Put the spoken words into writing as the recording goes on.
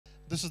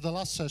this is the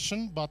last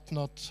session, but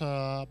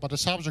the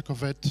subject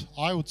of it,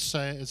 I would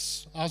say,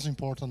 is as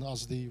important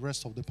as the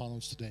rest of the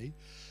panels today.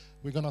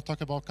 We're going to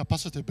talk about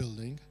capacity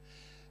building.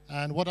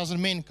 And what does it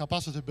mean,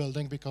 capacity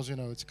building? Because, you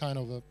know, it's kind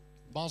of a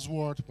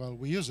buzzword. Well,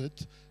 we use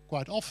it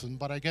quite often,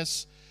 but I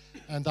guess,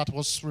 and that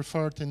was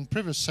referred in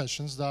previous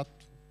sessions, that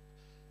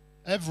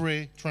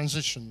every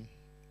transition,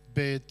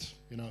 be it,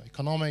 you know,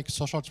 economic,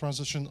 social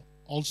transition,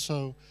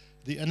 also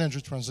the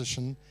energy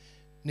transition,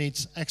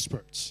 needs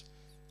experts.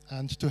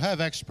 And to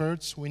have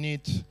experts, we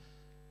need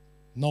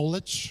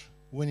knowledge,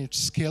 we need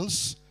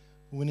skills,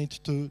 we need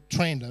to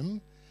train them.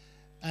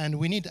 And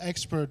we need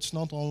experts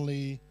not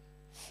only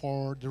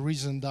for the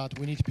reason that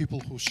we need people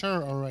who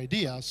share our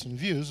ideas and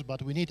views,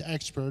 but we need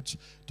experts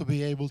to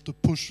be able to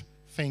push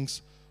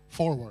things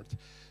forward.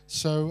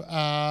 So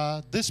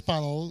this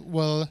panel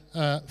will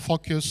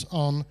focus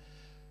on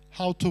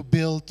how to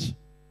build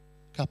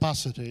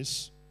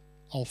capacities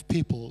of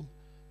people,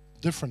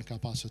 different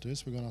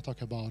capacities, we're going to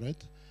talk about it,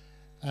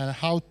 and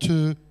how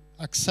to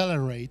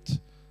accelerate,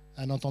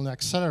 and not only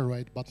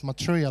accelerate, but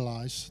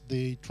materialize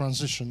the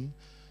transition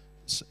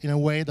in a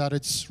way that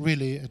it's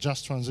really a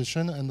just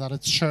transition and that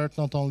it's shared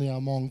not only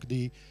among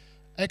the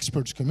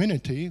experts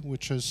community,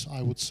 which is,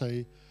 I would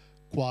say,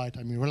 quite,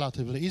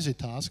 relatively easy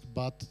task,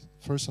 but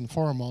first and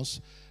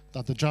foremost,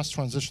 that the just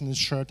transition is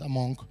shared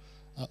among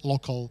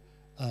local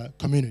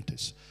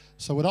communities.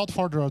 So without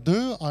further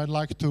ado, I'd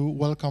like to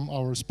welcome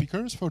our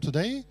speakers for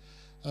today.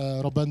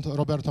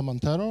 Roberto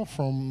Mantero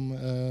from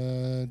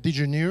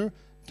DG ENER,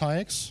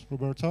 TAIEX.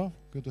 Roberto,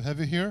 good to have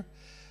you here.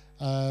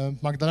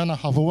 Magdalena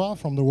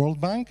from the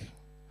World Bank.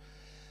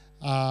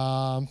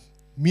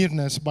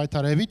 Mirnes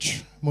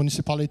Bajtarević,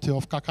 Municipality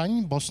of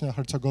Kakanj, Bosnia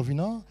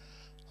Herzegovina.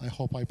 I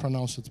hope I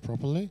pronounced it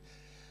properly.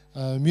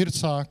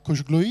 Mirza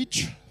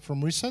Kušljugić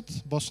from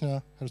Reset,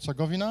 Bosnia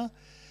Herzegovina.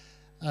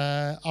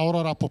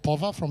 Aurora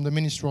Popova from the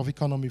Ministry of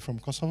Economy from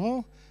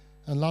Kosovo.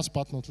 And last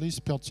but not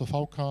least, Piotr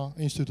Cofałka,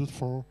 Institute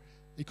for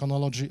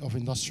Ecology of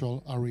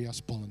Industrial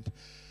Areas, Poland.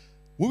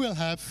 We will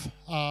have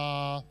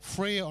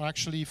 3 or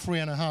actually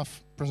 3.5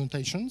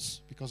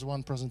 presentations, because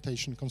one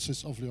presentation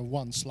consists only of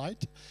one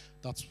slide.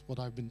 That's what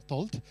I've been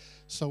told.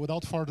 So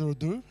without further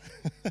ado,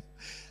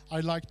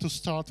 I'd like to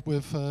start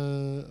with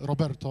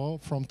Roberto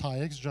from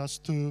TAIEX,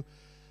 just to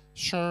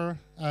share,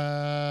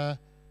 well,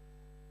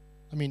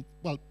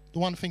 the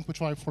one thing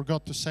which I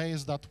forgot to say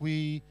is that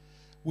we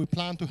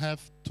plan to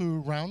have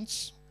 2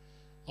 rounds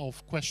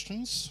of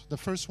questions. The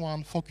first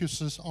one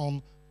focuses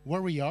on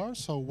where we are,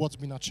 so what's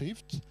been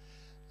achieved.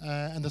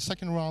 And the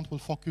second round will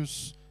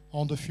focus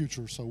on the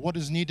future. So what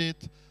is needed,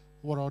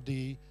 what are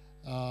the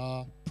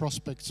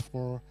prospects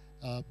for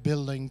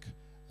building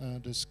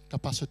these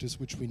capacities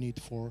which we need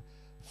for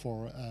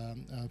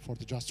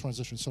the just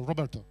transition. So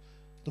Roberto,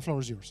 the floor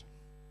is yours.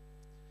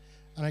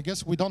 And I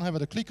guess we don't have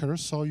the clicker,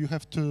 so you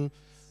have to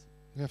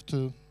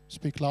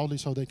speak loudly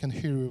so they can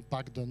hear you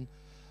back then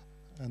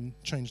and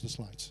change the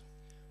slides.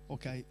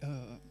 Okay,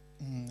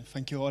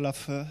 thank you,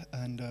 Olaf,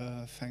 and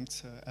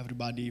thanks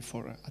everybody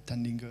for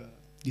attending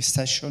this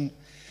session.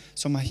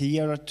 So I'm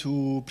here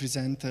to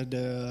present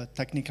the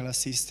technical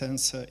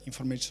assistance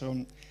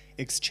information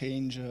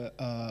exchange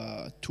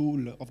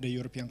tool of the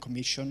European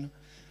Commission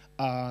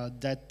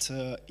that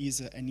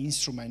is an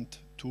instrument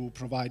to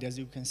provide, as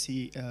you can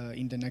see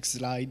in the next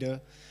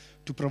slide,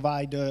 to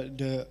provide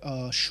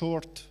the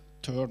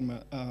short-term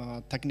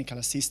technical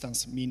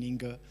assistance,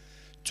 meaning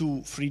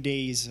 2-3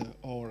 days,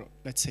 or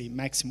let's say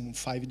maximum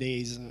 5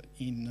 days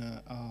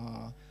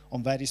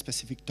on very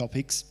specific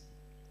topics,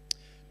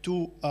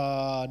 to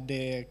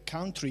the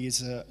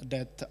countries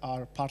that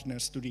are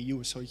partners to the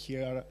EU. So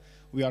here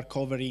we are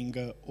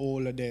covering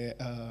all the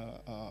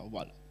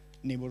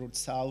neighborhood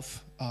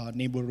south,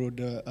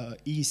 neighborhood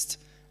east,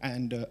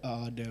 and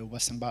the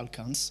Western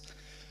Balkans.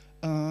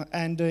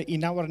 And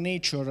in our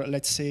nature,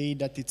 let's say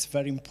that it's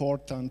very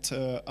important,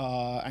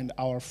 and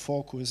our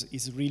focus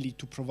is really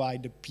to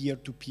provide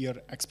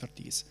peer-to-peer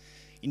expertise,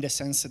 in the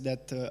sense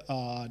that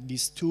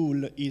this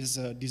tool is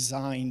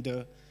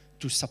designed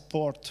to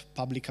support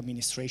public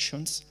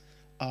administrations,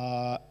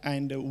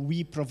 and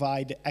we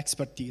provide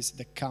expertise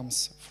that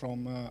comes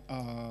from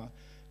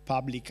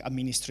public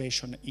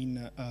administration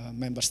in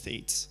member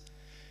states.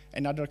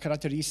 Another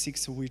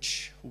characteristics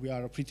which we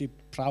are pretty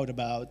proud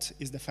about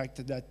is the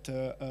fact that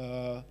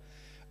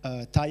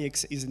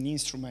TAIEX is an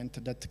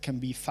instrument that can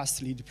be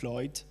fastly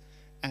deployed,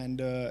 and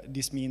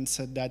this means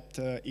that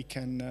it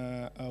can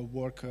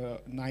work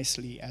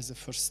nicely as a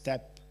first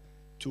step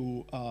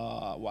to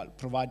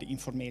provide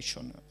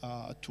information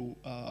to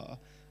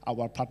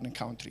our partner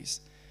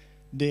countries.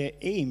 The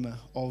aim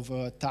of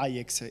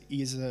TAIEX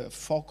is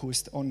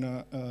focused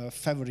on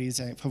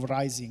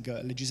favorizing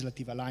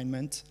legislative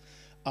alignment,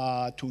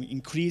 to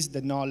increase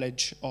the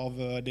knowledge of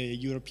the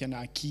European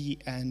acquis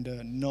and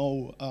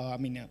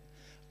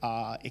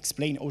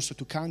explain also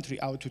to country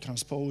how to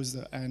transpose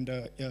and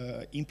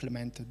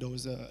implement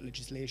those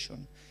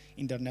legislation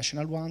in their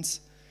national ones,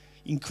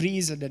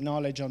 increase the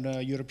knowledge on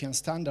European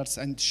standards,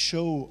 and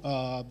show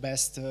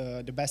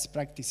the best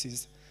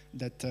practices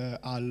that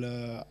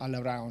are all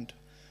around.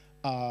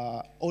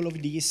 All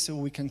of this,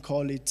 we can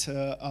call it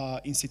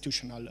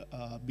institutional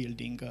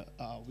building,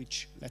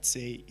 which, let's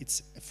say,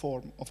 it's a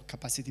form of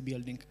capacity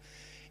building.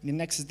 In the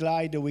next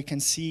slide, we can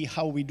see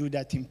how we do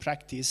that in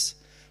practice.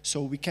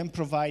 So we can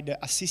provide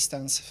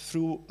assistance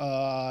through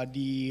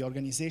the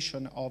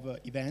organization of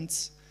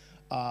events.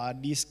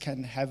 These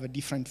can have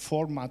different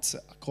formats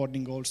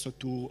according also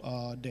to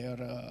their,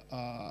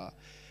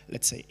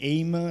 let's say,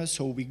 aim.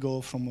 So we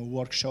go from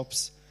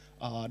workshops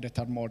that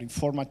are more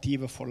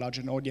informative for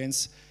larger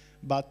audience.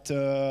 But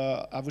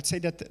I would say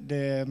that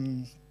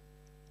the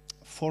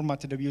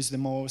format that we use the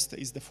most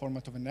is the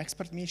format of an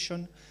expert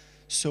mission.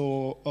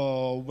 So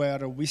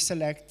where we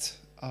select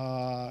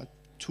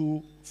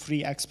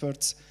 2-3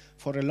 experts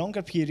for a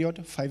longer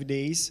period, 5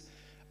 days,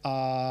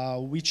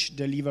 which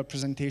deliver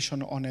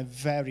presentation on a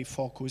very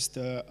focused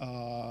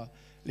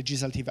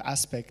legislative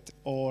aspect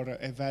or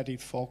a very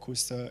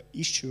focused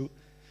issue.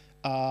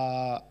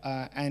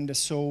 And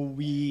so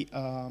we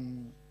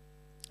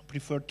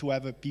prefer to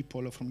have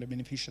people from the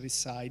beneficiary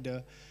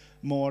side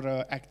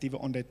more active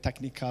on the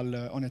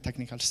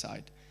technical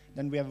side.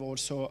 Then we have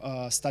also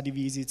study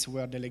visits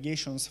where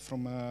delegations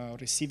from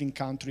receiving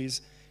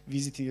countries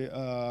visit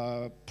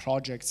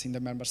projects in the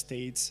member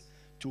states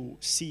to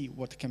see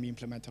what can be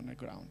implemented on the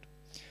ground.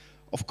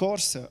 Of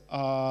course,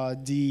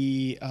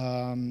 the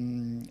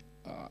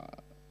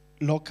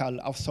local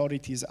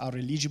authorities are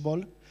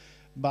eligible,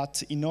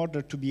 but in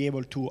order to be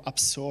able to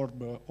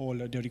absorb all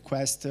the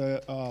requests,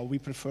 we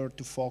prefer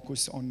to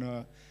focus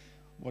on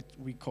what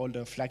we call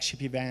the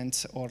flagship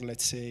events, or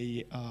let's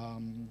say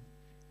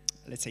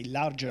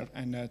larger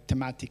and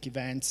thematic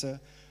events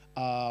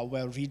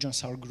where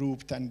regions are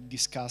grouped and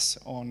discuss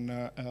on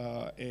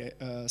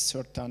a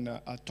certain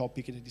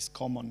topic that is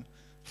common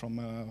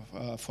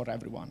for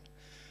everyone.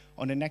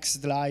 On the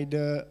next slide,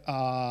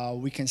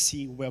 we can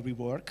see where we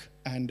work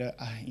and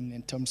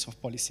in terms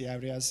of policy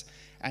areas.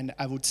 And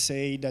I would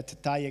say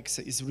that TAIEX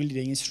is really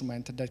the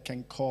instrument that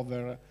can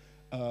cover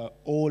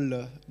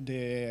all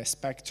the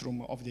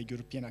spectrum of the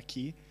European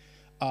acquis.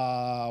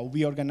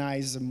 We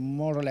organize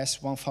more or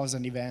less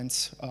 1,000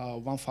 events,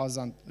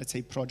 1,000, let's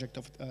say, project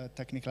of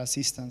technical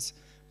assistance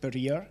per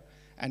year.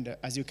 And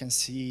as you can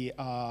see,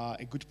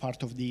 a good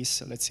part of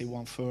this, let's say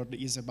 1/3,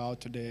 is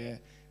about the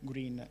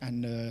green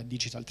and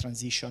digital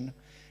transition.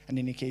 And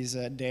in any case,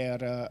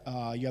 there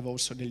you have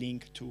also the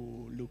link to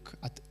look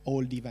at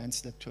all the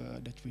events that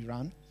we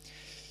run.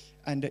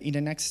 And in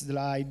the next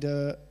slide,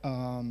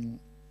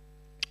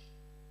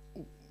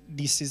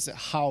 this is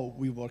how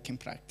we work in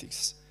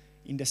practice,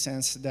 in the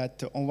sense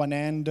that on one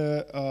end,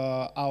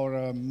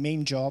 our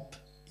main job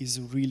is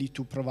really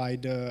to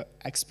provide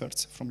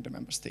experts from the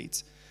member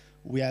states.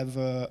 We have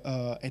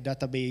a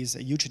database,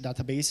 a huge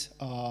database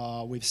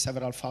with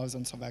several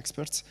thousands of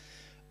experts.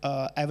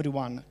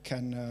 Everyone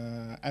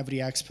can,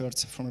 every expert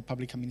from a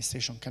public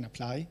administration can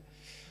apply.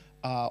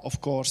 Of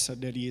course,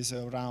 there is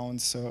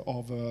rounds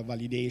of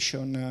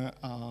validation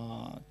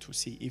to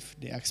see if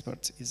the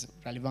expert is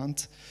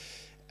relevant.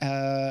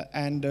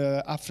 And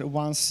after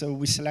once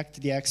we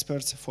select the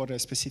experts for a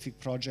specific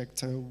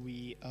project,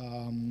 we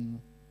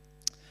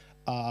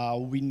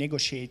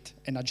negotiate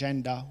an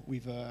agenda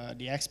with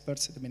the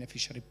experts, the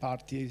beneficiary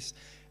parties,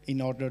 in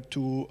order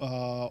to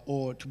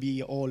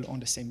be all on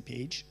the same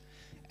page.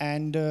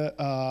 And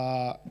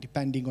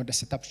depending on the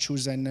setup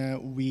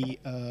chosen, we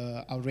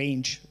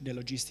arrange the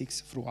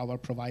logistics through our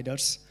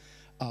providers.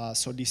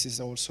 So this is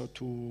also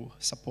to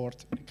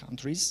support the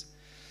countries.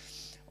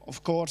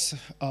 Of course,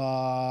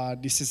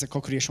 this is a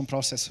co-creation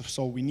process,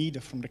 so we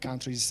need from the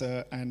countries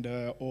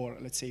or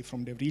let's say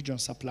from the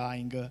regions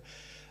applying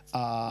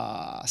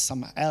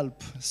some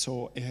help,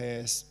 so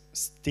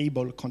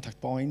stable contact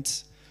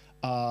points,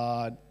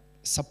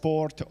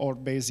 support, or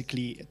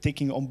basically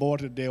taking on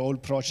board the whole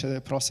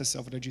process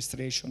of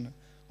registration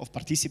of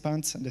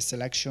participants and the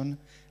selection,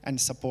 and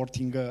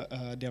supporting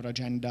their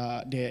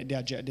agenda,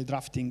 the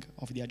drafting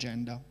of the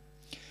agenda.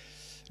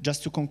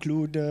 Just to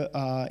conclude,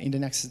 in the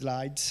next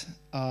slides,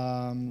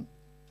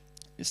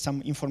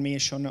 some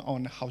information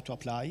on how to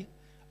apply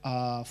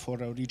for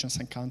regions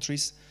and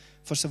countries.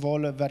 First of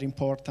all, very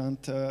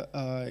important,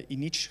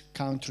 in each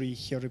country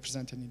here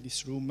represented in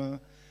this room,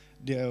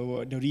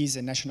 there is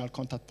a national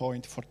contact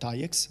point for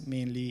TAIEX,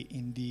 mainly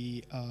in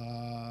the,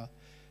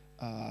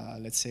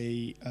 let's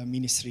say,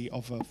 Ministry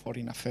of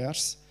Foreign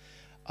Affairs.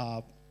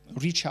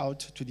 Reach out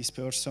to this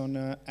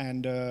person,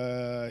 and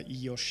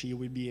he or she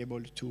will be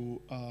able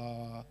to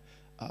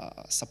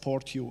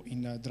support you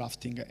in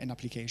drafting an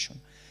application.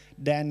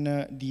 Then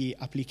the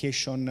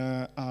application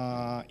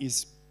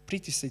is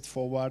pretty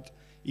straightforward.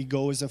 It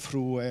goes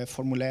through a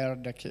formulaire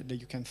that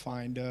you can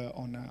find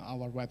on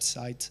our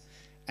website,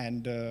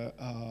 and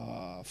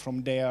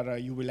from there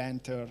you will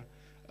enter,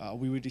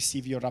 we will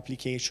receive your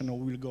application, or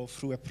we will go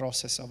through a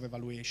process of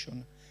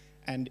evaluation.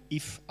 And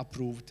if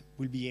approved,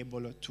 we'll be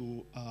able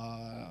to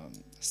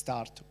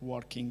start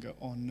working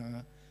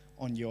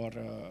on your,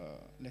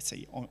 let's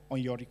say,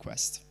 on your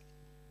request.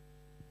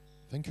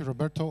 Thank you,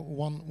 Roberto.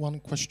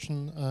 One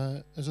question: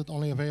 is it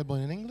only available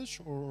in English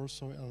or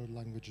also other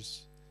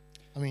languages?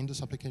 I mean,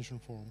 this application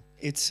form?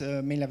 It's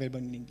mainly available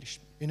in English.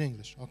 In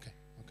English, okay,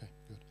 okay,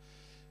 good.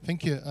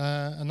 Thank you.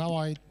 And now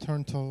I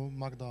turn to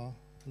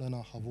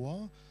Magdalena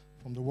Chawuła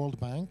from the World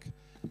Bank,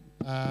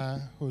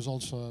 who is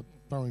also a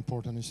very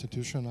important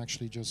institution,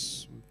 actually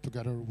just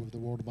together with the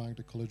World Bank,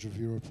 the College of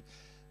Europe,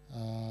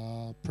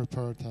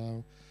 prepared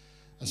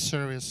a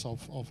series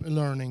of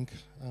e-learning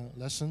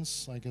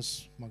lessons. I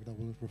guess Magda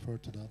will refer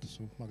to that.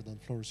 So Magda,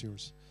 the floor is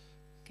yours.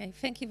 Okay,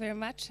 thank you very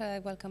much.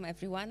 Welcome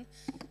everyone.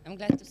 I'm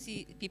glad to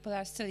see people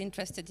are still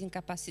interested in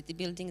capacity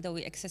building, though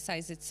we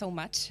exercise it so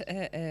much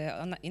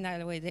in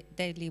our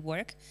daily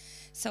work.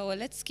 So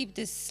let's skip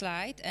this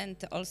slide, and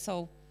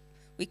also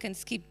we can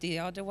skip the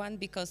other one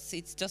because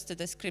it's just a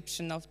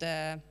description of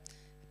the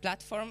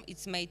platform.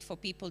 It's made for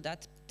people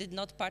that did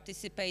not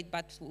participate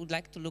but would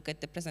like to look at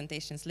the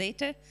presentations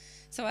later.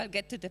 So I'll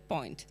get to the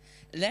point.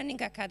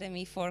 Learning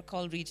Academy for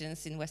Coal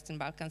Regions in Western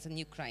Balkans and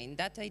Ukraine.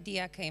 That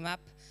idea came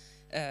up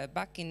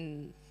back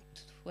in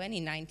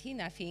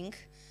 2019, I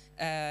think,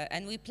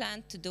 and we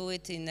planned to do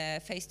it in a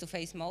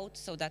face-to-face mode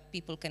so that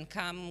people can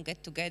come,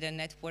 get together,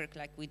 network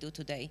like we do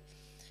today.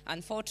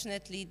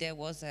 Unfortunately, there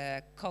was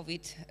a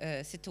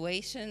COVID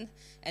situation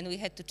and we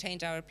had to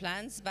change our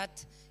plans,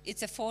 but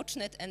it's a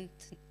fortunate and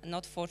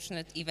not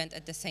fortunate event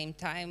at the same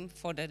time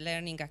for the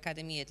Learning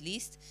Academy at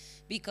least,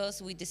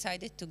 because we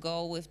decided to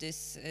go with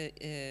this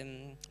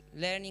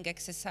learning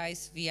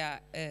exercise via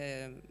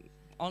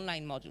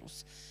online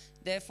modules.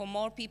 Therefore,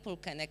 more people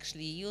can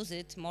actually use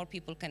it, more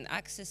people can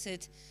access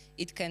it,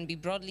 it can be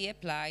broadly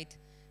applied,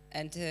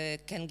 and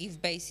can give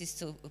basis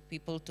to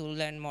people to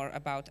learn more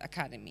about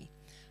academy.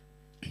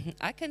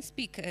 I can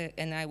speak,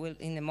 and I will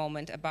in a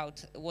moment,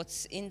 about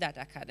what's in that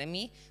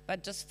academy,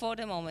 but just for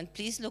the moment,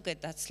 please look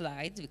at that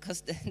slide,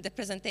 because the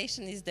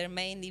presentation is there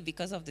mainly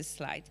because of this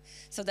slide,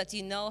 so that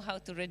you know how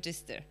to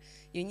register.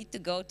 You need to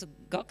go to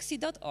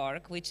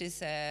goxi.org, which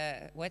is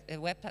a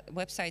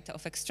website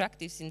of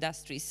Extractives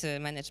industries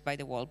managed by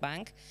the World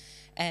Bank.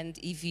 And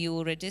if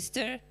you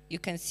register, you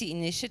can see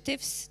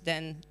initiatives,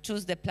 then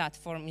choose the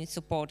platform in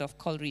support of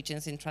coal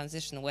regions in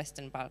transition,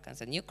 Western Balkans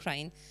and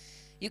Ukraine.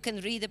 You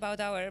can read about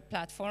our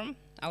platform,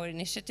 our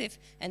initiative,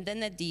 and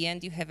then at the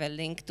end you have a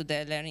link to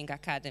the Learning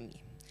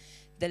Academy.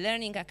 The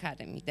Learning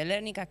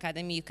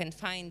Academy, you can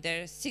find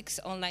there 6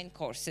 online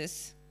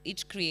courses,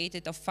 each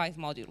created of 5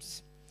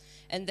 modules.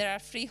 And there are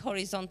 3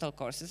 horizontal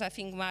courses. I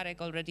think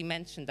Marek already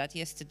mentioned that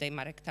yesterday,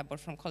 Marek Tabor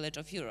from College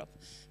of Europe.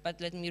 But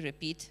let me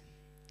repeat.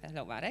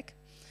 Hello, Marek.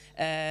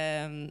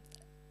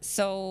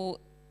 So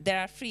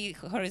there are 3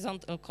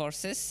 horizontal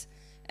courses,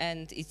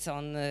 and it's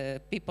on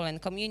people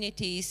and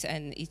communities,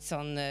 and it's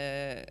on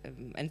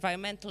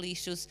environmental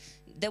issues.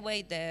 The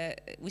way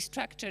we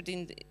structured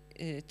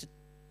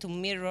to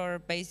mirror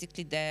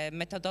basically the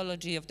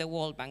methodology of the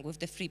World Bank with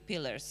the 3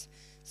 pillars.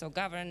 So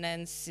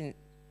governance,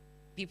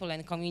 people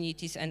and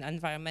communities, and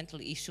environmental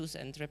issues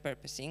and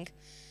repurposing.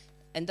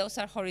 And those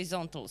are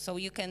horizontal, so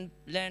you can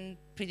learn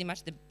pretty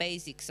much the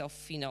basics of,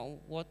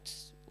 what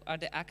are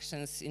the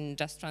actions in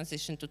just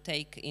transition to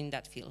take in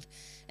that field.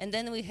 And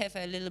then we have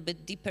a little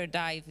bit deeper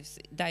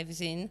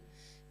dives in,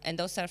 and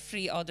those are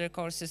 3 other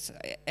courses,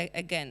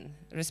 again,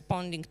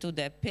 responding to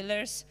the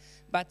pillars,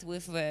 but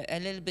with a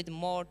little bit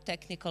more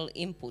technical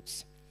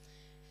inputs.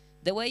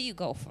 The way you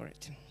go for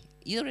it,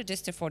 you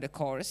register for the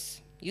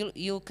course,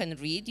 you can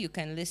read, you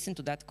can listen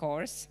to that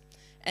course,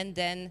 and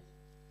then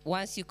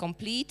once you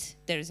complete,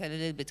 there is a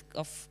little bit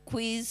of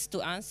quiz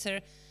to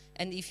answer,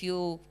 and if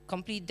you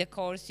complete the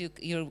course,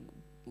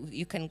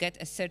 you can get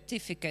a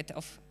certificate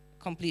of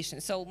completion.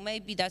 So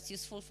maybe that's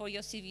useful for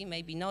your CV,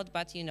 maybe not,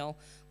 but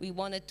we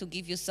wanted to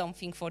give you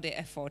something for the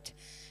effort.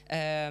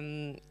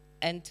 And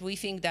we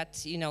think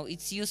that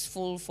it's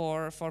useful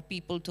for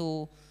people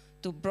to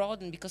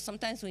broaden, because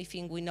sometimes we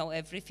think we know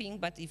everything,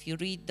 but if you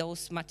read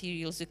those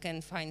materials, you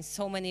can find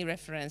so many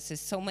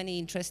references, so many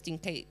interesting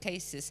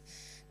cases,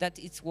 that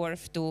it's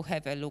worth to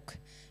have a look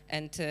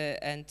and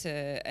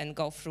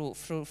go through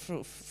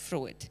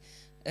it.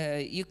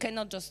 You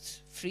cannot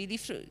just freely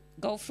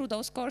go through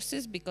those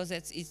courses, because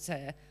it's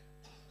a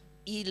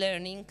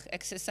e-learning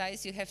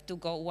exercise. You have to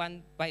go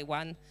one by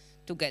one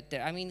to get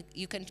there. I mean,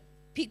 you can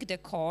pick the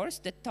course,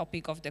 the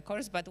topic of the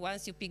course, but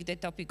once you pick the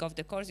topic of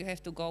the course, you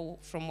have to go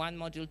from one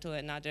module to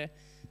another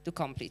to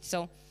complete.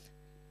 So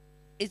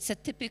it's a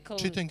typical...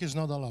 Cheating is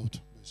not allowed,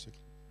 basically.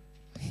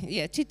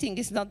 Yeah, cheating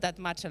is not that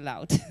much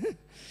allowed.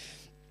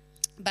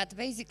 But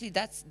basically,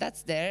 that's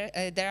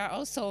there. There are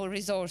also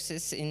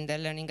resources in the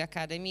Learning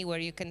Academy where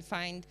you can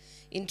find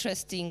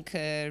interesting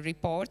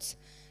reports.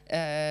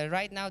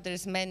 Right now,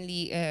 there's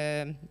mainly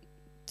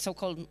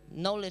so-called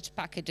knowledge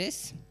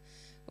packages,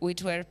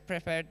 which were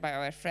prepared by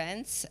our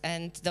friends,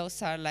 and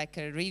those are like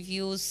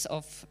reviews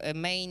of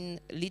main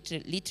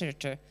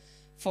literature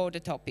for the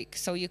topic.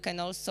 So you can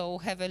also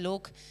have a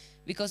look,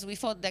 because we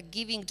thought that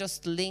giving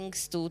just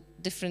links to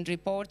different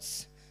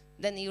reports,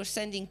 then you're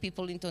sending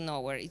people into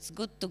nowhere. It's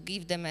good to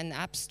give them an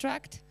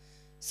abstract,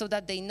 so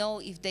that they know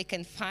if they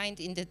can find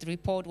in that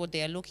report what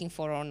they are looking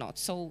for or not.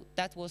 So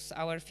that was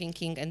our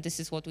thinking, and this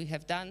is what we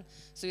have done.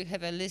 So you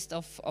have a list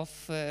of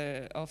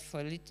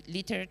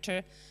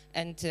literature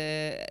and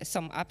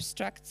some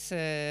abstracts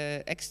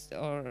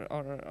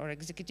or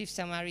executive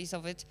summaries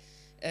of it,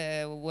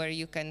 where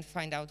you can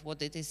find out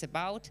what it is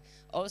about.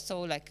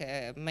 Also like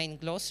a main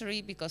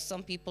glossary, because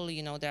some people,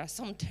 you know, there are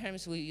some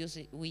terms we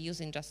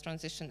use in just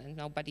transition and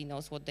nobody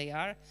knows what they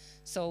are.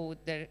 So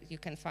there you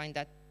can find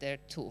that there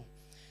too.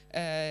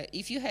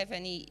 If you have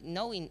any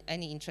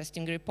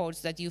interesting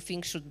reports that you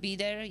think should be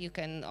there, you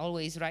can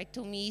always write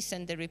to me,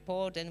 send the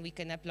report, and we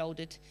can upload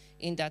it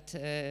in that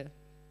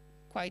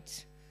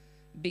quite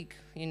big,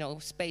 you know,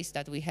 space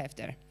that we have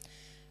there.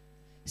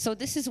 So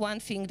this is one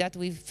thing that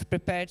we've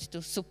prepared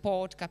to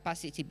support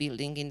capacity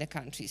building in the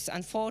countries.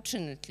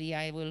 Unfortunately,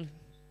 I will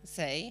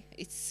say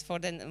it's for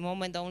the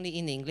moment only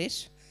in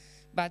English,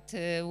 but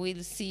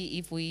we'll see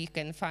if we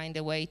can find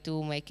a way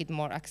to make it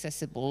more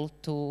accessible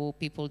to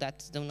people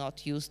that do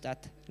not use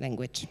that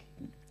language.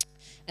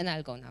 And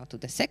I'll go now to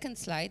the second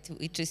slide,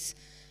 which is,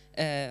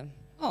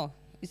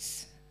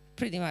 it's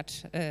pretty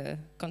much a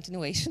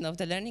continuation of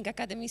the Learning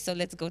Academy, so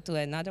let's go to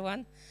another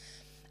one.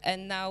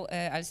 And now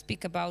I'll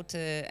speak about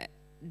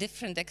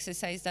different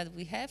exercise that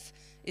we have.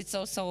 It's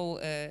also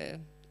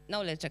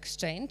knowledge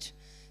exchange.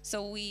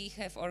 So we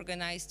have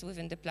organized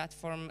within the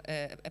platform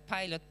a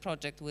pilot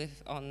project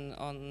on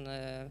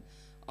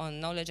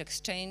knowledge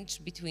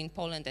exchange between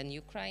Poland and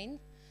Ukraine.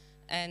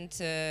 And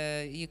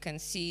you can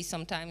see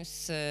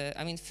sometimes,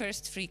 I mean,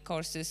 first 3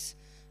 courses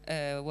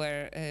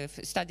where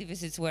study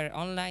visits were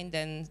online,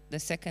 then the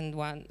second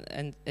one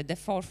and the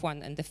 4th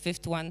one and the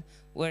 5th one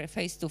were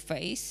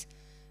face-to-face.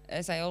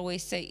 As I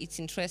always say, it's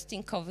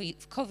interesting,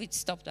 COVID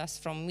stopped us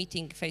from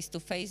meeting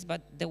face-to-face,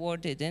 but the war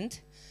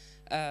didn't.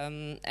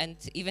 And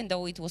even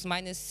though it was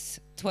minus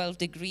 12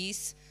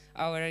 degrees,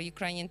 our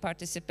Ukrainian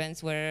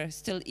participants were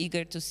still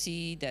eager to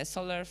see the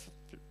solar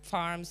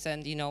farms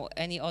and, you know,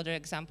 any other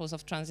examples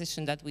of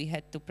transition that we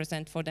had to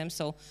present for them.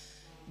 So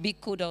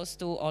big kudos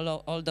to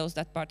all those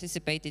that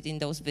participated in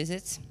those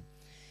visits.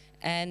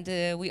 And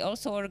we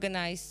also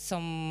organized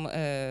some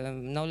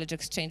knowledge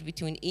exchange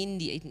between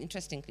India,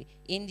 interestingly,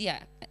 India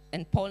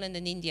and Poland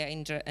and India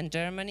and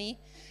Germany.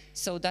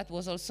 So that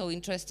was also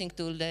interesting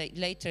to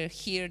later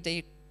hear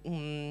their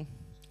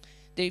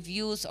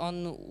views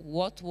on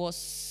what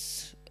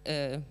was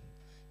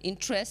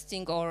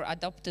interesting or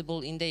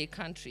adoptable in their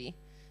country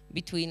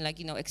between, like,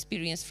 you know,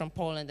 experience from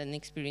Poland and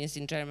experience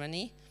in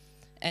Germany.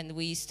 And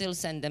we still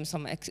send them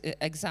some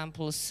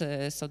examples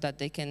so that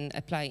they can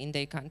apply in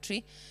their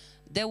country.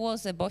 There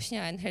was a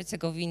Bosnia and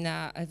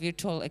Herzegovina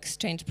virtual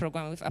exchange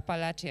program with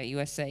Appalachia,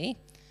 USA,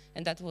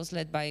 and that was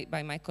led by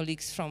my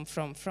colleagues from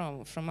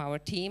our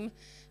team.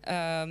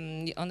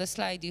 On the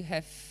slide you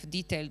have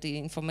detailed the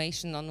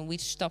information on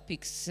which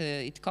topics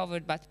it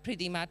covered, but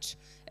pretty much,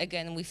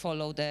 again, we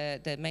follow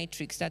the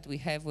matrix that we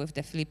have with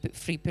the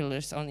 3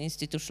 pillars on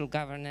institutional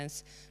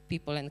governance,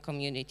 people and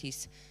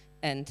communities,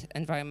 and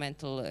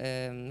environmental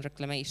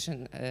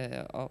reclamation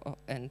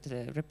and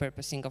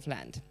repurposing of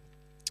land.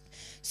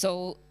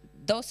 So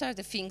those are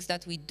the things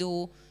that we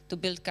do to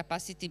build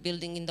capacity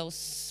building in those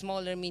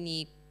smaller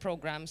mini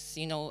programs,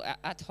 you know,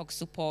 ad hoc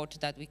support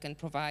that we can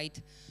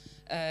provide.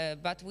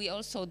 But we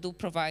also do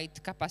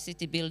provide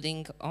capacity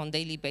building on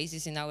daily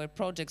basis in our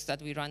projects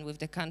that we run with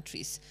the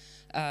countries.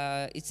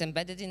 It's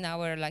embedded in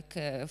our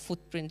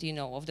footprint, you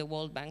know, of the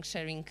World Bank,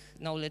 sharing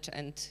knowledge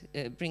and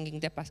bringing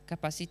the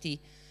capacity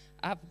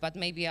up. But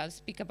maybe I'll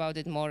speak about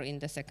it more in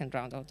the second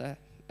round of the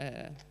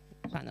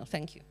panel.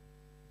 Thank you.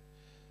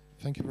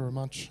 Thank you very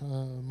much,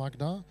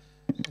 Magda.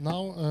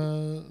 Now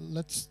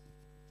let's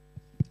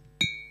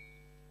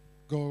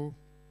go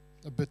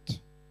a bit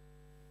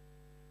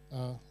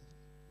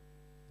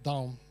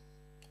down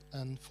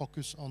and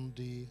focus on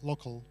the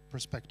local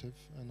perspective.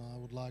 And I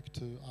would like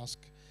to ask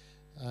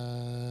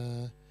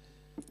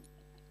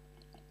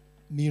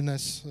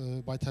Mirnes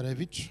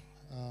Bajtarević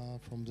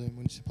from the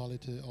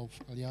municipality of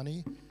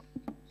Aljani.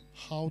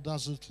 How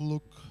does it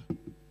look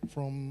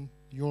from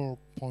your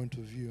point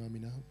of view? I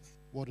mean,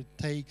 what it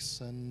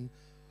takes and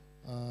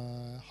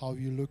how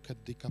you look at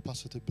the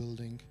capacity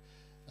building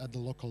at the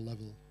local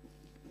level.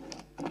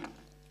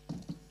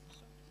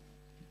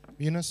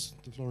 Mirnes,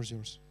 the floor is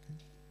yours.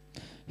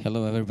 Okay.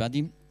 Hello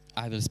everybody,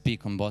 I will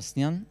speak on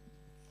Bosnian.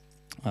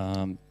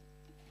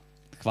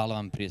 Hvala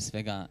vam prije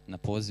svega na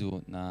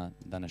pozivu na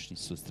današnji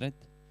susret.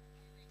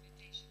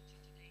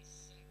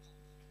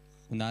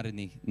 U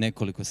narednih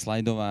nekoliko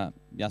slajdova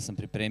ja sam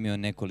pripremio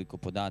nekoliko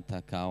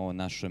podataka o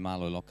našoj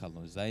maloj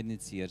lokalnoj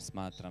zajednici, jer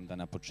smatram da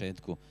na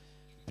početku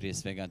prije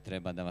svega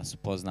treba da vas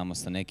upoznamo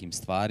sa nekim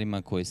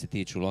stvarima koje se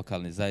tiču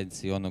lokalne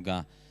zajednice i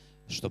onoga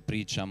što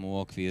pričamo u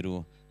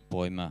okviru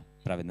pojma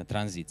pravedna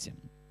tranzicija.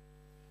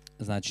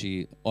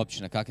 Znači,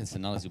 općina Kakanj se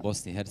nalazi u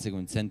Bosni i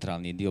Hercegovini,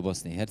 centralni dio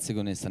Bosne i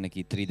Hercegovine sa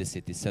nekih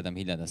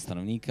 37.000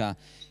 stanovnika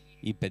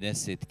i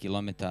 50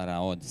 km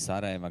od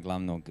Sarajeva,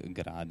 glavnog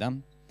grada.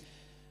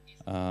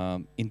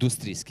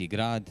 Industrijski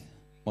grad,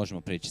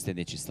 možemo preći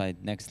sljedeći slajd,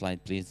 next slide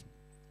please.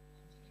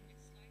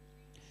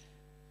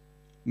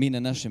 Mi na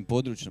našem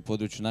području, na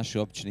području naše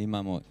općine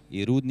imamo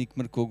i rudnik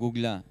mrkog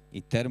uglja,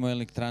 i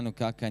termoelektranu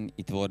Kakanj,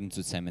 i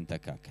tvornicu cementa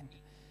Kakanj.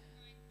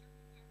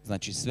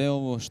 Znači sve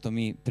ovo što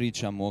mi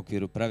pričamo u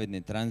okviru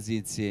pravedne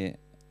tranzicije,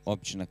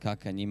 općina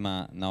Kakanj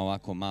ima na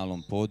ovako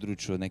malom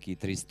području od nekih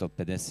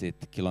 350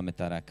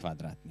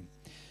 km².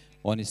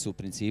 Oni su u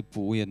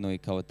principu ujedno i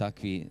kao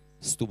takvi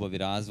stubovi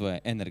razvoja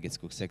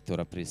energetskog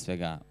sektora, prije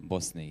svega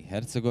Bosne i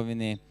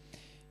Hercegovine,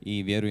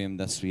 i vjerujem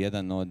da su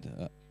jedan od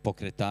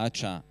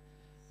pokretača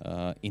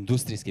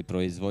industrijske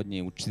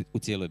proizvodnje u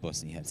cijeloj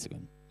Bosni i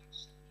Hercegovini.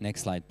 Next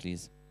slide,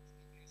 please.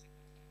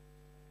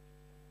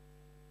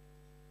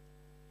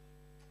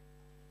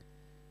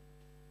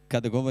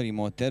 Kada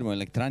govorimo o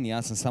termoelektrani,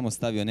 ja sam samo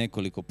stavio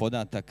nekoliko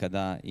podataka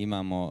da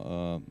imamo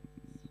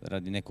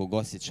radi nekog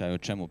osjećaja o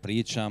čemu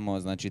pričamo.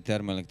 Znači,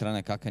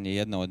 termoelektrana Kakanj je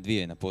jedna od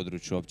dvije na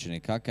području općine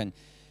Kakanj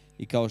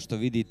i kao što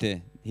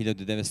vidite,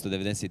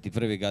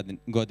 1991.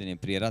 godine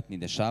prije ratnih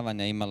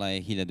dešavanja imala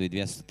je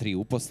 1203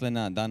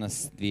 uposlena,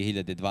 danas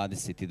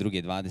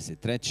 2022.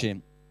 23.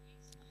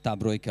 ta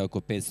brojka je oko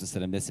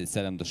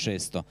 577 do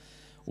 600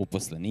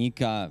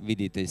 uposlenika.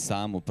 Vidite i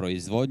samu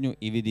proizvodnju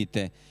i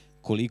vidite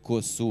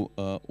koliko su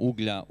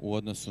uglja u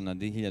odnosu na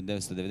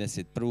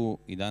 1991.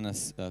 i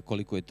danas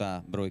koliko je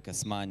ta brojka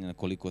smanjena,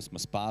 koliko smo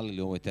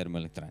spalili u ovoj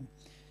termoelektrani.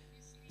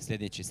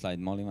 Sljedeći slajd,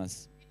 molim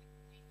vas.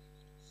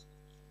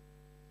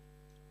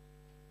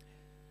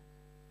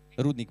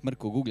 Rudnik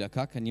mrkog uglja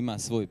Kakanj ima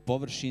svoj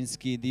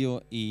površinski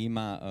dio i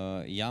ima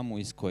jamu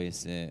iz koje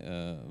se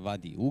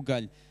vadi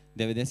ugalj.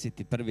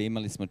 1991.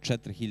 imali smo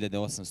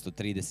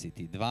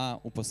 4832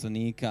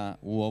 uposlenika,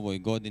 u ovoj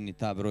godini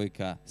ta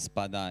brojka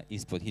spada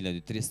ispod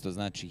 1300,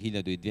 znači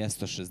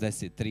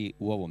 1263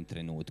 u ovom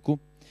trenutku.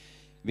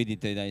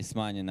 Vidite da je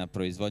smanjena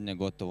proizvodnja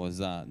gotovo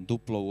za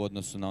duplo u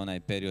odnosu na onaj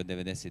period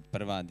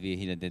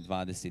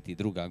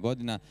 1991-2022.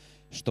 godina,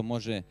 što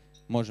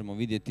možemo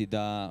vidjeti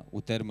da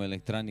u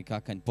termoelektrani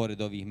Kakanj,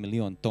 pored ovih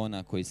 1.000.000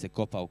 tona koji se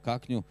kopa u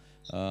Kaknju,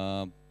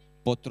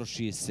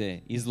 potroši se,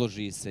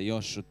 izloži se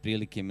još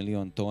otprilike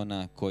 1.000.000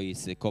 tona koji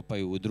se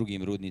kopaju u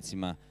drugim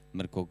rudnicima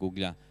mrkog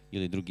uglja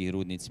ili drugim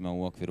rudnicima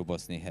u okviru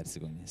Bosne i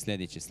Hercegovine.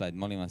 Sljedeći slajd,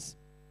 molim vas.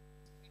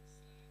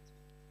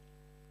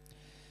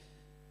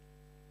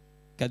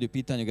 Kad je u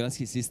pitanju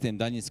gradski sistem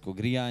daljinskog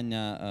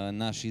grijanja,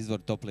 naš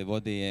izvor tople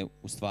vode je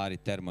u stvari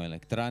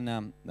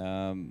termoelektrana.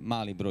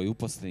 Mali broj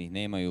uposlenih,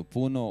 nemaju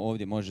puno.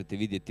 Ovdje možete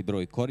vidjeti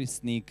broj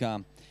korisnika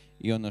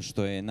i ono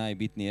što je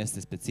najbitnije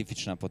jeste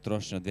specifična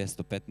potrošnja od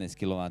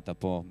 215 kW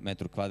po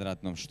metru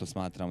kvadratnom, što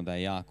smatramo da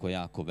je jako,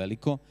 jako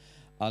veliko.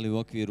 Ali u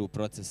okviru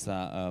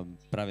procesa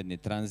pravedne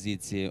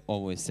tranzicije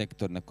ovo je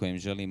sektor na kojem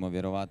želimo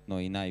vjerovatno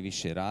i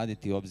najviše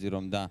raditi,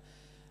 obzirom da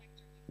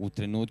u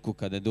trenutku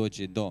kada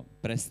dođe do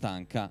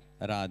prestanka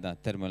rada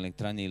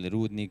termoelektrane ili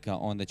rudnika,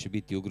 onda će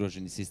biti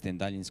ugroženi sistem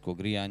daljinskog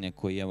grijanja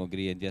koji evo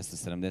grije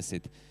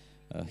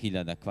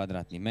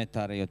 270.000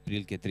 m² i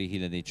otprilike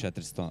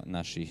 3.400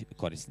 naših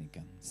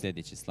korisnika.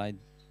 Sljedeći slajd.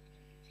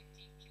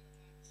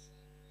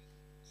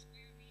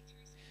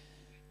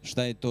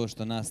 Šta je to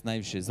što nas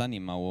najviše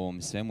zanima u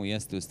ovom svemu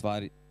jeste u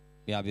stvari,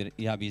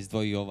 ja bi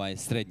izdvojio ovaj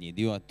srednji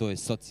dio, a to je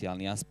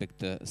socijalni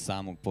aspekt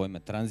samog pojma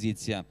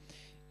tranzicija.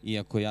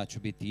 Iako ja ću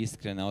biti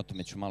iskrena, o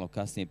tome ću malo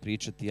kasnije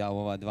pričati, ja u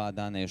ova 2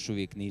 dana još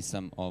uvijek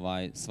nisam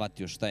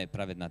shvatio šta je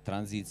pravedna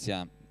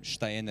tranzicija,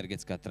 šta je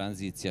energetska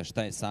tranzicija,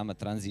 šta je sama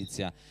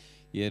tranzicija,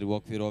 jer u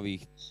okviru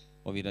ovih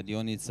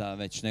radionica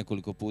već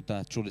nekoliko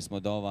puta čuli smo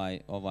da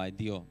ovaj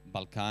dio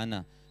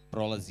Balkana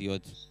prolazi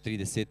od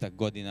 30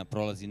 godina,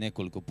 prolazi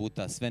nekoliko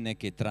puta sve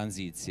neke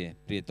tranzicije.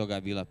 Prije toga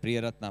je bila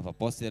prijeratna, pa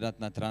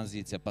poslijeratna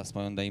tranzicija, pa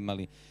smo onda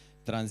imali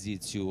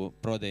tranziciju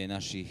prodaje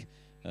naših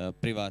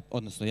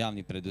odnosno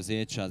javnih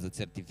preduzeća za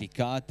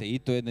certifikate i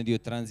to je jedan dio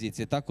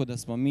tranzicije, tako da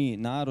smo mi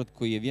narod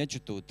koji je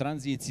vječito u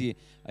tranziciji,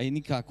 a i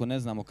nikako ne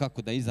znamo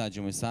kako da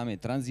izađemo iz same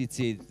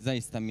tranzicije.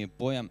 Zaista mi je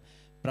pojam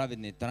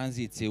pravedne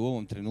tranzicije u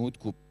ovom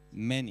trenutku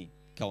meni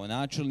kao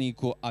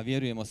načelniku, a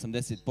vjerujem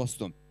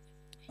 80%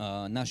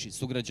 naših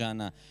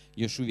sugrađana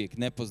još uvijek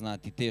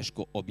nepoznati,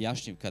 teško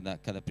objašnjiv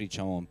kada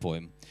pričamo o ovom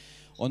pojmu.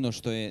 Ono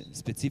što je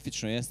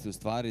specifično jeste u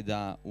stvari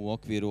da u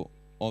okviru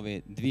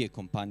ove dvije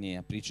kompanije,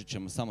 a pričat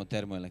ćemo samo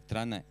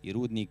termoelektrana i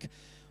rudnik,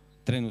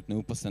 trenutno je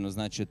uposleno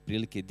znači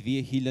otprilike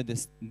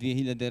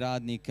 2000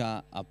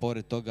 radnika, a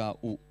pored toga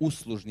u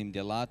uslužnim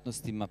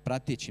djelatnostima,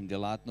 pratećim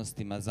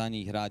djelatnostima za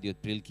njih radi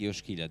otprilike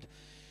još 1000.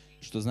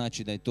 Što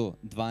znači da je to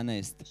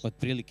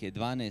otprilike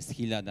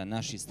 12.000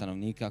 naših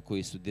stanovnika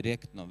koji su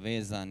direktno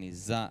vezani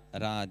za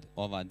rad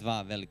ova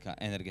dva velika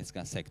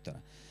energetska sektora.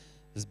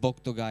 Zbog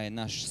toga je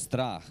naš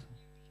strah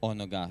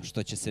onoga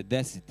što će se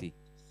desiti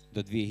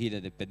do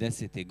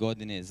 2050.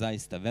 godine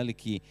zaista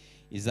veliki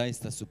i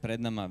zaista su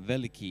pred nama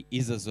veliki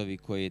izazovi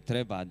koje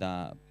treba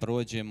da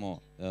prođemo,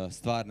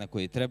 stvar na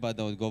koje treba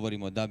da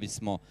odgovorimo da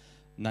bismo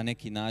na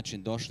neki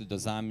način došli do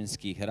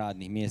zamjenskih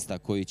radnih mjesta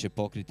koji će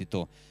pokriti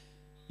to.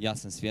 Ja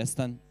sam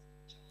svjestan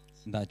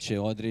da će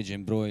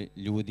određen broj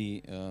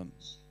ljudi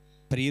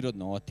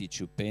prirodno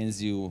otići u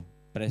penziju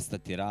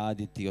prestati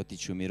raditi,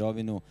 otići u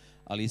mirovinu,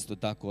 ali isto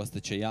tako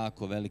ostaće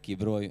jako veliki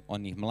broj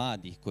onih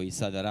mladih koji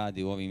sada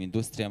radi u ovim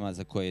industrijama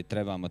za koje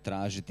trebamo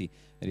tražiti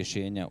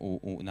rješenja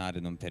u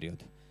narednom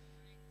periodu.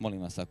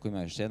 Molim vas, ako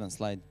ima još jedan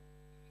slajd.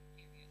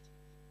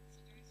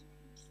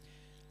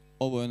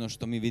 Ovo je ono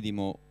što mi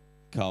vidimo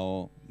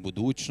kao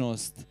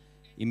budućnost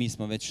i mi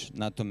smo već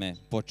na tome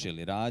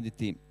počeli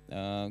raditi.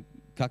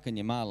 Kakanj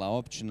je mala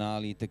općina,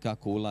 ali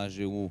itekako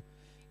ulaže u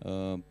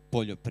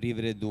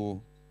poljoprivredu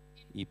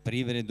i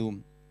privredu.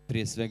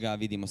 Prije svega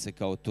vidimo se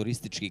kao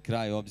turistički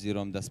kraj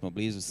obzirom da smo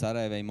blizu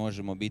Sarajeva i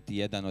možemo biti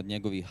jedan od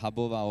njegovih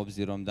hubova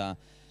obzirom da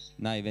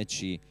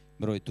najveći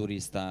broj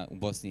turista u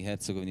Bosni i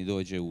Hercegovini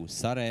dođe u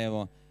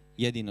Sarajevo.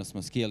 Jedino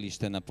smo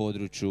skijalište na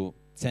području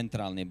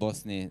centralne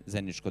Bosne,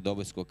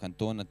 Zeničko-Dobojskog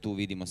kantona, tu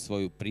vidimo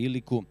svoju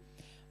priliku.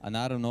 A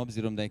naravno,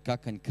 obzirom da je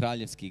Kakanj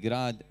kraljevski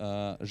grad,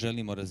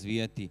 želimo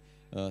razvijati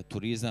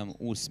turizam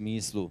u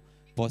smislu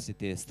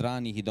posjete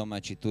stranih i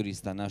domaćih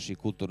turista naših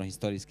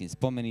kulturno-historijskim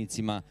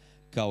spomenicima,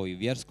 kao i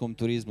vjerskom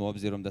turizmu,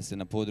 obzirom da se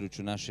na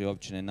području naše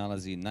općine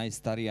nalazi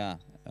najstarija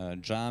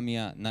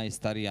džamija,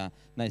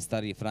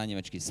 najstariji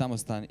Franjevački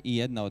samostan i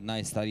jedna od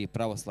najstarijih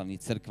pravoslavnih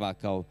crkva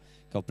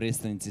kao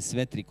predstavnici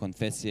sve tri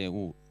konfesije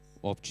u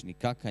općini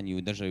Kakanj i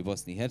u državi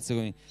Bosni i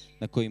Hercegovini,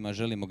 na kojima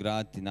želimo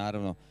graditi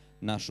naravno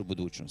našu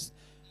budućnost.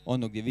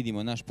 Ono gdje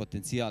vidimo naš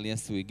potencijal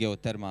jesu i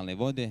geotermalne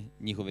vode,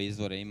 njihove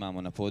izvore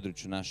imamo na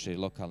području naše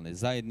lokalne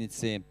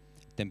zajednice,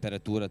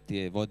 temperatura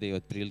te vode je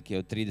otprilike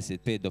od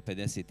 35 do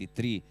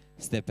 53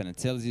 stepena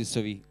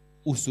Celzijusovih,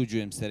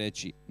 usuđujem se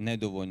reći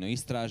nedovoljno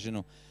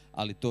istraženo,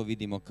 ali to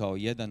vidimo kao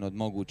jedan od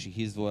mogućih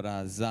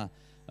izvora za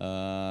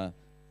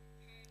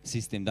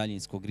sistem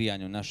daljinskog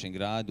grijanja u našem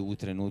gradu u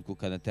trenutku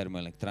kada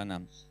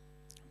termoelektrana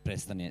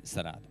prestane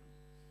sa radom.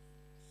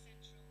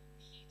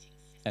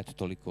 Eto,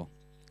 toliko.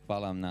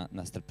 Hvala vam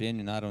na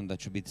strpljenju. Naravno da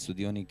ću biti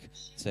sudionik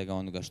svega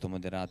onoga što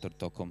moderator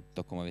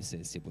tokom ove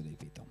sesije bude i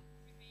pitao.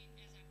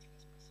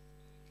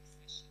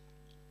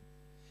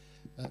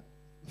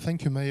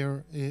 Thank you,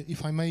 Mayor.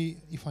 If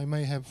I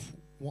may have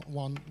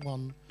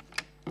one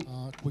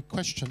quick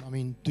question. I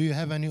mean, do you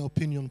have any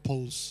opinion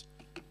polls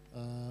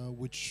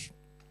which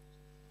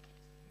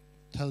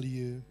tell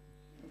you,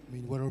 I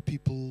mean, whether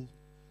people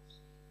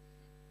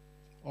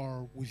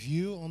are with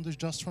you on this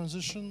just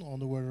transition, on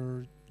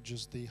whether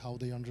just how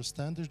they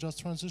understand this just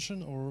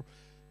transition, or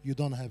you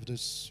don't have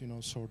this, you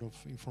know, sort of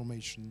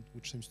information,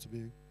 which seems to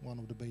be one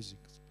of the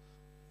basics?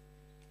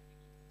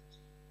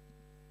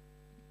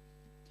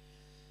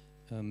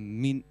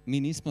 Mi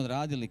nismo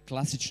radili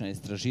klasična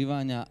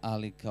istraživanja,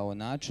 ali kao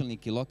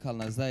načelnik i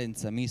lokalna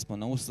zajednica mi smo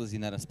na usluzi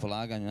na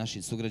raspolaganju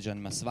našim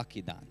sugrađanima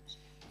svaki dan.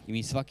 I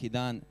mi svaki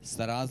dan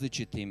sa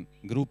različitim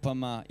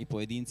grupama i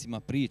pojedincima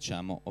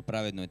pričamo o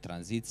pravednoj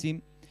tranziciji.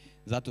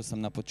 Zato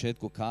sam na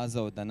početku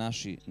kazao da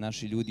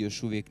naši ljudi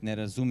još uvijek ne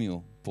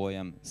razumiju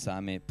pojam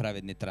same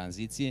pravedne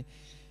tranzicije,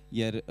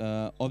 jer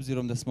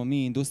obzirom da smo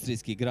mi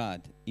industrijski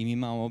grad i mi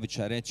imamo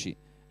običaj reći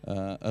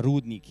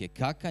rudnik je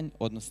Kakanj,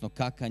 odnosno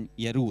Kakanj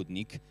je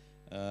rudnik.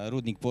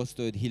 Rudnik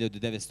postoji od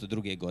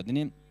 1902.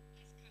 godine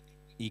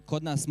i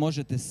kod nas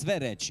možete sve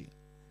reći,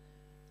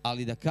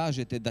 ali da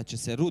kažete da će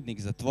se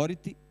rudnik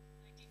zatvoriti,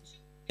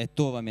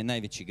 to vam je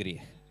najveći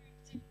grijeh.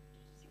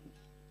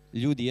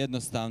 Ljudi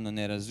jednostavno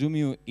ne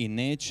razumiju i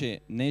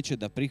neće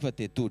da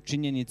prihvate tu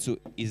činjenicu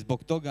i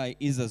zbog toga je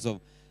izazov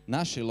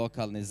naše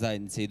lokalne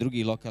zajednice i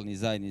drugih lokalnih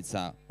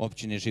zajednica,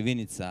 općine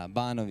Živinica,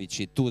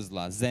 Banovići,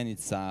 Tuzla,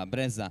 Zenica,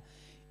 Breza,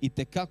 i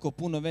tekako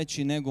puno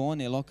veći nego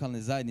one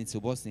lokalne zajednice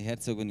u Bosni i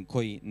Hercegovini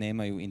koji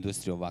nemaju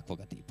industriju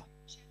ovakvoga tipa.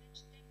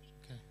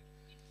 Okay.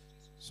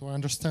 So I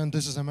understand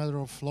this is a matter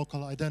of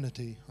local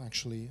identity,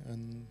 actually,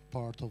 and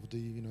part of the,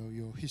 you know,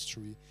 your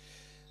history,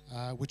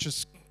 which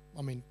is,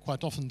 I mean,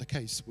 quite often the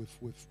case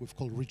with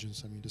cold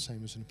regions. I mean, the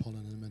same as in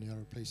Poland and many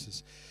other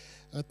places.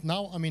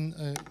 Now, I mean,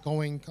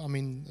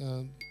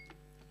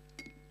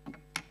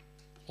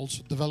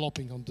 also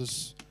developing on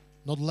this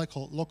not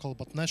local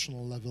but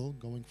national level,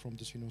 going from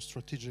this, you know,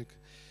 strategic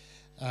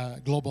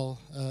global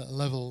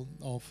level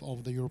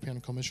of the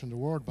European Commission, the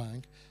World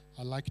Bank,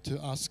 I'd like to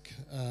ask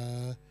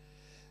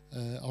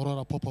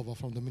Aurora Popova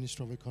from the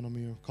Ministry of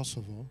Economy of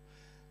Kosovo.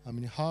 I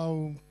mean,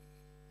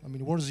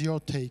 what is your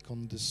take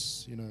on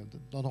this, you know,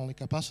 not only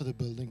capacity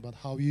building, but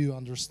how you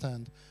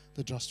understand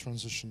the just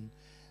transition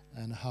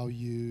and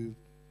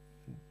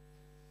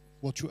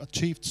what you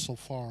achieved so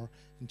far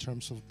in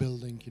terms of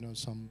building, you know,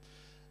 some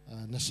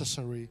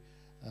necessary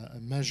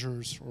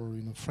measures or,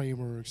 you know,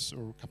 frameworks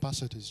or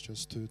capacities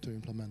just to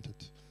implement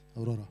it.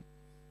 Aurora.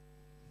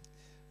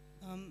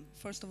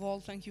 First of all,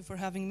 thank you for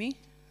having me.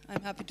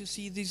 I'm happy to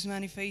see these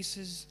many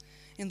faces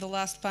in the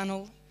last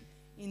panel.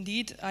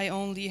 Indeed, I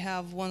only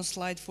have one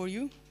slide for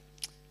you.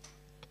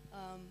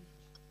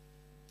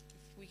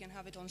 If we can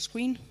have it on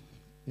screen.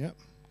 Yeah,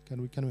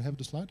 can we have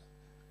the slide?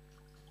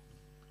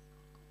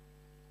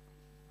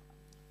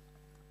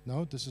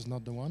 No, this is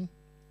not the one.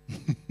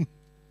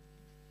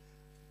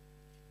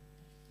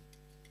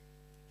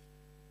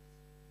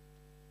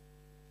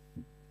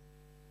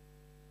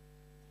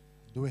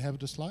 Do we have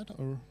the slide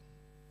or?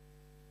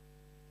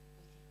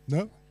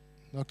 No?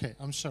 Okay,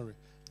 I'm sorry.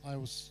 I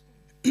was...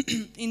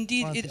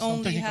 Indeed, it some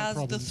only technical has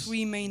problems. the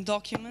 3 main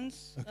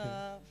documents,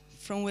 Okay.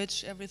 from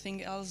which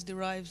everything else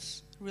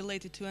derives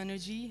related to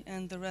energy,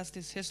 and the rest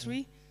is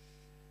history.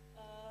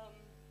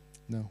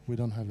 No, we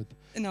don't have it.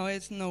 No,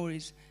 it's no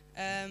worries.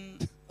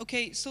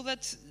 Okay, so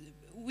that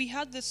we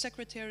had the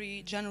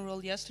Secretary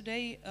General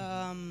yesterday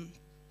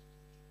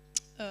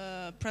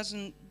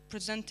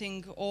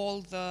presenting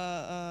all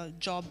the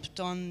job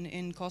done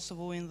in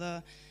Kosovo in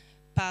the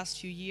past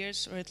few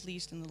years, or at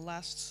least in the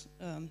last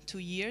 2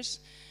 years.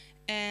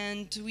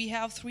 And we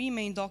have 3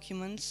 main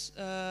documents,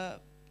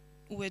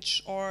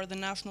 which are the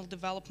National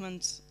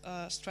Development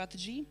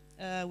Strategy,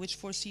 which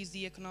foresees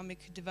the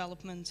economic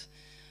development,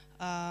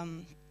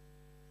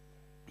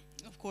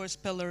 of course,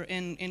 pillar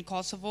in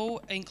Kosovo,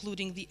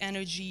 including the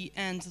energy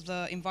and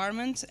the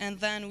environment. And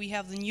then we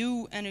have the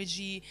new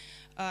energy,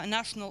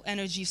 National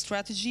Energy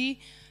Strategy,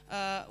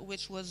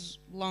 which was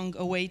long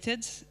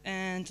awaited.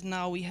 And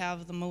now we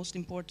have the most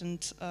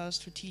important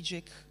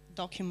strategic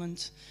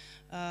document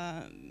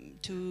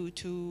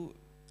to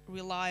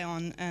rely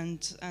on,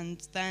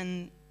 and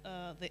then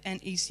the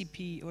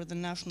NECP, or the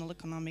National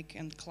Economic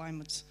and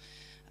Climate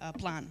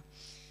Plan.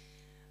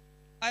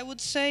 I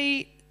would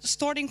say,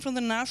 starting from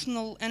the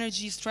National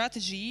Energy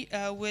Strategy,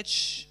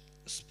 which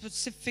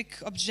specific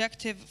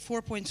objective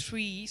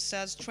 4.3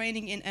 says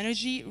training in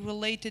energy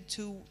related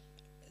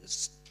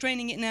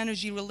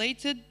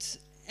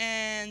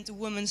and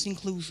women's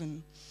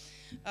inclusion,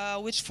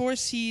 which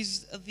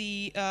foresees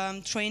the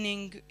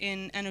training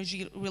in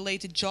energy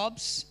related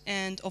jobs,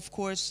 and of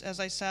course, as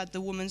I said,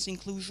 the women's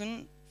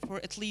inclusion for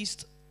at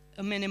least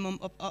a minimum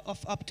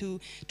of up to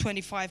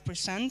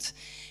 25%.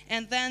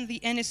 And then the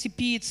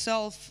NSCP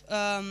itself,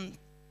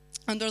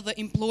 under the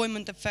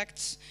employment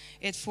effects,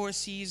 it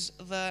foresees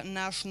the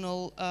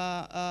national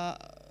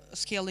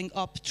scaling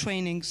up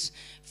trainings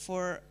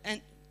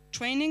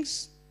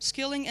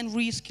skilling and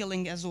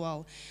reskilling as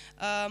well.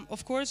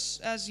 Of course,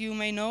 as you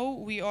may know,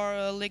 we are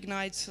a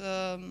lignite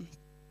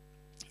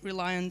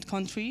reliant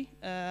country,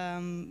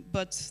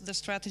 but the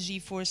strategy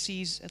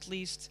foresees at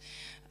least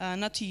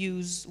not to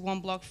use one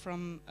block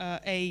from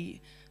a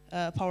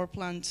power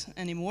plant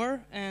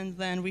anymore, and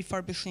then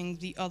refurbishing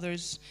the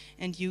others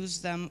and use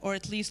them, or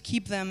at least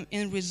keep them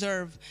in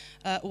reserve,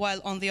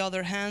 while on the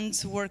other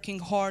hand working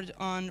hard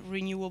on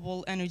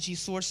renewable energy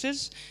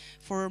sources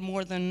for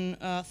more than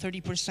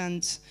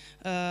 30%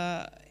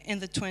 in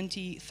the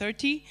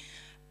 2030.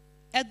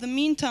 At the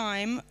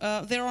meantime,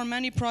 there are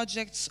many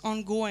projects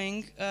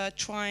ongoing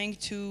trying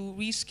to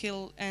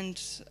reskill and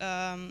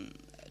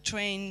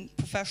train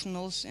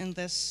professionals in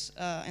this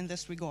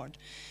regard.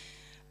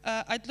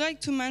 I'd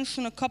like to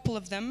mention a couple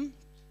of them,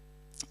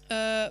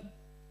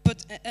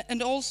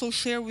 and also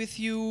share with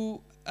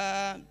you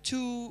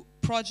 2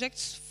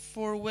 projects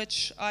for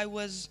which I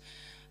was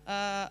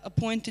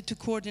appointed to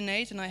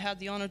coordinate, and I had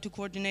the honor to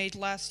coordinate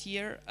last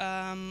year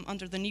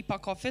under the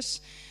NIPAC office,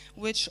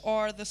 which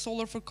are the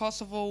Solar for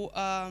Kosovo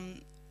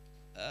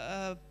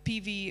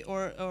PV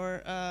or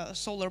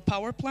solar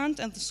power plant,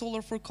 and the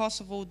Solar for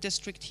Kosovo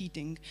district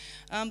heating.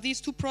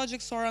 These 2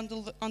 projects are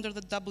under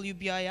the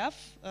WBIF,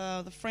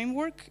 the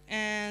framework,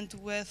 and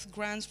with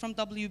grants from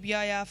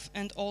WBIF,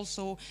 and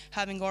also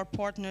having our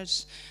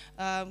partners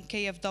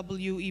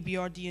KfW,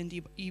 EBRD, and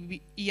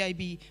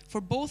EIB.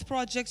 For both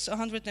projects,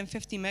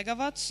 150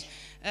 megawatts,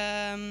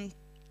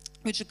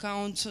 which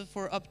account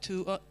for up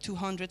to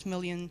 200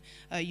 million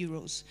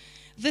euros.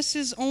 This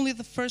is only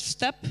the first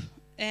step.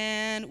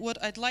 And what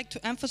I'd like to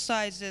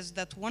emphasize is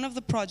that one of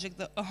the projects,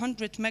 the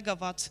 100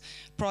 megawatt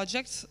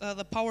project,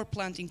 the power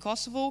plant in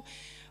Kosovo,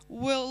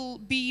 will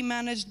be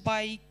managed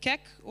by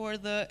KEK, or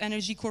the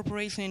Energy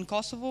Corporation in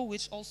Kosovo,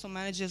 which also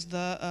manages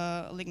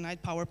the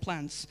lignite power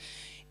plants.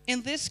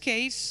 In this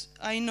case,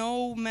 I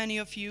know many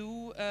of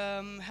you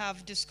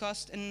have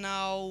discussed and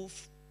now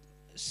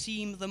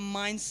seem the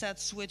mindset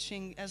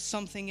switching as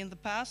something in the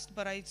past,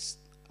 but I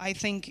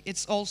think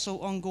it's also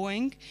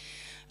ongoing.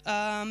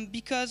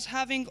 Because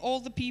having all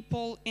the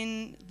people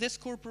in this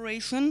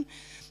corporation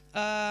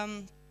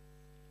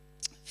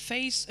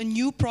face a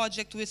new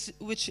project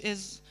which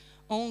is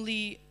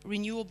only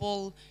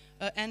renewable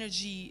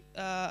energy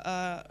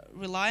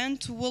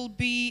reliant will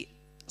be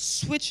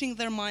switching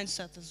their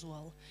mindset as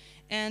well,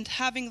 and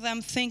having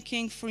them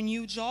thinking for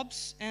new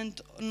jobs and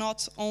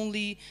not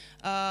only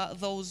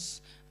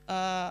those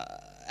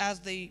as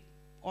they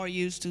are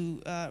used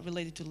to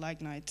related to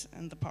lignite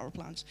and the power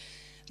plants.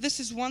 This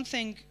is one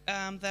thing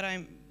that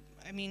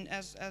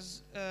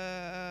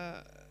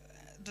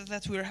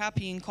that we're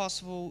happy in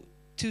Kosovo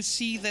to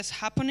see this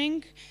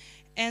happening.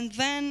 And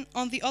then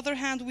on the other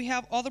hand, we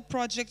have other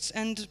projects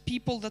and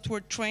people that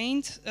were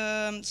trained.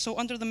 So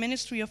under the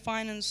Ministry of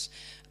Finance,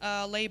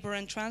 Labor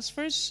and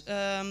Transfers,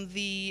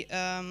 the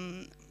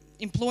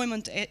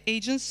employment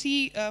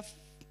agency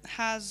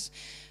has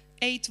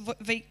 8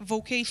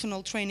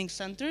 vocational training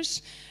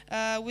centers,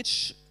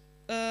 which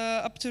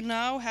up to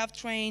now have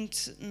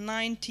trained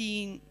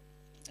 19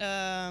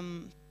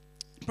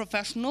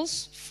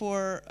 professionals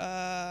for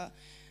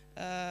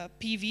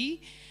PV.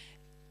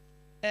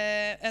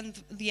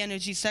 and the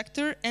energy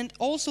sector, and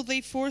also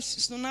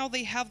so now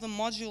they have the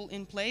module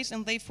in place,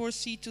 and they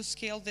foresee to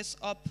scale this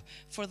up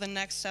for the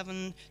next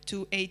 7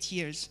 to 8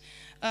 years.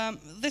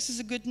 This is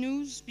a good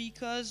news,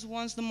 because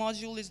once the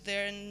module is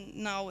there and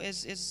now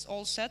is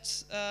all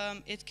set,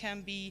 it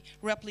can be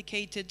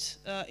replicated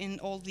in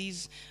all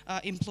these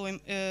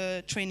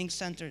training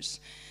centers.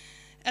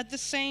 At the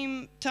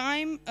same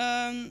time,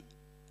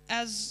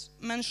 as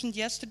mentioned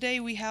yesterday,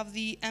 we have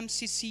the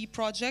MCC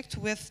project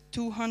with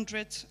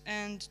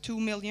 202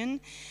 million,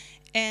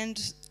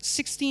 and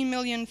 16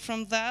 million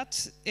from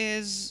that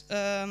is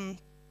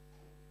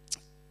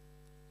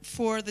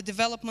for the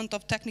development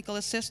of technical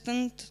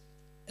assistance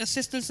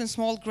and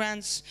small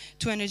grants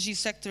to energy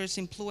sectors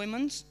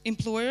employers,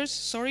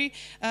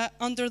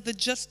 under the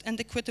Just and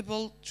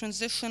Equitable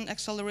Transition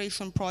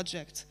Acceleration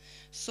Project.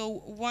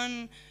 So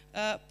one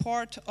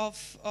part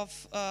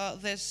of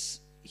this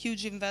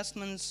huge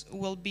investments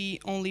will be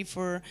only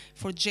for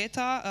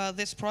JETA,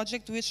 this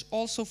project, which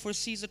also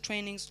foresees the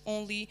trainings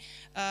only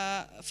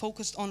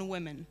focused on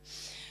women.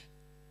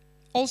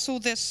 Also,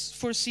 this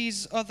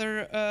foresees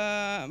other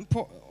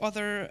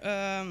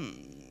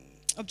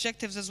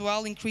objectives as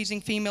well, increasing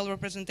female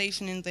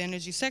representation in the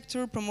energy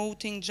sector,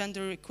 promoting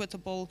gender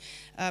equitable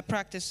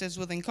practices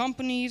within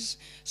companies,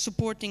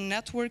 supporting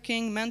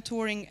networking,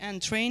 mentoring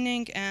and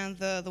training, and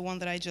the one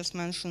that I just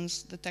mentioned,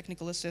 the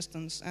technical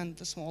assistance and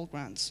the small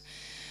grants.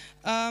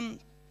 I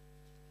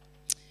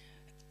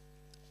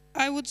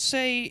would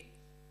say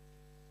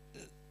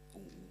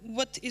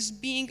what is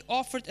being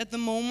offered at the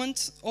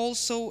moment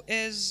also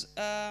is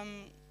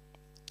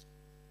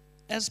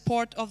as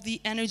part of the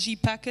energy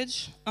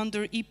package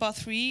under IPA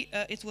 3,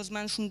 it was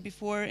mentioned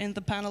before in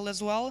the panel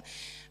as well.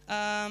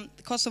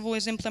 Kosovo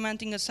is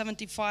implementing a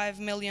 75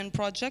 million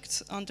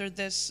project under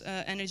this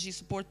energy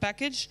support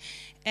package.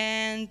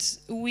 And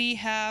we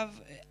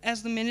have,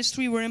 as the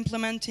ministry, we're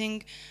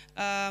implementing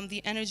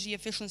the energy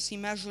efficiency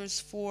measures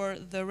for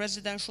the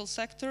residential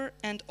sector,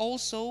 and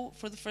also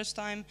for the first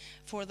time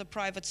for the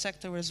private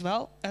sector as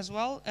well,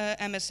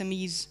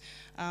 MSMEs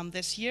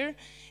this year.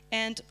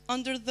 And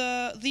under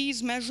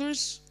these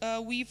measures,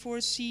 we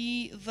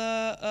foresee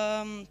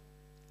the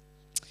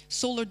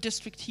solar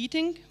district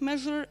heating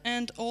measure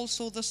and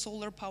also the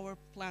solar power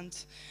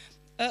plant,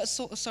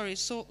 solar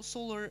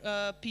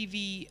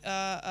PV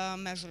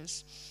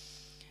measures.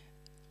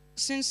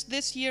 Since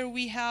this year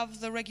we have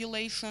the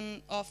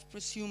regulation of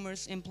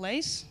prosumers in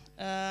place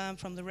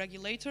from the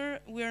regulator,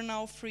 we are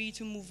now free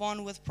to move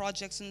on with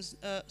projects and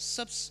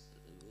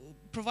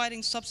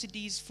providing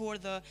subsidies for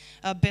the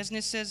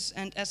businesses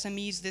and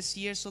SMEs this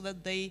year, so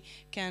that they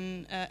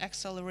can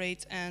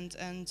accelerate and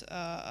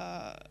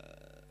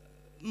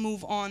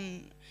move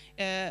on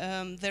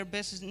their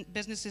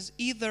businesses,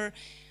 either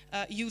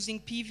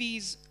using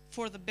PVs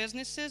for the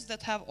businesses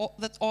that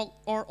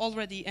are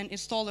already, and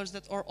installers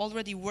that are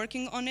already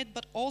working on it,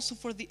 but also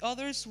for the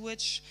others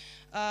which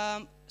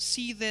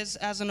see this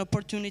as an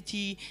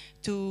opportunity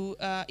to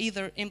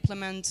either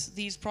implement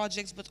these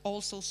projects, but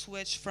also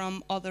switch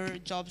from other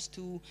jobs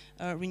to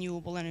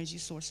renewable energy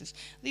sources.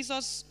 These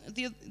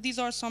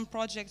are some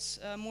projects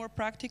more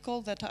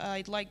practical that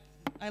I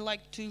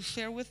like to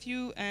share with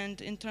you.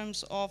 And in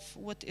terms of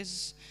what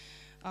is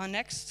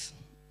next,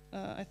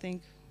 I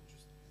think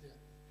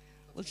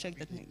we'll check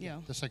that. Yeah.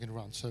 The second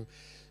round.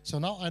 So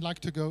now I'd like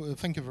to go.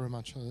 Thank you very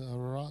much,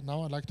 Aurora.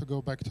 Now I'd like to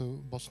go back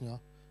to Bosnia,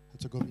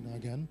 Herzegovina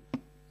again,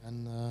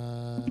 and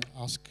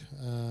ask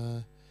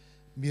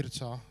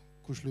Mirza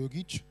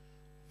Kušljugić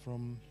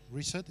from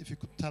Reset if you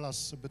could tell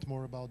us a bit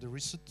more about the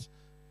Reset.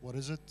 What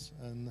is it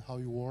and how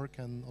you work,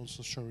 and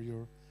also share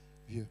your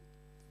view.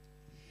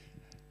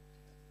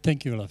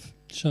 Thank you, Olaf.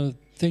 So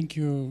thank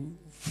you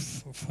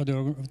for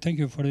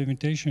the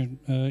invitation.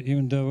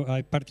 Even though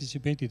I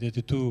participated at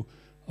the 2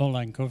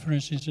 online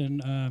conferences,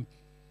 and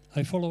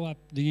I follow up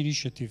the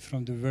initiative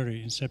from the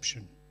very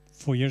inception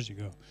 4 years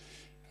ago.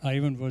 I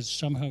even was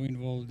somehow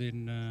involved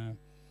in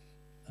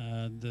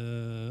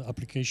the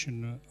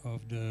application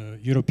of the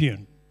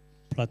European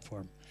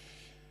platform.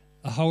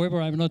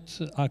 However, I'm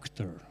not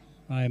actor.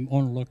 I'm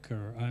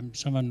onlooker. I'm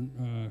someone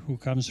who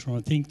comes from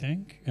a think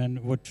tank,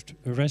 and what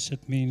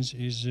RESET means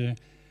is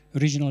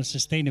Regional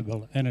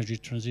Sustainable Energy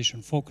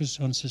Transition, focus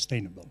on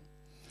sustainable.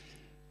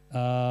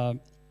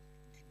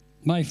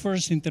 My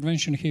first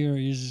intervention here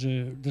is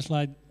the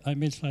slide, I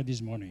made slide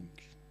this morning.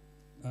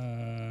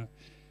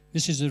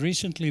 This is a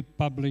recently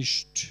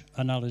published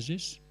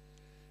analysis,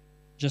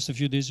 just a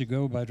few days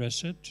ago by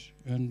RESET,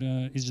 and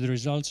it's the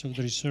results of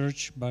the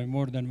research by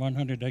more than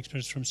 100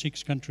 experts from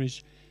 6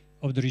 countries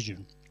of the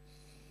region.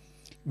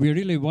 We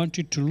really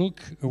wanted to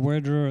look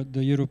whether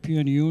the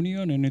European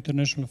Union and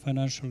international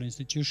financial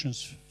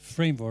institutions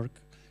framework,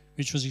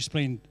 which was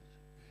explained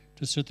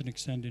to a certain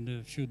extent in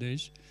a few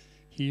days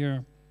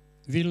here,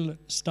 will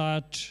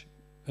start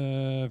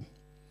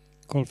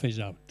coal phase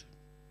out,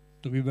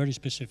 to be very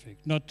specific.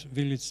 Not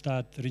will it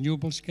start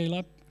renewable scale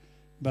up,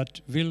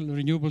 but will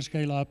renewable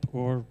scale up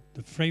or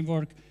the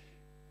framework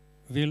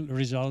will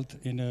result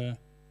in a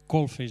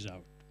coal phase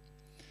out.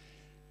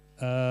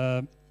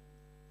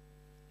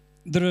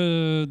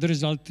 The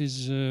result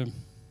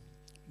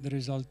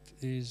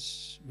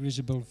is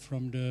visible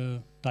from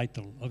the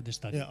title of the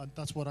study. Yeah,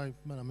 that's what I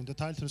meant. I mean, the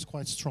title is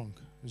quite strong,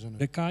 isn't it?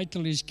 The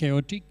title is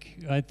chaotic.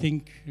 I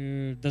think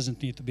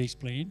doesn't need to be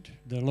explained.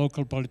 The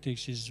local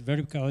politics is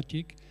very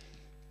chaotic.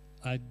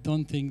 I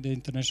don't think the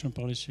international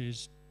policy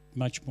is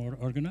much more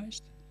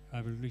organized.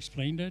 I will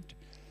explain that.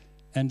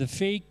 And the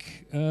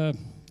fake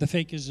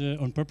is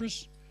on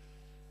purpose.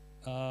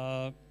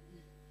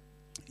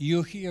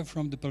 You hear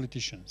from the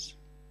politicians.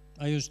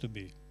 I used to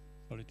be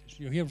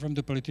politician. You hear from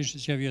the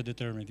politicians, yeah, we are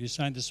determined. We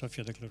signed the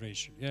Sofia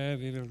Declaration. Yeah,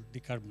 we will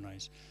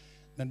decarbonize.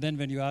 And then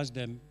when you ask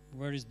them,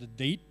 where is the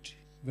date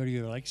where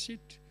you will exit?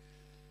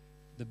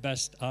 The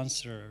best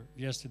answer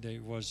yesterday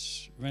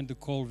was when the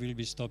coal will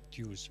be stopped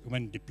use,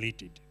 when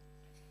depleted.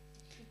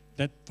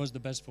 That was the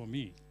best for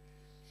me.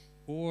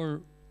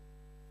 Or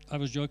I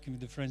was joking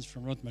with the friends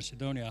from North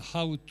Macedonia,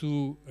 how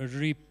to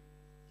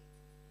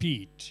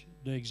repeat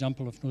the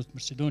example of North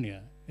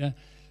Macedonia, yeah,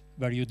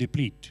 where you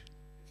deplete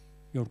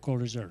your coal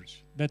reserves.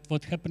 That's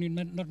what happened in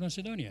North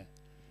Macedonia.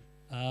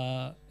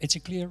 It's a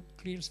clear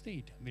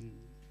state. I mean,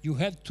 you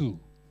have to.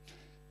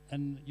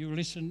 And you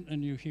listen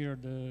and you hear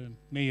the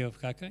mayor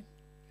of Kakanj.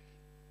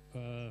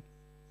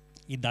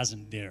 He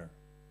doesn't dare.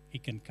 He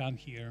can come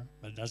here,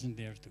 but doesn't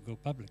dare to go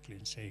publicly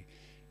and say,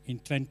 in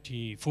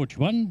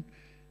 2041,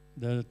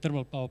 the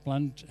thermal power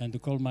plant and the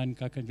coal mine in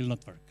Kakanj will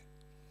not work,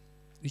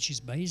 which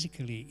is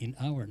basically in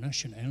our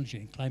national energy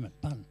and climate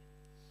plan.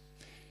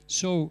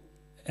 So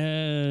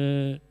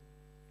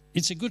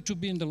it's good to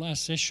be in the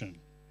last session.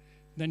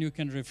 Then you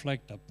can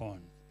reflect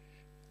upon.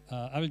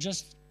 I will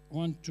just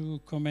want to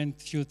comment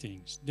a few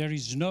things. There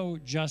is no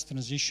just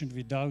transition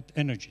without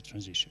energy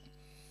transition.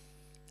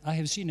 I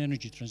have seen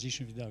energy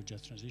transition without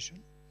just transition.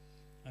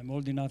 I'm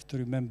old enough to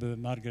remember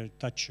Margaret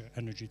Thatcher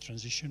energy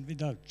transition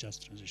without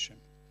just transition.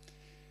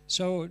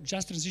 So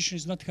just transition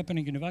is not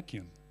happening in a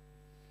vacuum.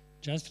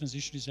 Just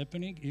transition is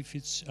happening if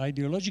it's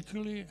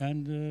ideologically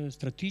and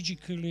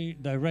strategically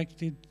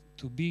directed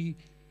to be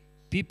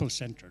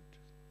people-centered,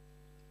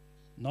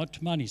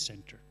 not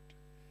money-centered.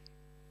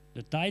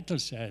 The title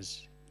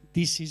says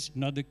this is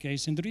not the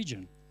case in the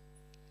region.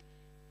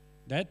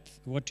 That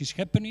what is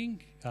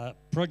happening are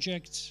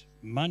projects,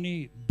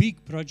 money,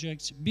 big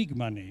projects, big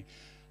money.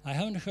 I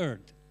haven't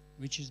heard,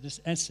 which is the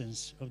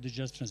essence of the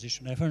just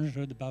transition, I haven't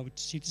heard about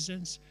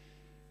citizens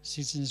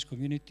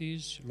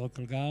communities,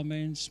 local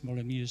governments, small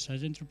and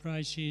medium-sized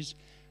enterprises,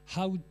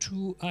 how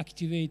to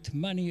activate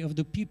money of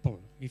the people.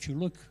 If you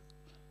look,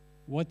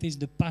 what is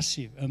the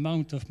passive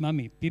amount of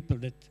money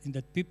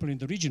that people in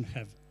the region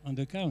have on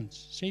the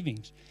accounts,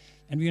 savings?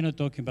 And we are not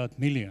talking about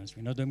millions,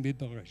 we're not talking about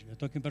people, we're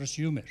talking about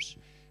consumers.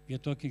 We are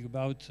talking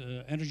about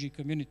energy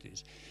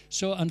communities.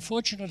 So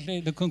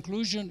unfortunately, the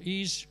conclusion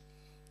is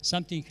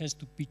something has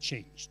to be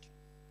changed.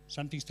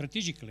 Something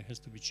strategically has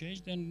to be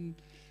changed, and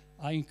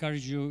I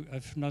encourage you,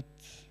 if not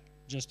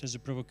just as a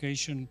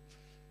provocation,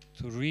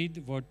 to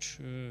read what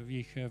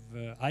we have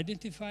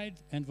identified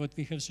and what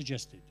we have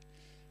suggested.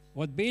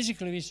 What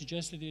basically we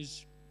suggested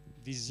is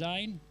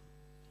design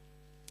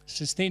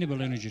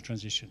sustainable energy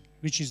transition,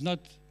 which is not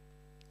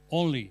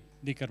only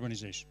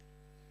decarbonization,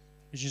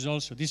 which is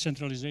also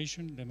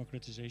decentralization,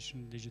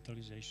 democratization,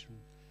 digitalization,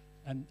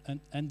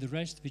 and the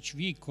rest, which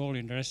we call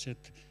in RESET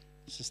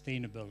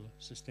sustainable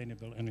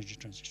energy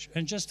transition.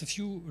 And just a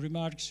few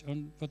remarks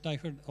on what I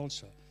heard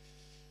also.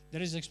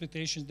 There is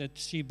expectation that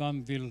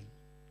CBAM will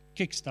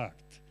kickstart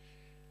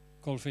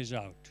coal phase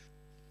out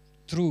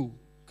through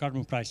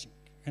carbon pricing.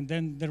 And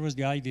then there was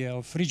the idea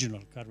of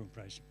regional carbon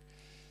pricing.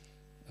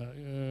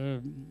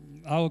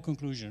 Our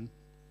conclusion,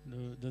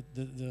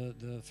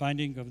 the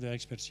finding of the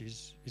experts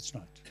is it's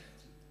not.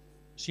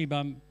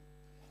 CBAM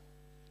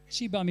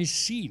is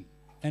seen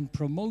and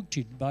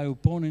promoted by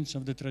opponents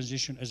of the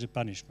transition as a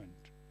punishment.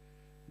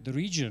 The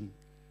region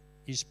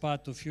is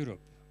part of Europe,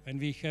 and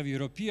we have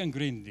European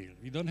Green Deal.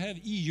 We don't have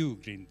EU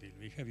Green Deal,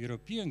 we have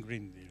European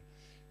Green Deal.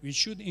 We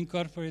should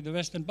incorporate the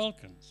Western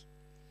Balkans.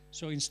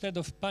 So instead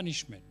of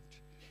punishment,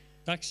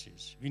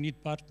 taxes, we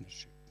need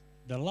partnership.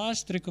 The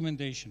last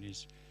recommendation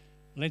is,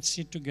 let's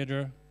sit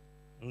together,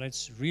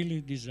 let's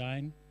really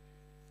design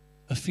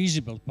a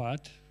feasible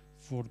path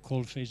for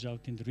coal phase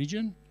out in the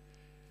region,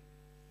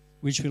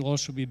 which will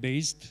also be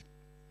based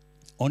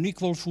on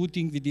equal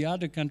footing with the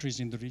other countries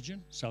in the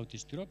region,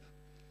 Southeast Europe,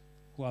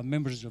 who are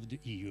members of the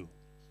EU.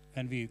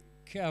 And we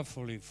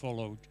carefully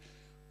followed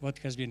what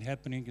has been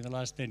happening in the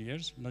last 10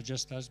 years, not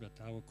just us, but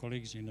our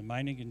colleagues in the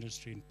mining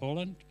industry in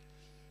Poland,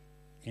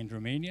 in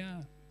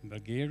Romania, in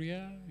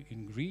Bulgaria,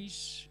 in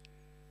Greece,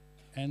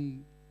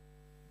 and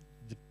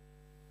the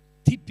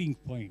tipping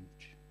point,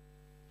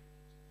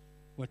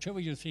 whatever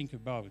you think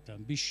about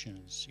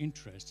ambitions,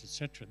 interests,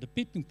 etc., the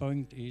tipping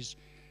point is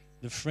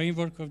the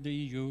framework of the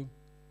EU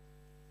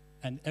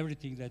and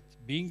everything that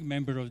being a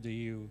member of the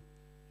EU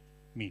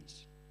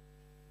means,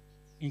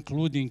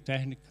 including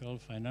technical,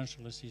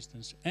 financial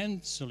assistance,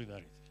 and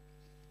solidarity.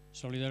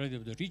 Solidarity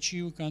of the rich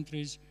EU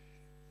countries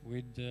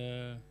with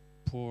the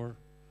poor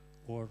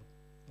or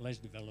less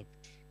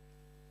developed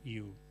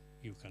EU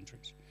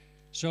countries.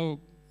 So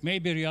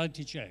maybe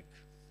reality check.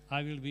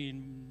 I will be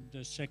in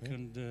the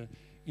second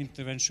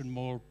intervention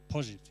more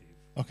positive.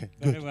 Okay,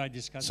 Whenever good. I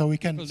discuss So we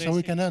people, they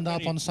can say, end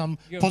up on some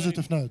you're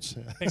positive very notes.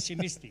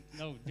 pessimistic.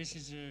 No, this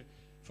is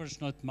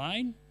first not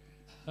mine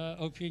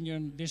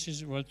opinion. This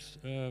is what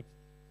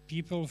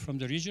people from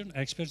the region,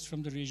 experts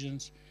from the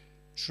regions,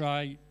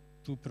 try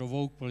to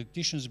provoke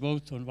politicians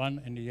both on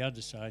one and the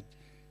other side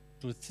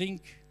to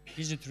think,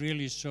 is it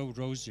really so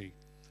rosy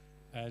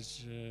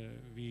as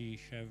we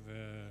have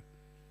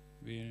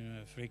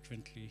been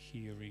frequently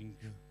hearing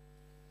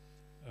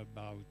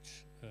about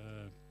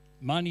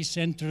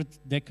money-centered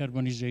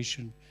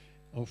decarbonization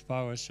of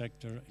power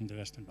sector in the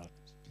Western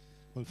Balkans.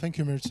 Well, thank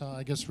you, Mirza.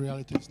 I guess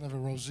reality is never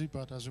rosy,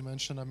 but as you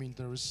mentioned,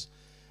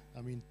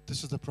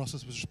 this is the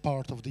process which is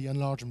part of the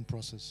enlargement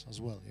process as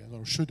well, yeah,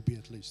 or should be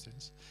at least.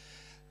 Yes.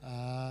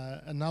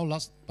 And now,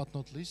 last but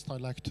not least,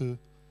 I'd like to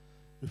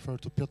refer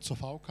to Piotr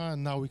Cofałka,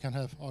 and now we can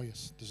have, oh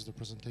yes, this is the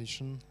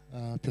presentation.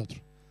 Piotr,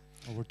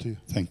 over to you.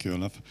 Thank you,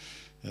 Olaf.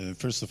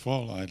 First of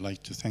all, I'd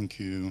like to thank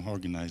you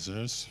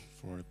organizers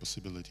for the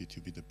possibility to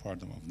be the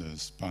part of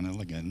this panel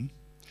again.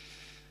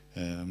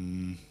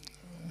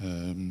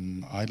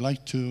 I'd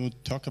like to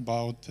talk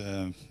about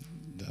the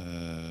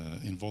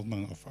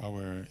involvement of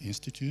our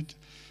institute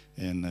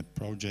in a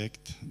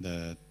project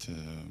that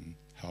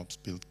helps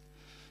build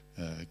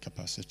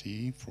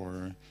capacity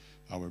for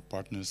our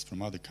partners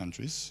from other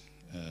countries.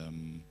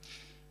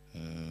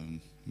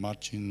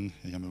 Marcin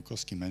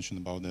Jamilkowski mentioned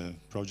about the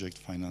project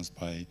financed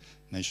by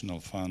National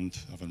Fund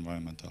of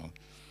Environmental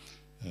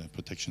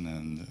Protection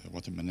and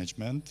Water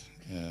Management.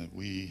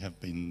 We have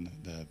been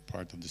the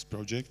part of this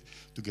project,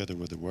 together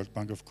with the World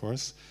Bank, of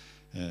course,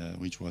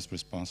 which was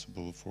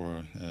responsible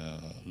for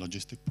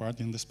logistic part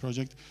in this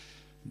project.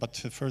 But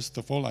first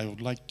of all, I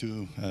would like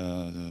to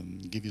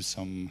give you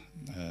some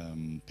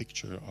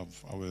picture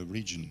of our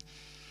region.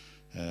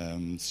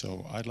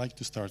 So I'd like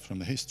to start from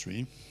the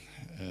history.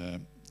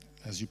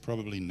 As you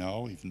probably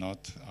know, if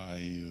not,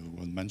 I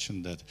will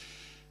mention that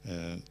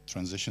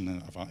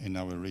transition in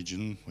our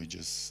region, which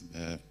is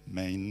the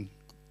main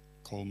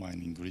coal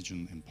mining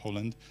region in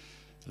Poland,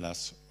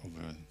 lasts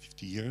over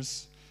 50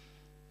 years.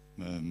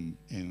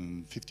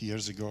 50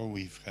 years ago,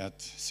 we've had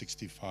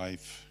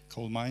 65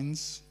 coal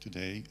mines.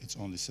 Today, it's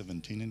only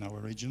 17 in our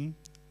region,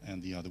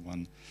 and the other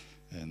one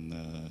in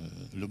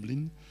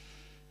Lublin.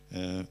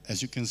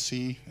 As you can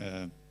see,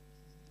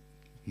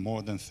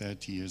 more than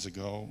 30 years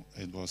ago,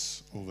 it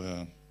was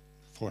over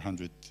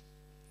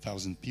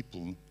 400,000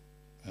 people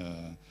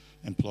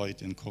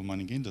employed in coal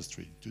mining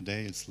industry.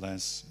 Today, it's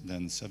less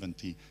than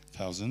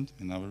 70,000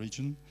 in our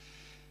region.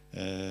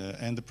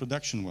 And the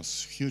production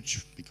was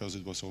huge because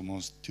it was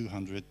almost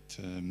 200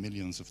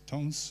 millions of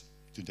tons.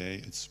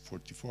 Today, it's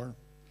 44.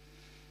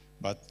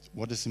 But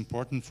what is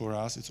important for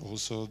us is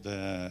also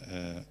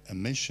the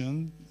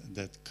emission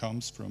that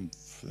comes from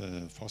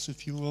fossil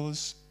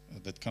fuels,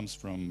 that comes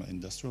from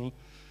industrial,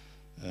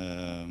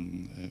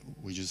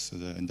 which is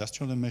the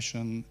industrial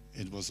emission.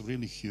 It was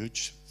really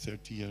huge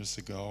 30 years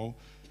ago.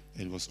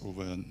 It was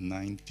over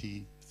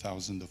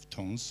 90,000 of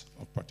tons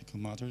of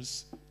particulate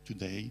matters.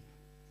 Today,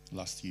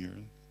 last year,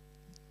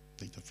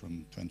 data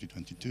from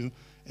 2022,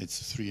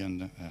 it's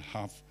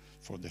 3.5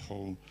 for the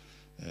whole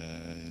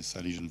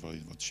Silesian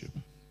voivodeship.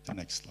 The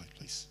next slide,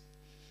 please.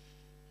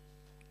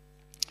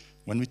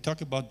 When we talk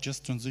about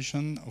just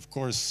transition, of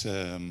course,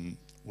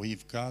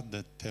 we've got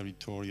the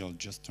territorial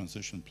just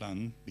transition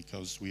plan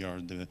because we are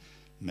the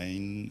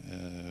main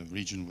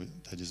region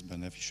that is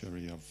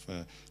beneficiary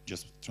of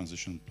just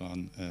transition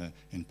plan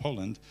in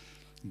Poland.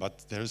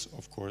 But there's,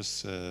 of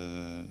course,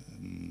 the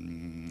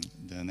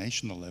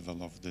national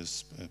level of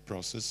this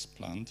process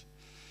planned.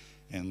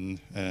 And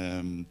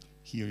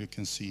here you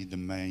can see the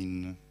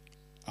main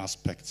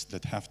aspects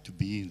that have to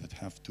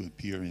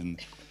appear in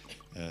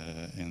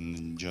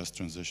just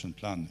transition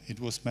plan. It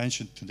was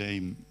mentioned today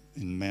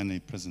in many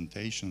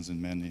presentations,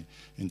 in many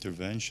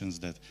interventions,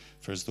 that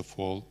first of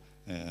all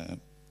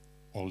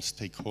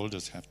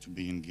stakeholders have to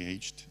be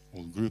engaged,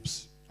 all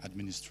groups,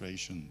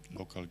 administration,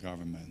 local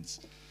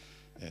governments,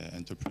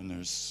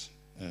 entrepreneurs,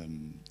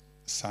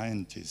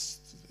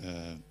 scientists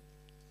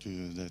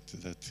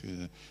that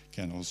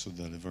can also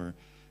deliver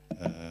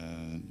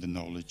the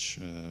knowledge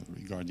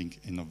regarding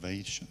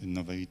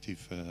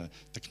innovative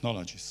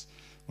technologies.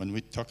 When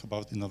we talk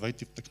about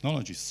innovative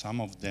technologies,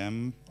 some of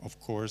them, of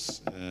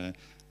course,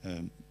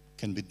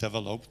 can be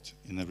developed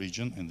in a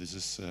region, and this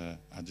is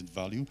added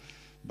value.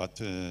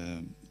 But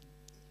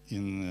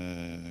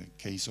in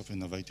case of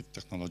innovative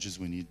technologies,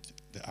 we need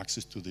the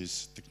access to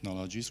these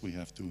technologies. We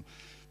have to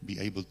be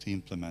able to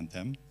implement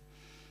them.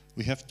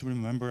 We have to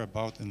remember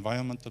about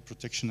environmental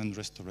protection and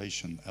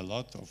restoration. A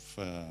lot of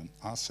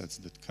assets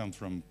that come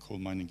from coal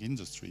mining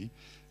industry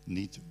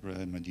need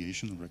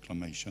remediation and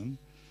reclamation.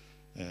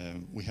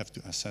 We have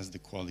to assess the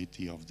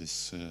quality of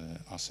these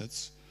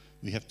assets.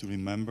 We have to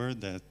remember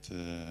that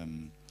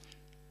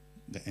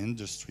the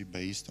industry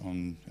based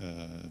on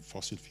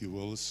fossil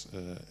fuels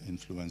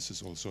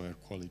influences also air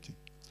quality.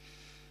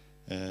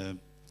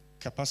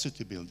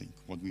 capacity building,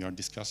 what we are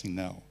discussing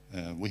now.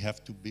 We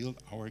have to build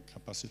our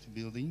capacity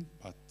building,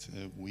 but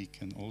we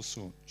can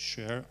also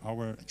share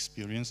our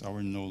experience,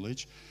 our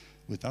knowledge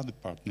with other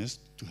partners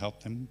to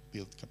help them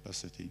build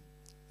capacity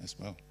as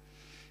well.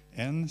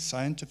 And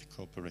scientific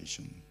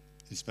cooperation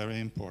is very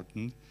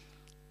important.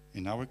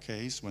 In our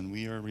case, when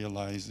we are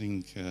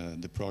realizing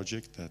the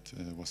project that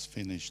was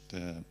finished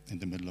in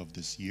the middle of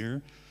this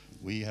year,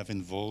 we have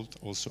involved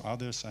also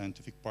other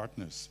scientific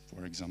partners.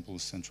 For example,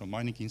 Central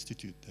Mining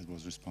Institute that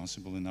was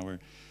responsible in our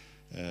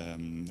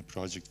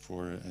project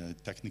for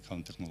technical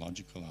and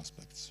technological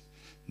aspects.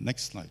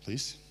 Next slide,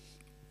 please.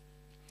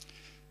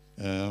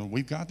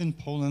 We've got in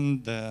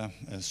Poland a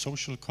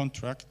social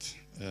contract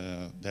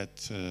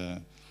that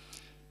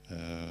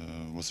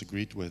was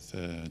agreed with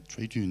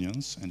trade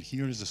unions. And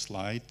here is a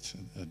slide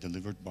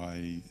delivered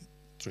by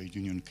trade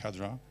union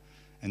Kadra.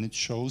 And it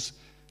shows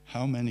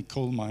how many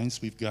coal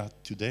mines we've got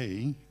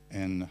today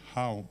and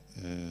how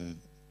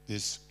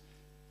this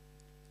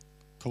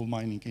coal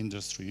mining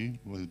industry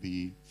will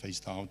be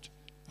phased out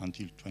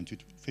until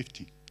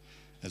 2050.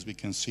 As we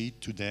can see,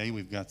 today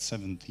we've got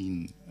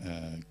 17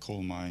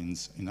 coal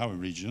mines in our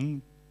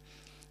region,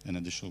 an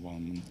additional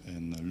one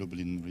in the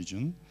Lublin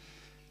region.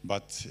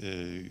 But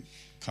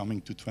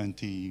coming to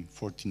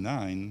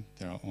 2049,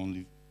 there are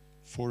only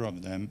 4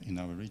 of them in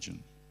our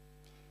region.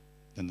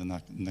 Then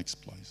the next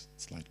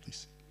slide,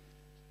 please.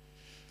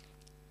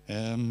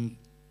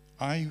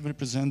 I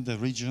represent the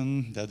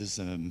region that is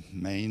a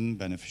main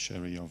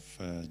beneficiary of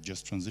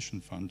Just Transition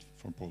Fund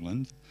for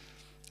Poland.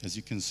 As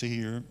you can see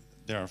here,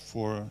 there are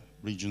 4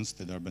 regions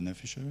that are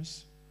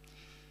beneficiaries.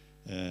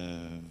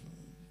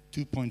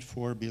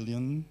 2.4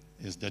 billion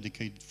is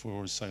dedicated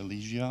for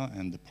Silesia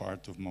and the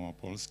part of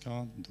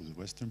Małopolska, to the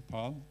western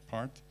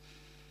part.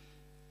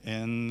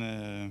 And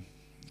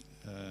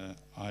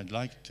I'd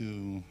like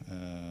to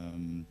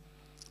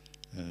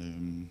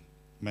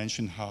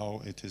mention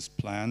how it is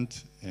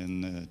planned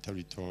in the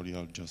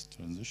territorial just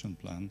transition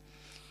plan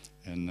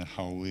and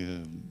how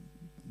we,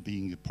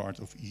 being a part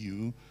of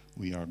EU,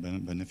 we are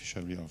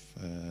beneficiary of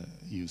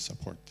EU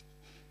support.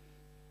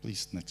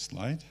 Please, next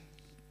slide.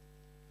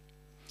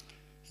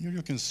 Here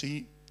you can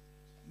see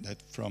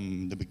that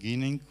from the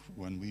beginning,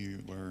 when we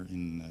were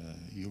in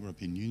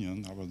European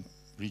Union, our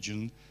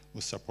region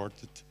was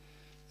supported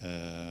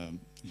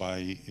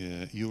by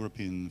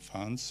European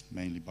funds,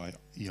 mainly by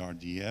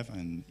ERDF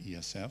and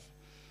ESF.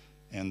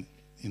 And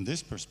in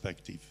this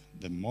perspective,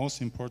 the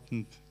most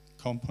important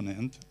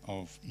component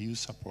of EU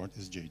support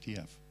is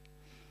JTF.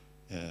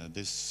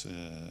 This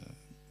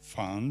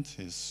fund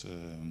is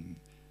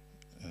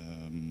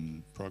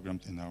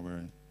programmed in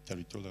our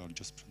territorial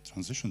just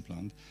transition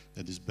plan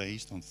that is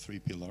based on 3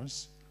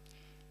 pillars.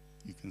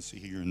 You can see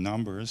here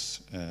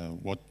numbers,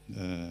 what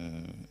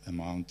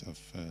amount of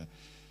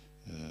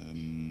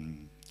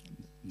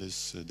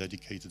this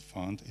dedicated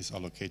fund is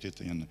allocated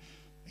in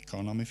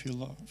economy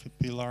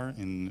pillar,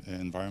 in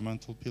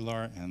environmental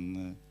pillar,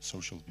 and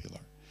social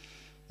pillar.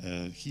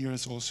 Here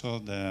is also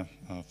the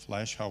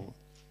flash how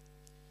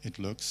it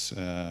looks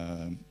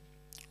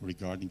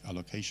regarding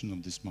allocation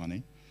of this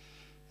money.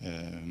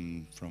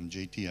 From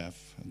JTF,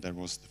 there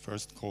was the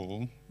first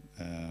call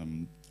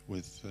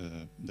with,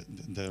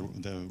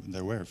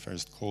 there were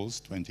first calls,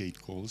 28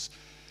 calls,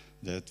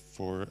 that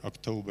for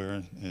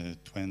October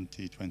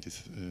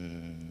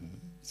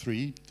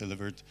 2023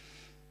 delivered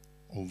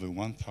over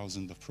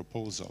 1,000 of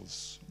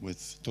proposals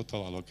with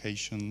total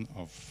allocation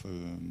of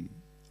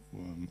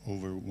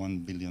over 1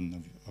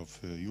 billion of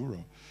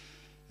euro.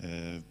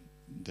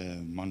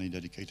 The money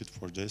dedicated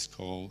for this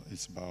call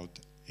is about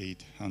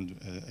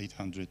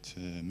 800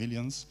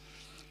 millions,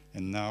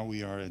 and now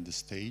we are at the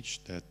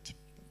stage that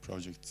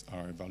projects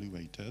are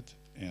evaluated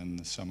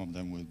and some of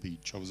them will be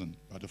chosen.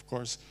 But of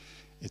course,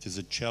 it is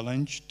a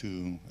challenge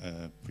to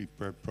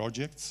prepare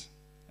projects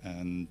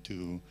and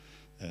to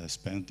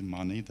spend the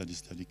money that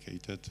is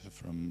dedicated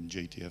from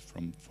JTF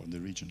for the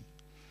region.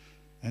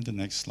 And the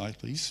next slide,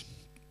 please.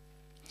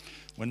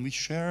 When we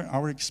share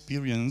our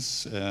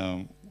experience,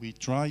 we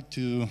try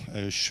to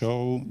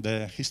show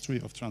the history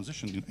of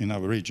transition in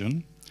our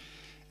region.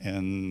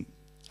 And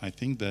I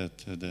think that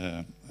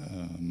the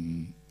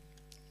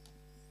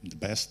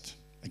best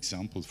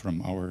example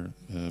from our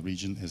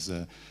region is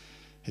the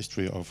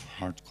history of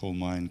hard coal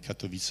mine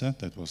Katowice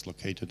that was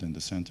located in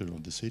the center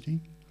of the city.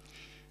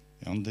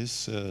 On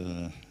this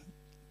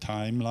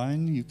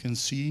timeline, you can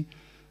see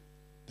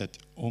that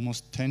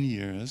almost 10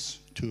 years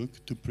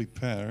took to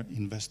prepare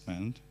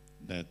investment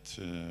that,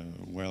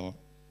 well,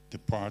 the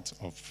part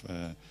of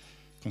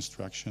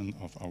construction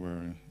of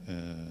our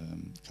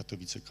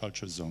Katowice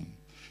culture zone.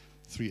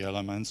 3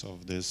 elements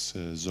of this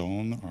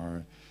zone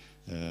are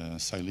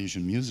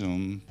Silesian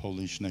Museum,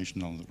 Polish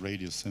National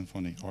Radio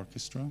Symphony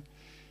Orchestra,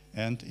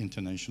 and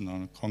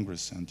International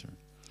Congress Center.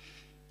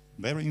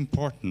 Very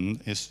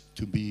important is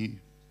to be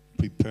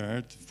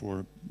prepared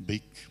for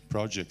big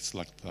projects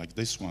like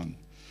this one.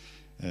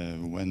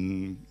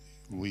 When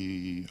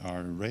we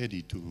are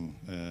ready to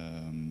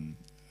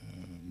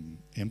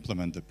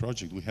implement the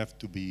project, we have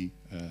to be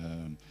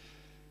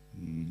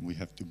we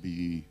have to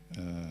be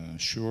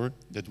sure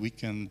that we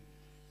can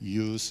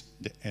use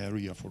the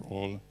area for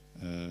all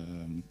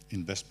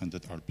investment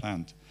that are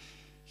planned.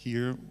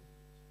 Here,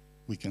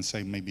 we can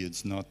say maybe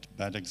it's not a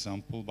bad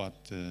example, but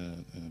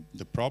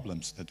the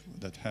problems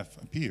that have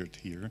appeared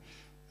here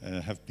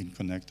have been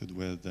connected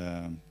with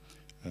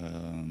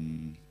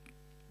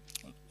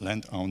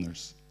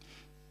landowners.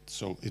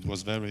 So it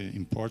was very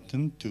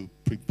important to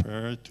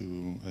prepare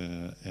to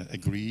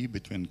agree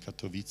between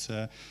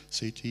Katowice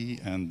city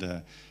and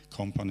the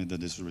company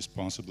that is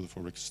responsible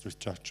for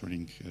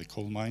extracting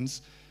coal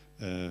mines,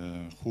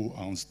 who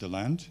owns the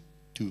land,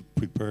 to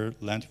prepare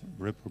land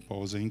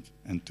repurposing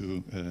and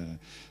to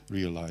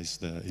realize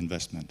the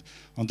investment.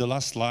 On the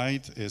last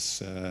slide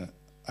is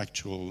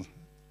actual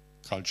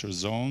culture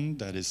zone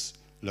that is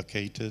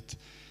located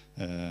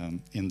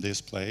in this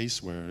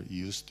place where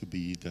used to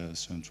be the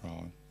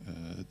central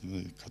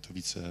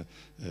Katowice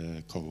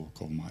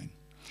coal mine.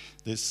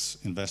 This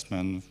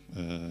investment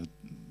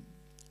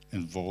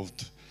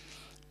involved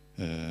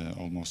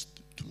almost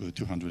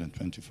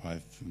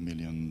 225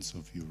 million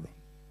euro.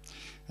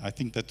 I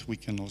think that we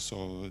can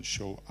also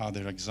show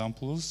other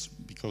examples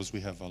because we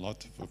have a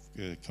lot of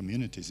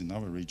communities in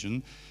our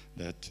region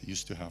that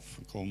used to have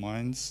coal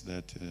mines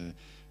that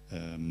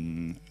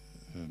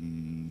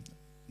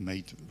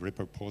made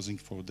repurposing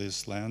for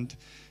this land.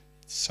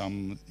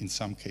 In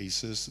some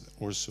cases,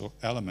 also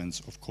elements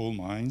of coal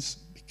mines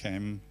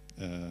became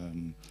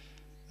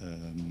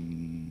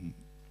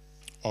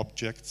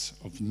objects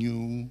of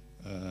new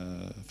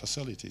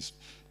facilities.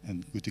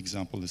 And good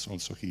example is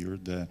also here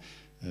the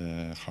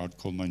Hard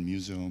Coal Mine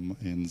Museum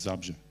in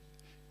Zabrze,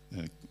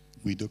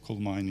 Guido coal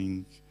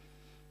mining,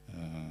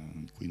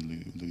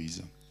 Queen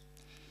Louisa.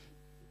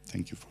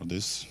 Thank you for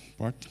this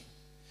part.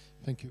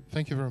 Thank you.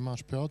 Thank you very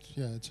much, Piotr.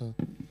 Yeah,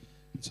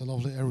 it's a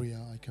lovely area.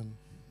 I can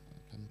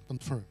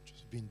confirm.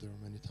 Just been there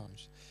many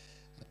times,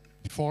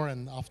 before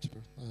and after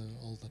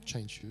all that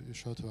change you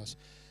showed to us.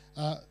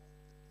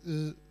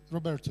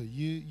 Roberto,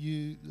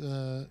 you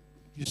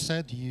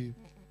said you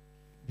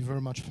very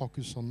much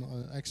focus on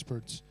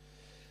expert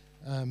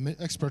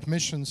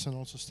missions and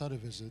also study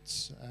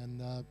visits.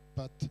 And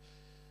but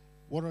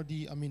what are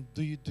the? I mean,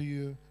 do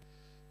you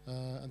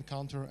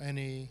encounter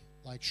any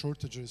like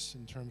shortages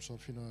in terms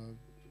of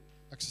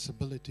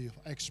accessibility of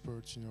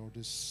experts,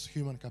 this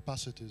human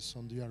capacities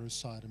on the other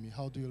side? I mean,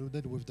 how do you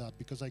deal with that?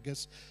 Because I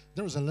guess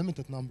there is a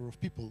limited number of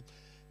people,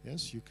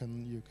 yes, you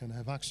can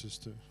have access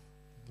to.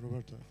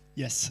 Roberto.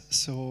 Yes,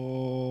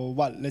 so,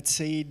 well, let's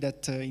say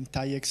that in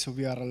TAIEX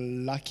we are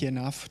lucky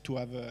enough to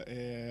have,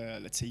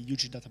 let's say,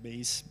 huge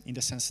database, in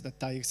the sense that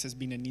TAIEX has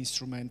been an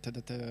instrument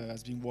that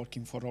has been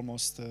working for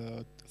almost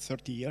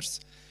 30 years.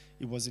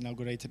 It was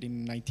inaugurated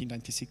in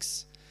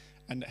 1996,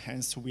 and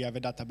hence we have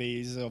a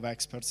database of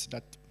experts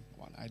that,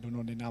 well, I don't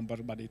know the number,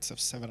 but it's of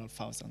several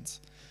thousands.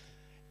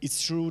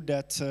 It's true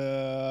that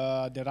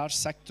there are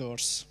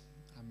sectors,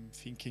 I'm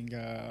thinking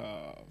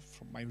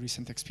from my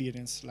recent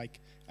experience, like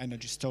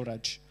energy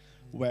storage,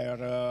 where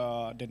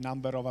the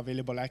number of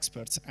available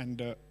experts,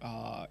 and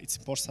it's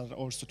important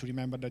also to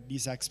remember that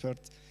these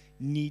experts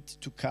need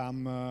to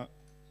come,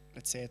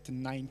 let's say, at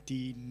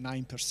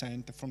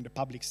 99% from the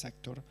public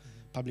sector,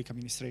 public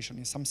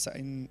administration.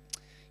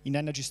 In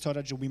energy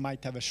storage, we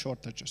might have a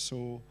shortage.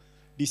 So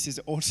this is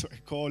also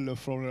a call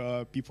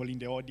for people in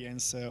the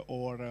audience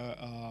or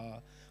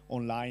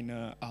online.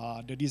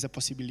 There is a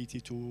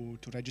possibility to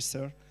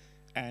register.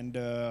 And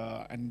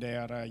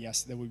there,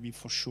 yes, there will be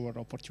for sure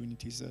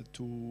opportunities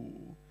to,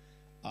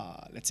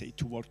 let's say,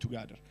 to work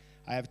together.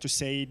 I have to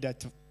say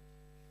that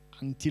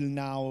until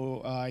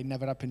now, it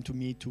never happened to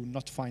me to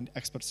not find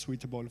experts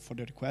suitable for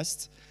the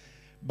requests.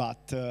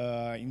 But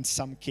in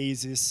some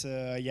cases,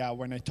 yeah,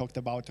 when I talked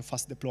about a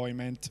fast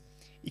deployment,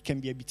 it can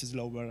be a bit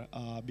slower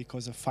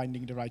because of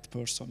finding the right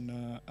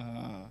person.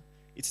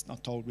 It's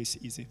not always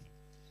easy.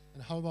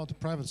 And how about the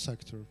private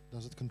sector?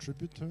 Does it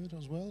contribute to it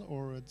as well,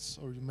 or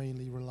you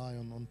mainly rely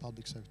on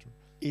public sector?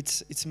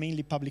 It's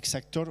mainly public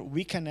sector.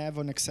 We can have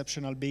on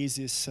exceptional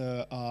basis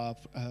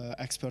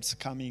experts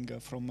coming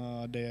from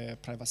the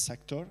private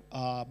sector,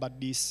 but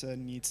this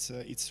needs,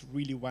 it's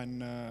really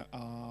when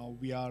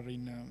we are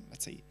in,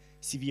 let's say,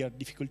 severe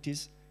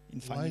difficulties in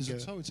finding. Why is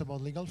it so? It's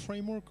about legal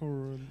framework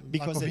or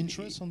because lack of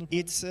interest on the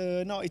it's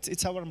no,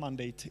 it's our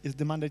mandate. It's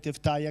the mandate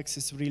of TAIEX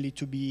is really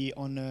to be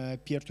on a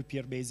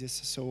peer-to-peer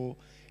basis. So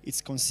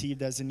it's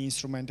conceived as an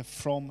instrument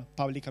from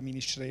public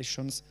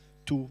administrations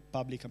to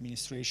public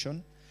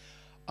administration.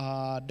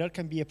 There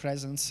can be a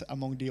presence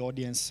among the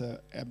audience,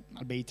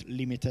 albeit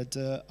limited,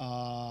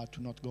 to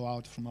not go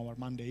out from our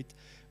mandate.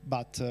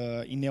 But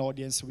in the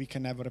audience, we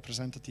can have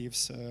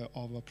representatives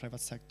of a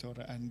private sector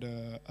and,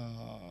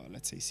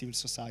 let's say, civil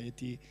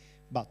society.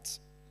 But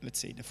let's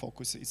say the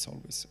focus is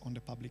always on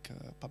the public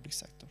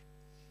sector.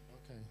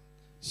 Okay.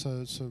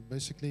 So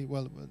basically,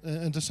 well,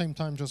 at the same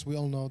time, just we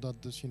all know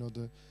that this,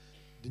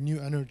 the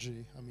new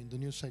energy, I mean, the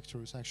new sector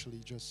is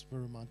actually just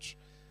very much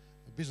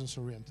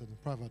business-oriented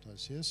and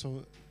privatized, yeah?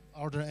 So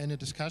are there any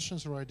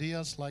discussions or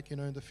ideas, like,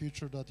 in the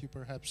future that you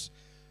perhaps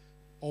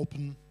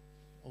open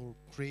or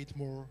create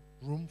more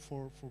room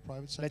for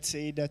private sector? Let's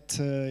say that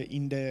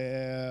in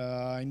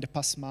the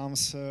past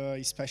months,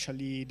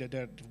 especially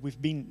that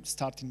we've been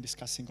starting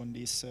discussing on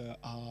this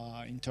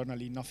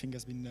internally. Nothing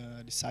has been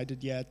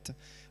decided yet,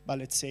 but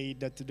let's say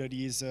that there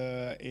is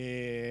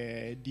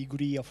a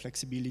degree of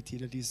flexibility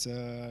that is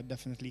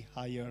definitely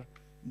higher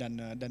than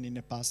in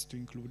the past to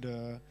include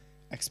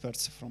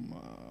experts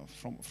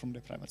from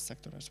the private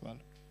sector as well.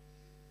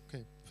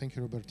 Okay, thank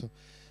you, Roberto.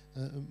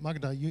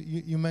 Magda,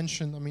 you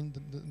mentioned, I mean,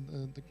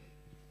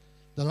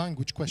 the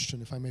language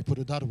question, if I may put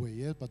it that way,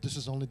 yeah. But this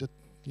is only the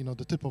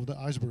tip of the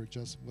iceberg,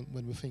 just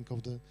when we think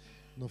of the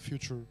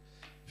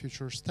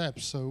future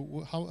steps.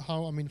 So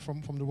how I mean,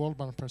 from the World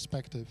Bank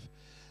perspective,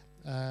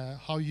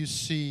 how you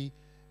see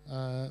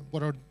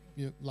what are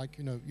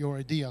your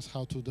ideas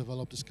how to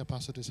develop these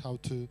capacities, how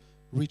to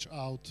reach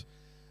out,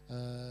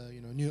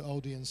 new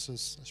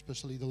audiences,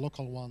 especially the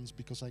local ones,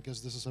 because I guess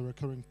this is a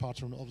recurring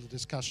pattern of the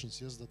discussions.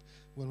 Yes, that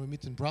when we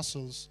meet in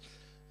Brussels,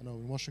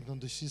 in Washington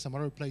D.C., some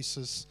other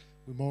places,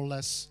 we more or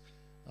less,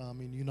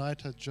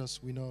 united.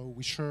 Just we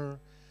share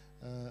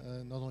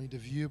not only the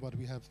view, but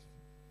we have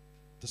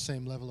the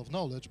same level of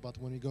knowledge. But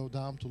when we go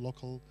down to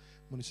local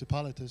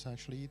municipalities,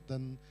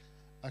 then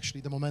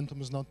the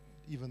momentum is not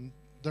even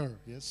there.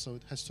 Yes, so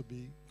it has to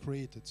be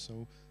created.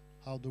 So,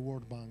 how the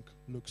World Bank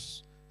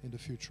looks in the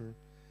future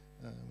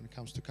when it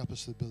comes to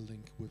capacity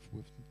building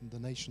with the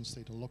nation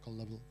state or local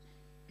level.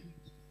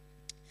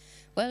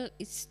 Well,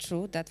 it's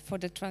true that for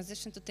the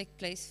transition to take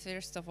place,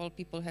 first of all,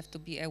 people have to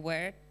be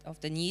aware of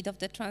the need of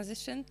the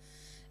transition,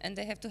 and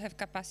they have to have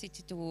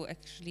capacity to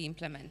actually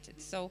implement it.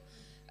 So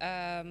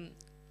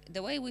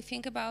the way we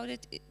think about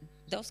it,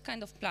 those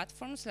kind of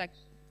platforms like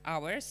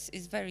ours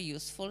is very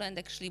useful, and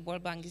actually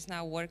World Bank is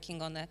now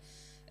working on a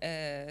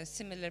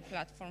similar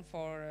platform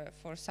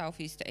for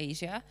Southeast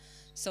Asia,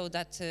 so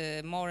that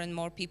more and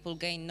more people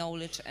gain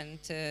knowledge and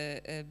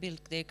build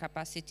their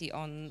capacity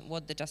on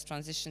what the just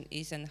transition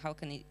is and how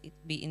can it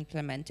be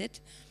implemented.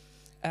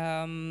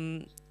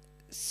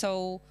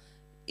 So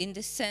in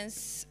this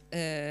sense,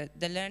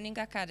 the Learning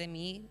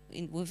Academy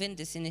within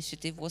this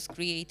initiative was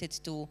created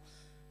to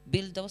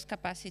build those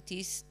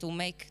capacities, to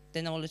make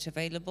the knowledge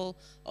available.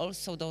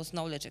 Also those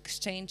knowledge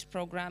exchange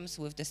programs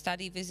with the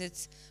study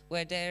visits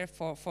were there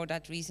for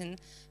that reason.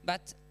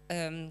 But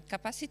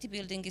capacity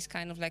building is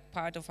kind of like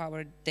part of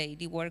our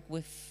daily work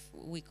with,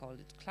 we call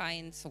it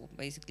clients, or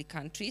basically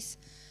countries.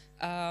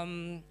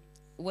 When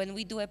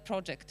we do a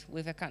project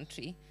with a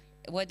country,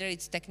 whether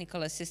it's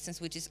technical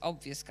assistance, which is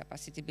obvious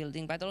capacity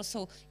building, but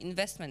also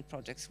investment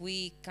projects,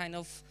 we kind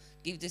of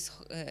give this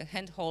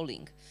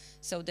hand-holding.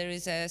 So there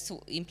is a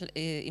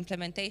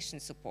implementation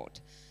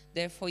support.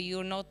 Therefore,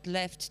 you're not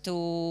left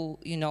to,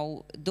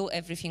 do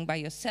everything by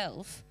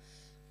yourself,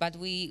 but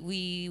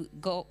we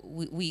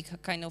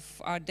kind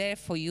of are there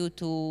for you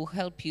to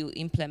help you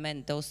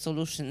implement those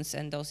solutions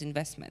and those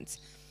investments.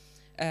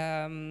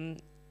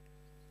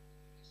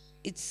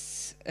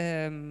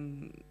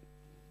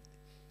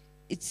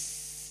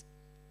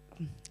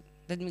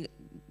 Let me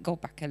go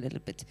back a little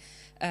bit,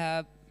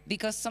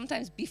 because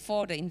sometimes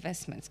before the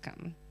investments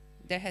come,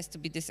 there has to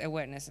be this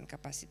awareness and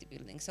capacity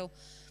building. So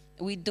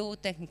we do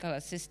technical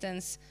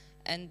assistance,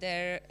 and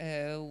there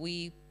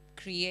we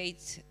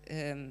create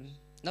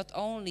not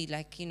only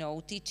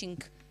teaching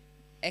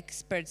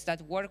experts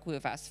that work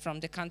with us from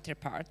the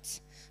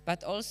counterparts,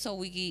 but also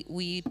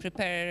we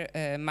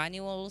prepare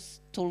manuals,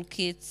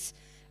 toolkits.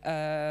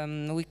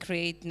 We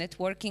create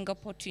networking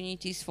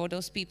opportunities for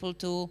those people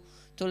to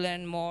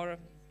learn more,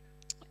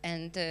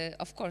 and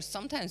of course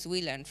sometimes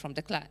we learn from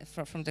the client,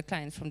 from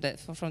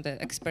the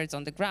experts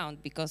on the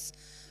ground, because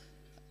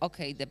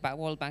okay, the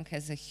World Bank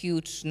has a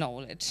huge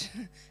knowledge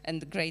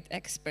and great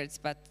experts,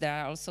 but there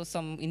are also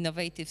some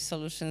innovative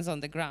solutions on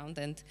the ground,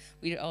 and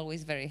we're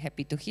always very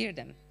happy to hear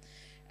them.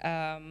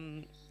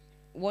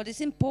 What is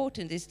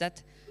important is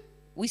that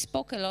we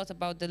spoke a lot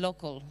about the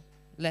local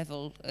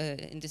level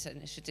in this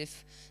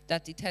initiative,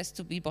 that it has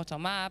to be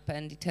bottom up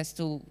and it has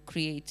to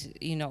create,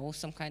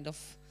 some kind of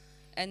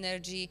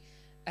energy.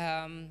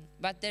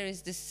 But there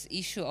is this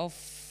issue of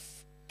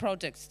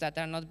projects that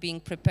are not being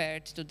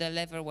prepared to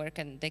deliver work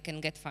and they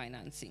can get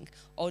financing,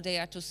 or they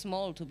are too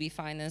small to be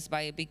financed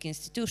by a big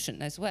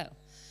institution as well.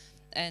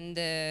 And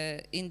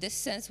in this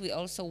sense, we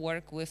also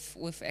work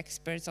with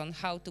experts on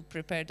how to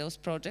prepare those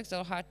projects,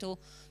 or how to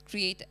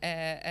create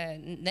a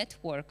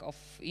network of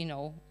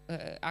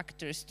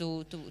actors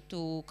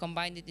to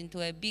combine it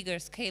into a bigger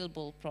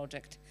scalable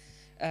project.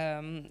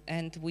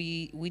 And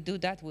we do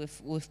that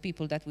with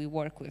people that we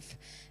work with.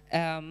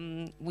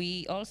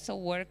 We also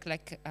work,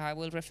 I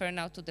will refer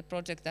now to the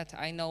project that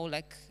I know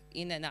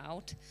in and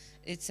out.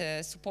 It's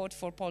a support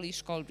for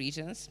Polish coal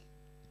regions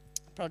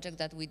project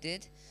that we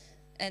did.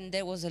 And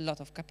there was a lot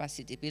of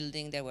capacity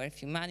building. There were a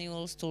few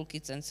manuals,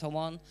 toolkits, and so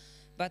on.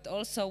 But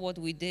also what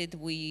we did,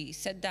 we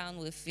sat down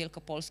with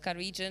Wielkopolska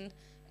region,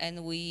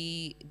 and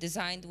we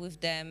designed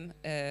with them,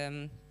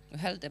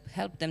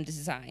 helped them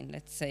design,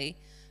 let's say,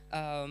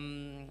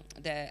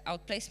 the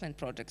outplacement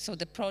project. So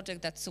the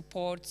project that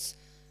supports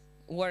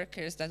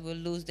workers that will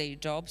lose their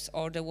jobs,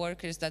 or the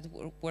workers that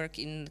work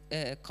in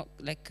at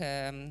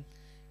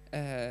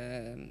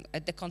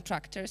the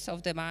contractors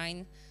of the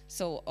mine,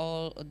 so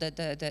all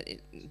the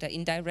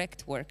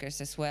indirect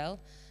workers as well.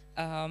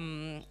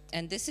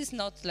 And this is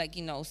not like,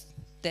 you know,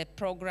 the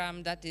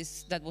program that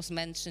was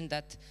mentioned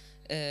that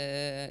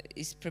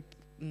is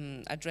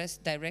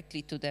addressed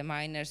directly to the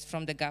miners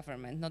from the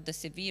government, not the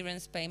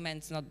severance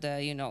payments, not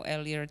the, you know,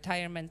 early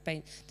retirement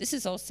pay. This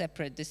is all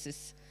separate.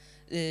 This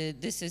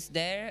is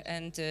there,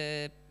 and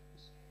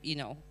you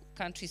know,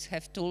 countries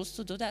have tools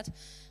to do that.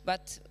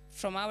 But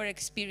from our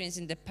experience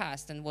in the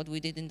past and what we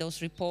did in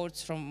those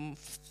reports from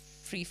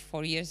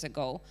 3-4 years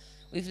ago,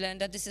 we've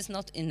learned that this is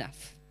not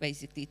enough,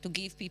 basically, to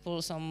give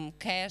people some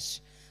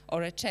cash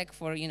or a check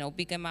for, you know,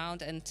 big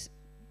amount, and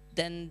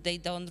then they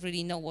don't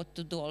really know what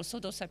to do. Also,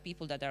 those are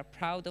people that are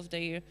proud of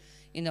their,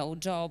 you know,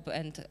 job,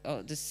 and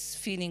this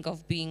feeling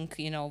of being,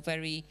 you know,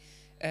 very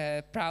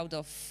proud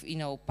of, you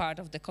know, part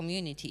of the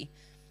community.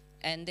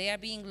 And they are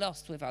being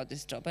lost without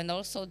this job. And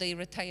also they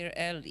retire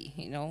early,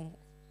 you know.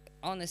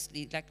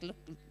 Honestly, like, look,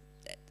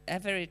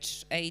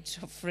 average age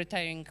of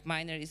retiring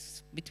miner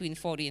is between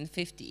 40 and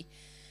 50.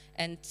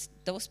 And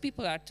those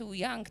people are too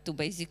young to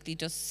basically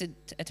just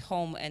sit at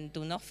home and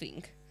do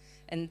nothing.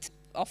 And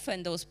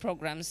often those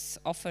programs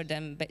offer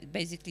them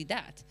basically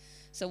that.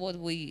 So what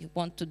we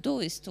want to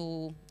do is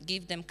to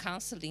give them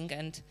counseling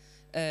and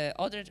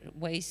other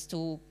ways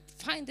to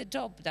find a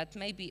job that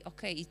maybe,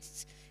 okay,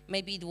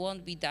 maybe it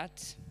won't be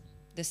that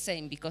the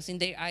same, because in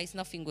their eyes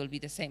nothing will be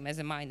the same as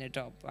a miner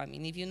job. I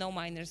mean, if you know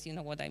miners, you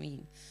know what I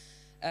mean.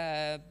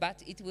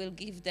 But it will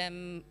give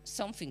them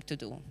something to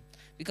do,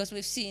 because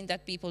we've seen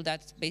that people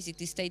that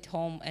basically stayed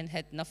home and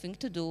had nothing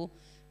to do,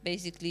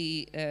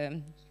 basically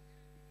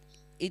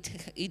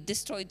it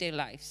destroyed their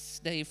lives,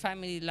 their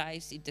family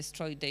lives. It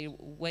destroyed their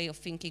way of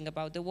thinking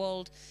about the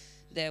world.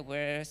 There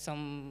were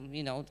some,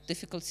 you know,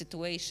 difficult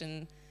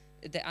situation.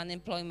 The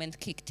unemployment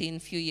kicked in a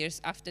few years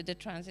after the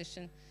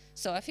transition.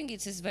 So I think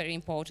it is very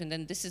important,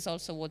 and this is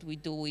also what we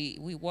do.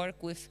 We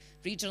work with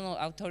regional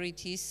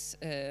authorities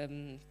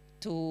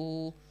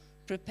to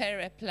prepare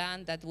a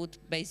plan that would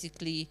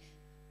basically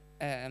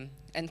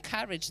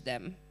encourage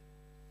them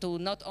to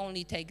not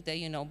only take the,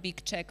 you know,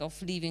 big check of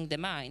leaving the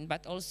mine,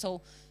 but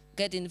also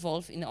get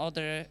involved in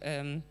other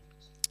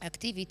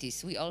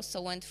activities. We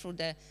also went through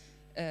the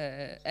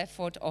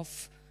effort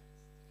of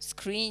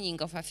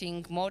screening of, I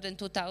think, more than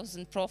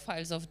 2,000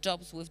 profiles of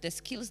jobs with the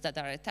skills that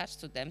are attached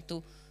to them,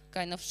 to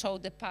kind of show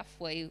the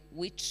pathway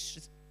which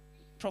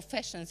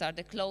professions are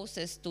the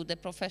closest to the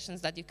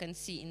professions that you can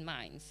see in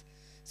mines.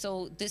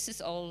 So this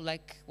is all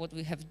like what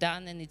we have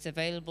done, and it's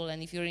available.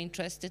 And if you're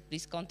interested,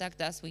 please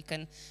contact us. We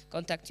can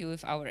contact you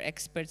with our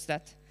experts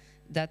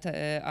that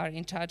are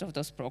in charge of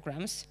those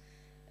programs.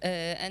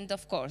 And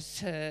of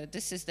course,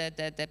 this is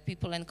the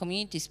people and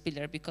communities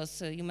pillar,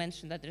 because you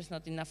mentioned that there's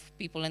not enough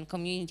people and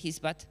communities,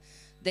 but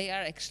they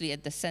are actually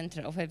at the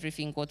center of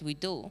everything what we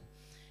do.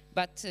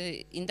 But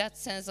in that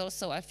sense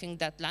also, I think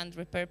that land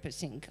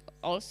repurposing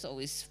also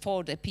is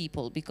for the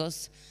people,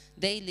 because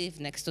they live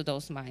next to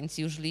those mines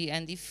usually,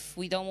 and if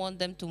we don't want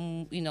them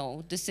to, you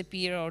know,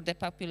 disappear or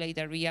depopulate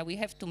area, we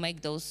have to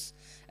make those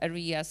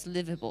areas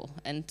livable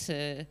and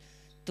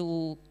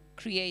to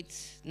create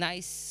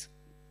nice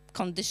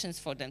conditions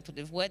for them to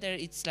live. Whether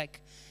it's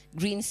like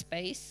green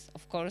space,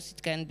 of course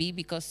it can be,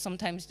 because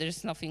sometimes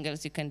there's nothing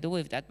else you can do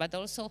with that, but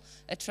also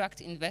attract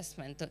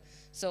investment.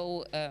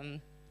 So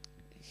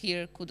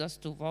here, kudos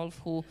to Wolf,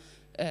 who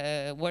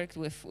worked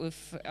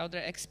with other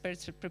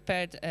experts,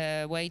 prepared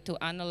a way to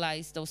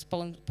analyze those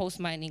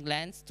post-mining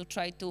lands to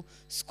try to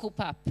scoop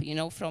up, you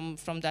know, from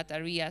that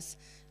areas,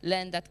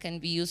 land that can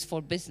be used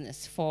for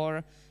business,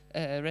 for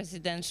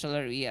residential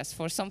areas,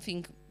 for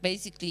something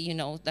basically, you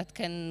know, that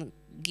can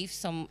give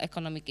some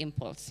economic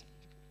impulse.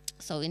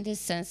 So in this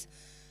sense,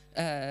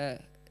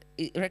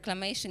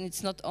 reclamation,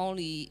 it's not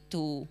only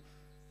to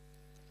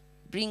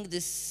bring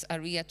this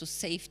area to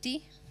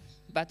safety,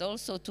 but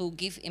also to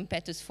give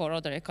impetus for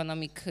other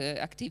economic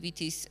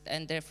activities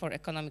and therefore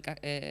economic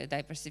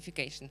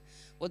diversification.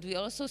 What we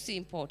also see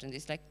important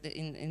is, like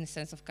in the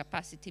sense of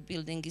capacity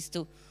building, is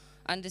to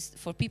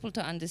for people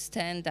to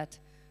understand that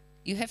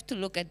you have to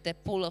look at the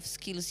pool of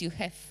skills you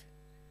have,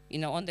 you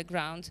know, on the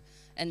ground,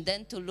 and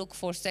then to look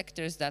for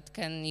sectors that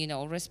can, you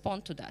know,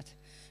 respond to that.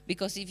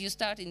 Because if you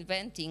start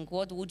inventing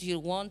what would you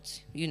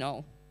want, you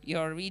know,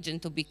 your region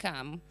to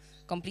become,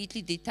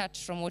 completely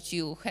detached from what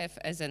you have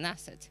as an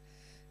asset,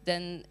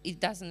 then it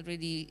doesn't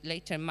really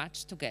later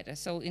match together.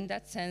 So in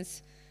that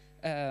sense,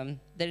 there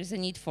is a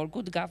need for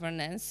good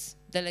governance,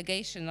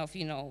 delegation of,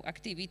 you know,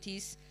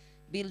 activities,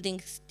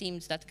 building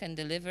teams that can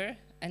deliver,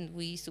 and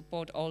we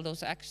support all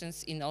those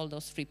actions in all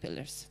those 3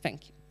 pillars.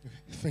 Thank you.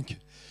 Thank you.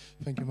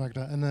 Thank you,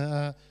 Magda.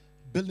 And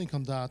building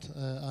on that,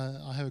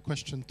 I have a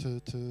question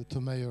to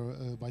Mayor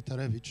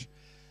Bajtarević.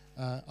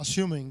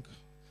 Assuming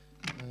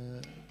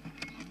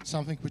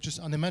something which is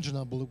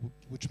unimaginable,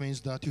 which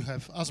means that you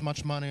have as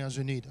much money as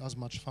you need, as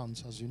much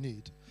funds as you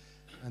need,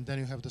 and then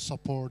you have the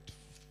support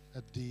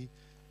at the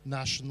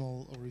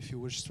national, or if you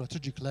wish,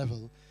 strategic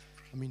level.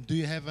 I mean, do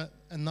you have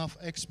enough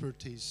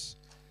expertise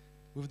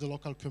with the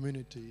local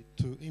community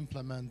to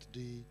implement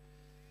the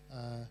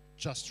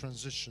just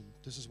transition?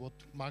 This is what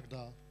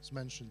Magda has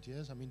mentioned,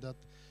 yes? I mean that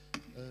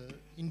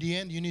in the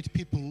end you need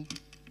people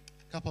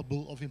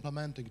capable of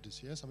implementing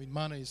this, yes? I mean,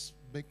 money is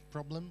a big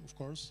problem, of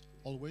course,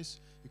 always.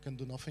 You can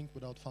do nothing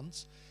without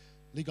funds.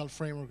 Legal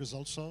framework is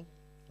also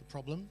a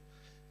problem,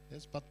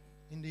 yes? But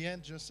in the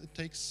end, just it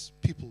takes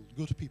people,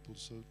 good people.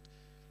 So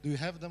do you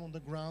have them on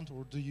the ground,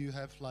 or do you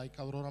have, like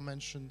Aurora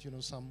mentioned, you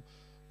know, some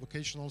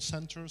vocational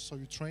centers, so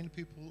you train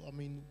people? I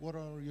mean, what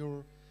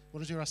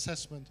is your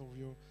assessment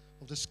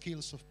of the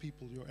skills of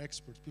people, your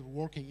experts, people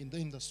working in the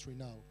industry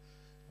now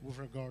with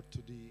regard to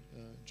the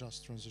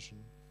just transition?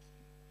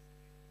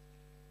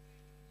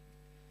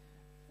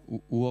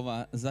 U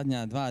ova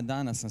zadnja 2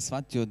 dana sam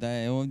shvatio da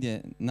je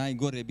ovdje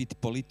najgore biti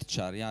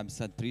političar. Ja bi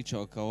sad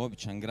pričao kao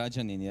običan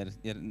građanin,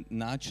 jer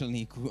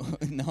načelniku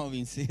na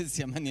ovim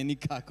sesijama nije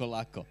nikako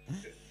lako.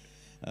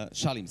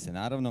 Šalim se,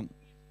 naravno.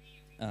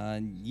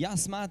 Ja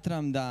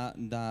smatram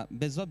da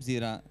bez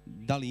obzira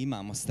da li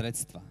imamo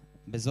sredstva,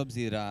 bez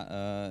obzira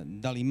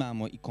da li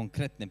imamo i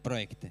konkretne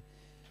projekte,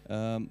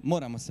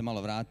 moramo se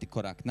malo vratiti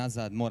korak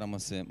nazad,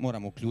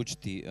 moramo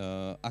uključiti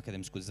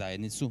akademsku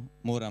zajednicu,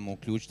 moramo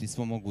uključiti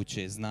svo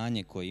moguće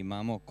znanje koje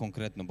imamo,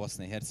 konkretno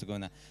Bosna i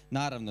Hercegovina.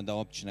 Naravno da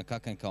općina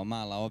Kakanj kao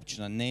mala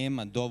općina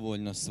nema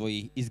dovoljno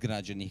svojih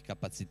izgrađenih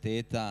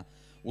kapaciteta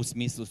u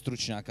smislu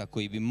stručnjaka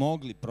koji bi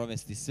mogli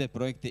provesti sve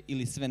projekte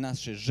ili sve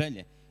naše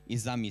želje i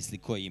zamisli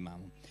koje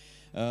imamo.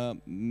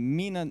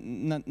 Mi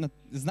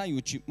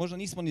znajući, možda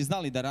nismo ni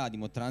znali da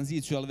radimo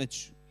tranziciju, ali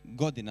već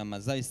godinama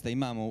zaista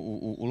imamo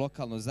u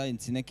lokalnoj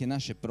zajednici neke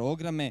naše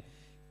programe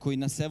koji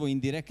nas evo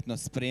indirektno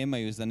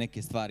spremaju za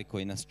neke stvari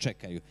koje nas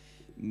čekaju.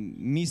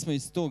 Mi smo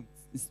iz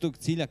tog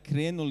cilja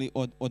krenuli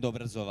od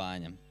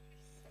obrazovanja.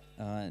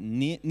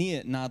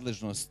 Nije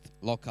nadležnost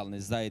lokalne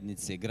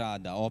zajednice,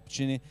 grada,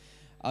 općine,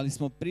 ali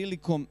smo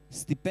prilikom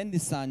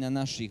stipendisanja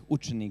naših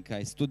učenika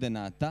i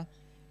studenata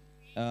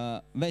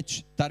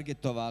već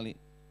targetovali,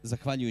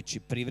 zahvaljujući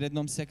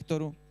privrednom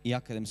sektoru i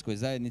akademskoj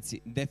zajednici,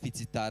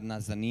 deficitarna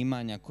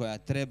zanimanja koja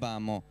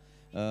trebamo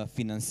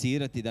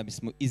finansirati da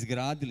bismo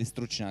izgradili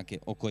stručnjake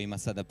o kojima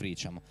sada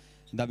pričamo.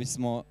 Da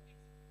bismo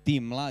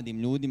tim mladim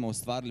ljudima u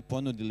stvari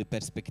ponudili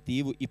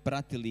perspektivu i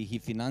pratili ih i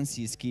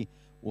finansijski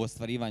u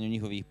ostvarivanju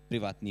njihovih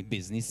privatnih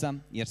biznisa,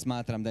 jer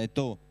smatram da je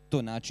to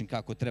način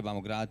kako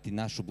trebamo graditi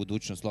našu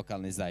budućnost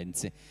lokalne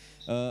zajednice.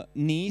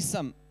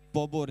 Nisam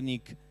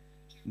pobornik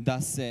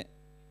da se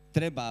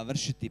treba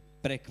vršiti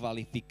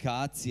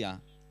prekvalifikacija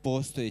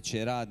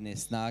postojeće radne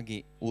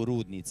snage u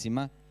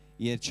rudnicima,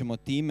 jer ćemo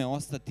time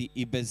ostati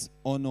i bez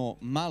ono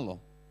malo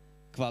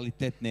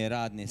kvalitetne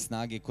radne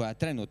snage koja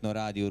trenutno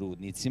radi u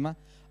rudnicima,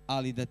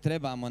 ali da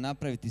trebamo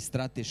napraviti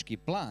strateški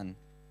plan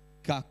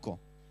kako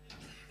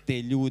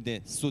te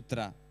ljude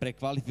sutra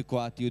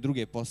prekvalifikovati i u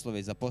druge poslove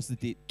i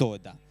zaposliti, to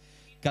da.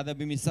 Kada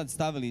bi mi sad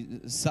stavili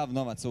sav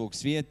novac ovog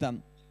svijeta,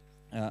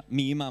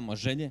 mi imamo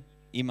želje,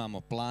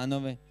 imamo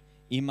planove,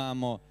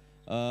 imamo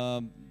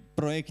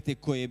projekte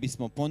koje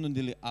bismo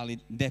ponudili, ali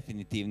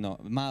definitivno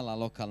mala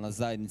lokalna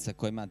zajednica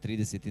koja ima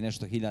 30 i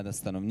nešto hiljada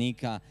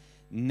stanovnika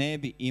ne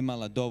bi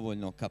imala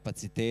dovoljno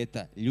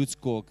kapaciteta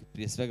ljudskog,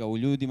 prije svega u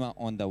ljudima,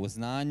 onda u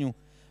znanju,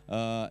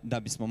 da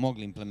bismo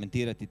mogli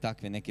implementirati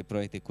takve neke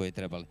projekte koje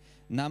trebali.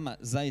 Nama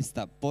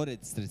zaista, pored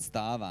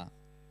sredstava,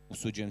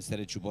 usuđujem se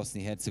reći u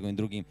Bosni i Hercegovini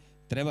drugim,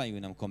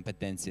 trebaju nam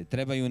kompetencije,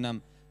 trebaju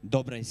nam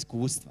dobra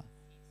iskustva.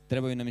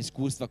 Trebaju nam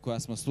iskustva koja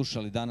smo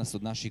slušali danas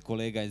od naših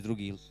kolega iz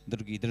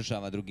drugih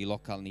država, drugih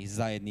lokalnih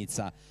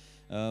zajednica.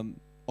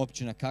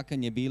 Općina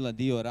Kakanj je bila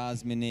dio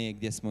razmjene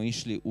gdje smo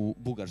išli u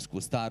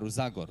Bugarsku, Staru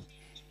Zagoru.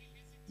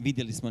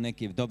 Vidjeli smo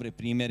neke dobre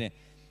primjere,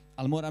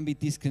 ali moram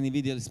biti iskreni,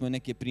 vidjeli smo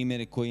neke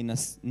primjere koji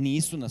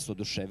nisu nas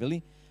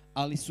oduševili,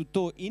 ali su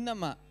to i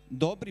nama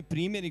dobri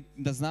primjeri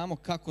da znamo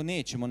kako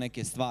nećemo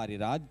neke stvari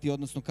raditi,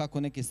 odnosno kako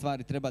neke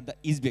stvari treba da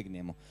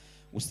izbjegnemo.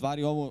 U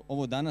stvari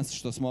ovo danas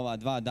što smo ova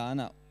 2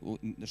 dana,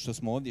 što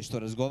smo ovdje, što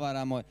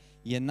razgovaramo,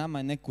 je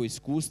nama neko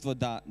iskustvo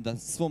da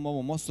svom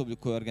ovom osoblju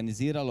koje je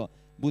organiziralo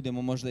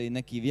budemo možda i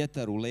neki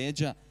vjetar u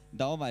leđa,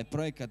 da ovaj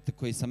projekat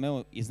koji sam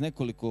evo iz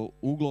nekoliko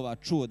uglova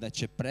čuo da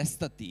će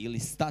prestati ili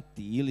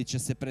stati ili će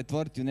se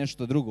pretvoriti u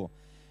nešto drugo,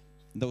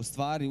 da u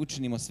stvari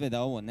učinimo sve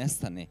da ovo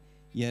nestane.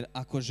 Jer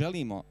ako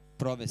želimo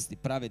provesti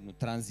pravednu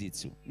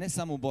tranziciju, ne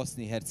samo u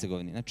Bosni i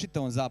Hercegovini, na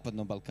čitavom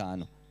Zapadnom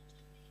Balkanu,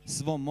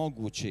 svo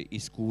moguće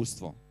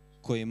iskustvo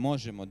koje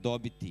možemo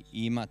dobiti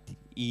i imati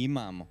i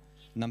imamo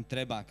nam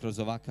treba kroz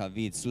ovakav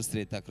vid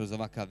susreta, kroz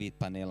ovakav vid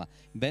panela.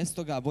 Bez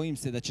toga bojim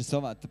se da će se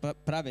ova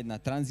pravedna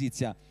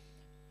tranzicija,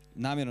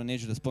 namjerno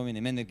neću da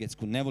spomenem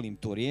energetsku, ne volim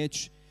tu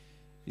riječ,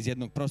 iz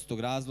jednog prostog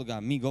razloga,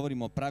 mi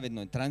govorimo o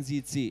pravednoj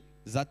tranziciji,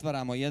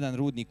 zatvaramo jedan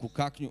rudnik u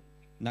Kaknju,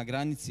 na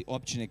granici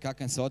općine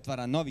Kakanj se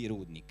otvara novi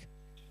rudnik.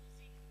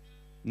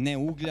 Ne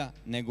uglja,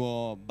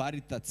 nego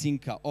barita,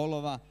 cinka,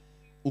 olova,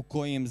 u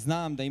kojem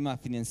znam da ima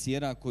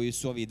finansijera koji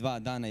su ovih 2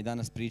 dana i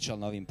danas pričali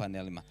na ovim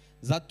panelima.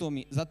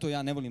 Zato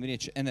ja ne volim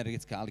riječ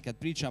energetska, ali kad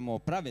pričamo o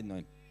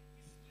pravednoj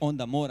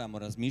onda moramo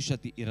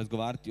razmišljati i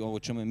razgovarati o ovo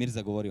čemu je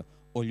Mirza govorio,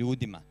 o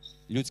ljudima,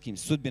 ljudskim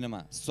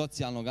sudbinama,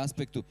 socijalnog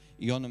aspektu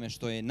i onome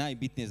što je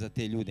najbitnije za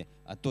te ljude,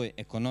 a to je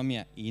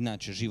ekonomija i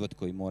inače život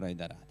koji moraju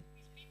da rade.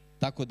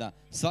 Tako da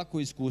svako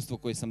iskustvo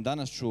koje sam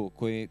danas čuo,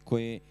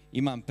 koje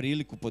imam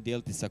priliku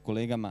podijeliti sa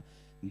kolegama,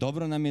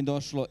 dobro nam je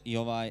došlo i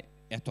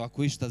eto,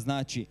 ako išta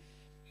znači,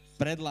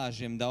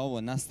 predlažem da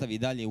ovo nastavi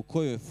dalje, u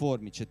kojoj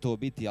formi će to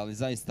biti, ali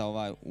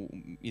zaista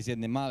iz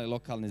jedne male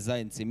lokalne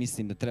zajednice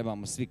mislim da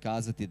trebamo svi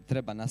kazati da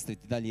treba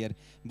nastaviti dalje, jer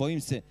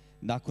bojim se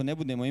da ako ne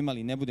budemo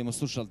imali, ne budemo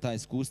slušali ta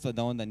iskustva,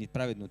 da onda ni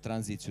pravednu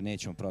tranziciju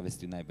nećemo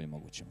provesti u najboljem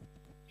mogućem.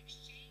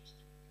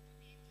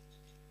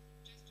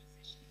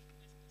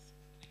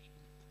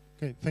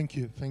 Okay, thank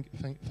you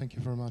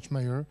very much,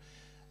 Mayor.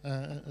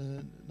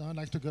 Now I'd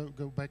like to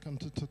go back on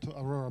to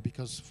Aurora,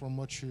 because from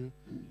what you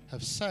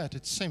have said,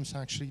 it seems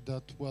actually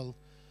that, well,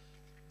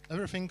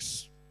 everything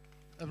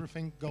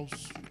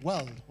goes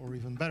well, or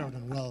even better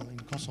than well, in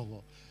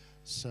Kosovo.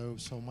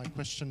 So my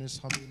question is,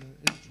 is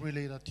it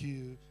really that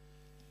you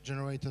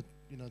generated,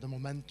 the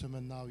momentum,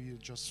 and now you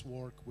just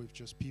work with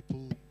just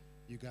people,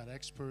 you got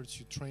experts,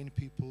 you train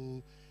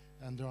people,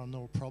 and there are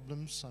no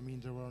problems? I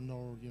mean, there are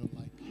no,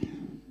 like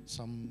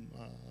some,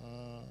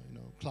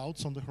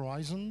 clouds on the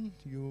horizon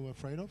you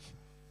afraid of?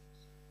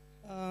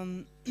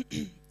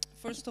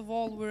 First of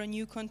all, we're a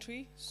new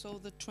country, so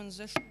the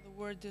transition, the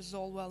word is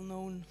all well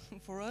known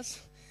for us,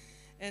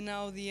 and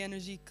now the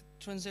energy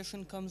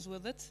transition comes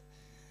with it.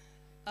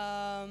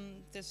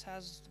 This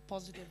has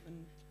positive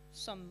and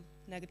some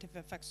negative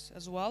effects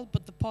as well,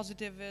 but the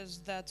positive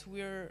is that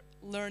we're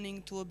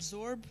learning to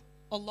absorb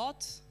a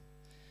lot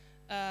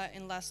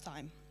in less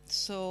time.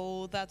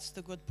 So that's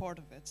the good part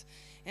of it.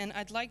 And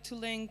I'd like to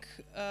link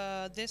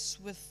this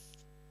with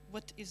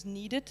what is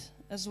needed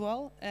as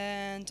well,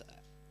 and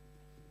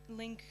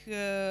link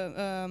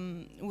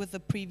with the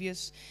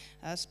previous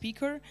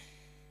speaker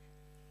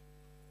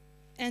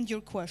and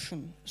your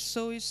question.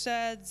 So you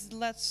said,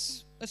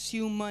 let's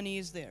assume money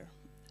is there.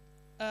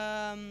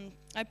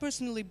 I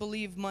personally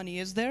believe money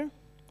is there.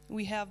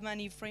 We have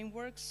many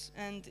frameworks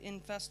and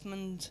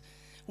investment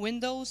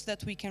windows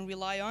that we can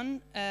rely on,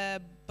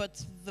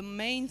 but the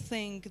main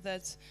thing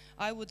that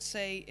I would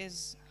say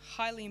is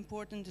highly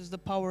important is the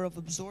power of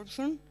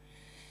absorption.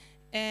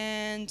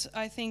 And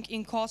I think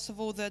in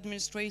Kosovo the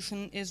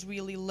administration is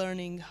really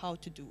learning how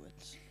to do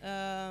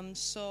it.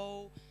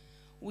 So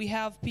we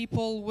have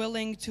people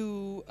willing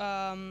to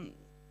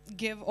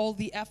give all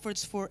the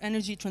efforts for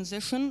energy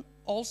transition,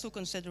 also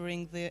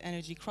considering the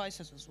energy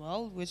crisis as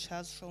well, which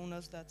has shown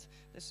us that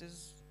this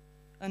is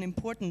an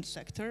important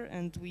sector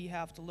and we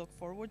have to look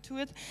forward to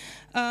it.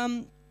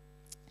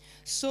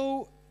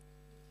 So,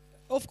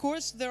 of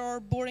course, there are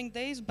boring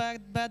days,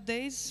 bad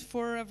days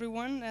for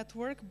everyone at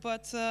work,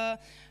 but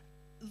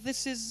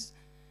this is,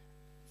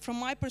 from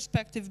my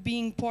perspective,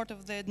 being part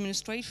of the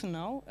administration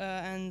now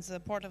and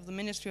part of the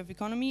Ministry of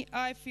Economy,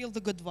 I feel the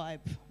good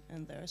vibe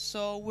in there.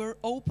 So we're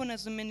open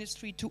as a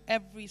ministry to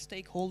every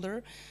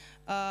stakeholder,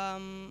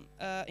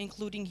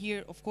 including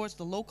here, of course,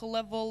 the local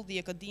level, the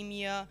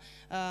academia,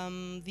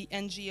 the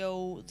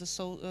NGO,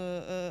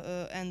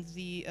 and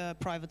the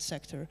private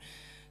sector.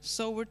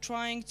 So we're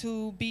trying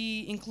to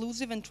be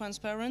inclusive and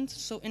transparent.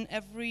 So in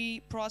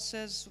every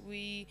process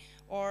we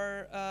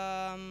are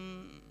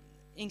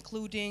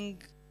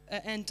including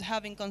and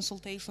having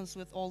consultations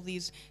with all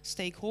these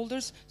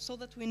stakeholders so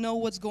that we know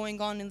what's going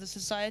on in the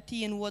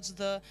society and what's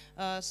the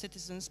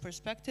citizens'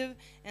 perspective,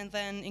 and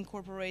then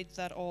incorporate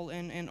that all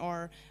in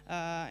our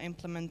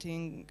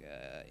implementation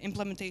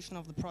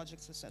of the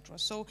projects, etc.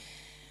 So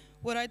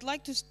what I'd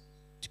like to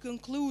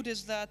conclude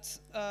is that,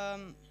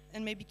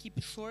 and maybe keep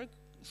it short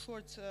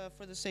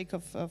for the sake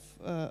of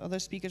other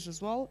speakers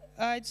as well,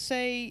 I'd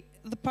say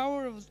the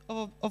power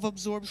of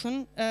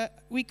absorption.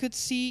 We could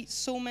see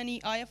so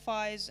many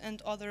IFIs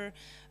and other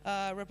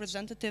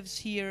representatives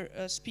here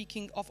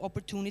speaking of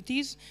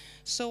opportunities.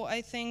 So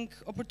I think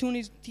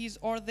opportunities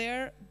are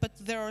there, but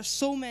there are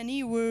so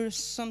many, we're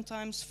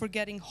sometimes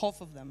forgetting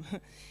half of them.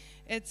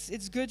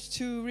 It's good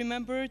to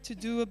remember to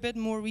do a bit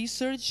more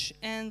research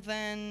and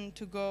then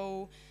to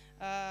go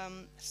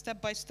step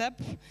by step.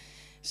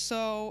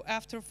 So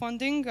after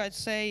funding, I'd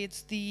say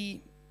it's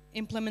the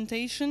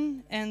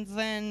implementation and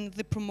then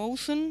the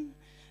promotion.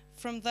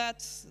 From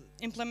that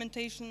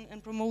implementation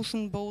and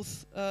promotion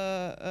both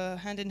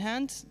hand in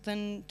hand,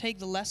 then take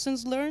the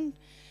lessons learned.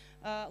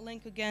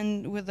 Link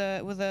again with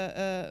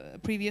a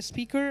previous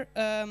speaker.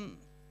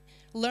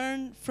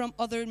 Learn from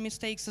other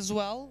mistakes as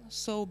well.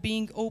 So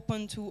being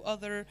open to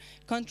other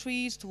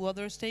countries, to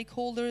other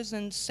stakeholders,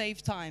 and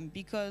save time,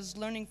 because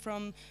learning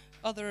from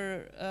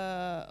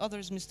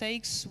others'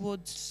 mistakes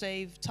would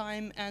save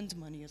time and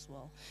money as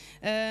well.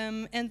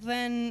 And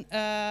then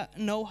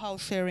know-how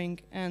sharing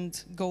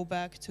and go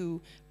back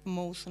to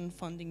promotion,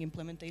 funding,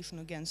 implementation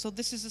again. So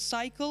this is a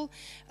cycle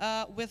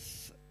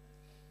with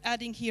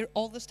adding here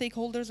all the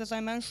stakeholders, as I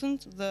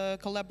mentioned, the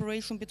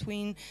collaboration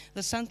between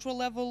the central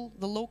level,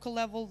 the local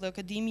level, the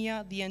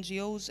academia, the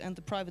NGOs, and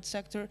the private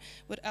sector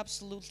would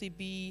absolutely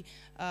be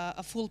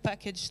a full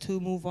package to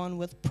move on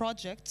with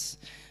projects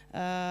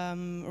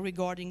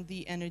regarding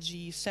the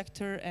energy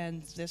sector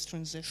and this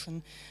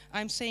transition.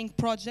 I'm saying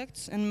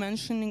projects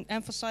and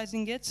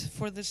emphasizing it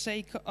for the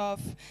sake of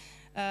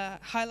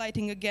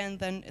highlighting again,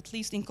 then at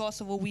least in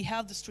Kosovo we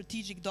have the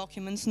strategic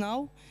documents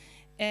now,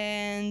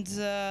 and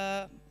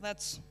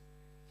that's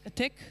a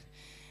tick,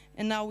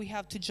 and now we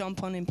have to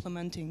jump on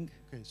implementing.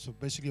 Okay, so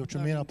basically what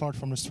you mean, apart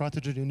from the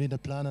strategy, you need a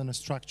plan and a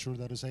structure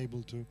that is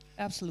able to...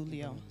 Absolutely,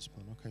 yeah.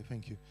 Okay,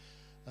 thank you.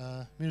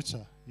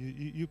 Mirza,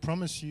 you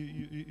promise,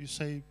 you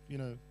say, you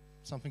know,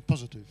 something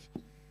positive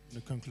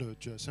to conclude,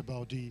 just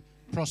about the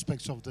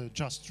prospects of the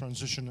just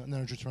transition,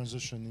 energy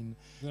transition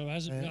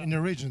in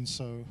the region.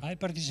 So I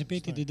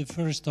participated in the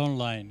first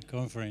online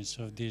conference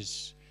of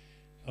this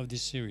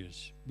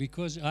series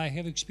because I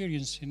have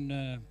experience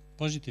in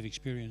positive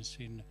experience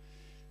in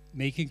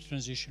making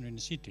transition in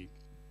the city.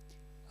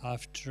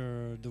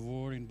 After the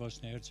war in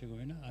Bosnia and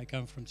Herzegovina, I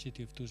come from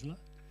city of Tuzla,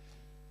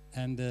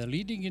 and the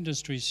leading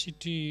industry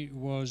city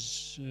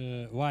was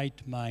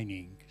white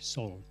mining,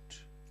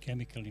 salt,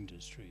 chemical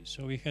industry.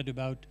 So we had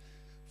about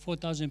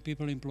 4,000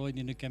 people employed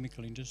in the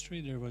chemical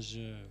industry. There was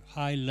a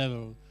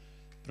high-level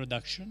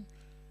production.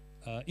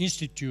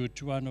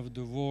 Institute, one of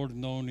the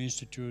world-known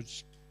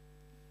institutes,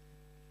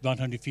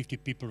 150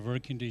 people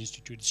work in the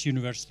institute. It's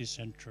university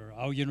center.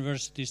 Our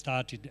university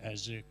started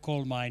as a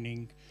coal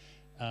mining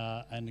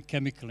and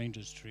chemical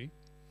industry.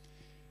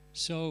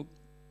 So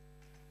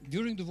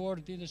during the war,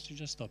 the industry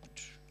just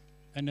stopped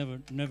and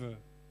never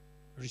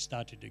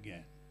restarted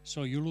again.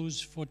 So you lose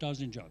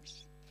 4,000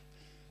 jobs.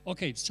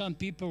 Okay, some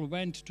people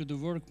went to the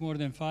work more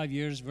than 5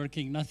 years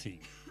working nothing.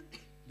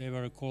 They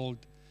were called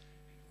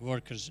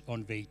workers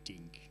on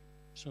waiting.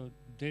 So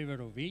they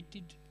were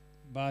waiting,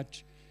 but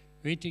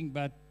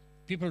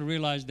people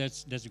realize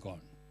that's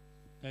gone.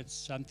 That's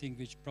something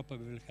which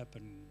probably will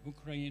happen in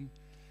Ukraine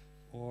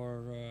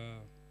or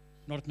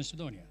North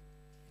Macedonia.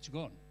 It's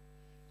gone.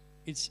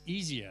 It's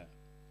easier.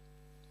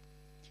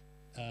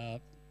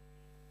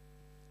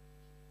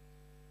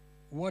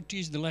 What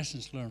is the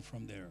lessons learned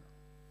from there?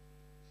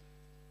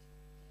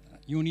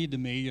 You need a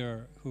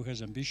mayor who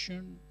has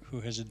ambition, who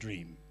has a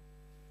dream.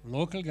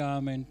 Local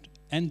government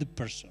and the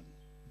person.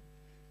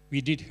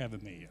 We did have a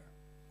mayor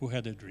who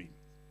had a dream.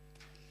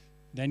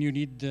 Then you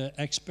need the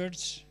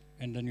experts,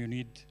 and then you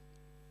need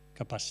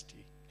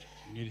capacity.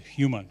 You need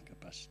human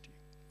capacity.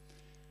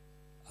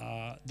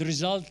 The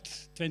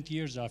result, 20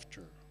 years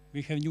after,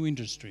 we have new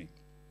industry,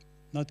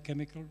 not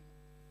chemical,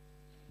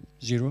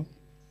 zero.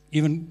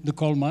 Even the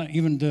coal mine,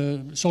 even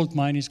the salt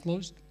mine is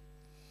closed.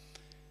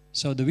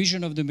 So the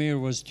vision of the mayor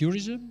was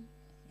tourism,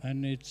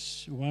 and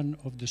it's one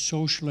of the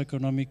social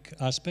economic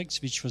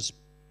aspects which was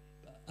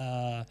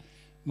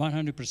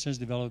 100%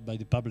 developed by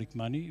the public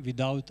money,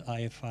 without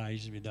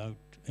IFIs, without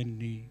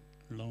any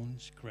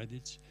loans,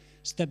 credits,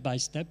 step by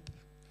step.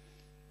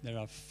 There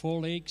are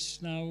 4 lakes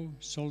now,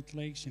 salt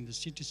lakes in the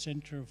city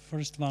center,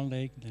 first one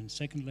lake, then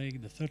second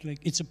lake, the third lake.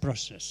 It's a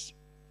process.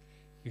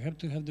 You have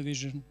to have the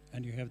vision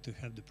and you have to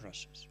have the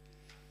process.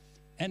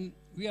 And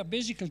we are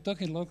basically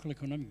talking local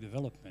economic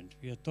development.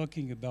 We are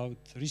talking about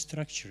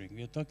restructuring.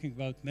 We are talking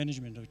about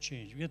management of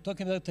change. We are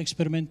talking about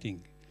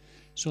experimenting.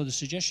 So the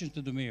suggestion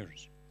to the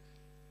mayors,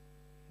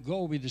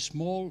 go with a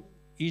small,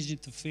 easy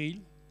to fail,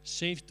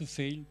 safe to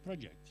fail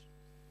project.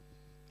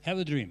 Have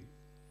a dream.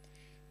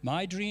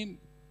 My dream,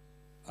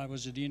 I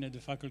was a dean at the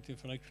Faculty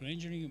of Electrical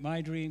Engineering. My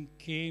dream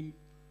came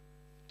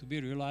to be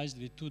realized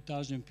with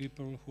 2,000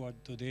 people who are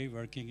today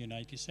working in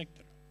IT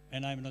sector.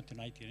 And I'm not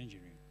an IT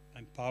engineer,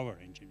 I'm power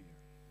engineer.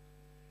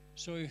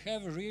 So you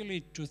have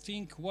really to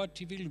think what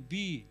will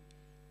be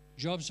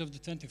jobs of the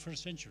 21st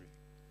century.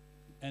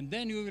 And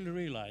then you will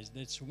realize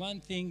that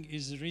one thing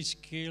is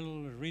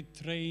reskill,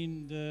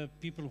 retrain the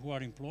people who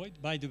are employed.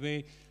 By the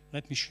way,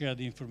 let me share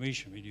the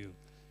information with you.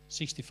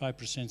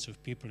 65%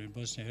 of people in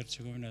Bosnia and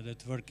Herzegovina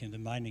that work in the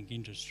mining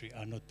industry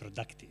are not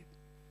productive.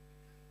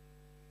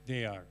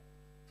 They are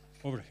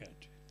overhead.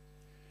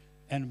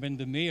 And when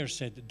the mayor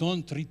said,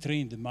 don't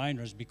retrain the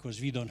miners because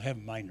we don't have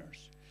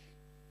miners,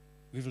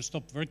 we will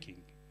stop working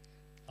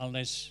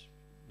unless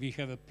we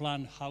have a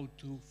plan how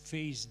to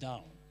phase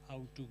down,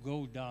 how to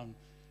go down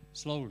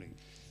slowly.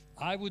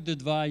 I would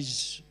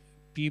advise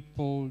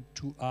people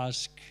to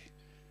ask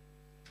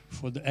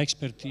for the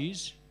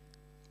expertise,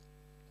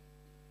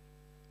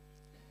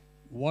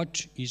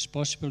 what is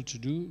possible to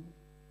do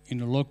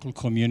in a local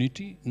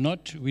community,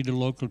 not with the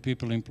local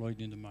people employed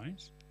in the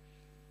mines,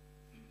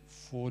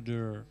 for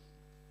their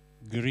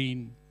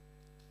green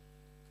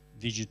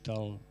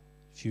digital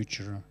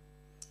future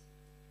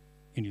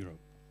in Europe.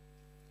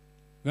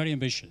 Very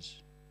ambitious.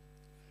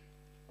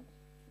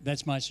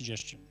 That's my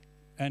suggestion.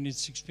 And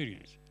it's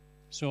experience.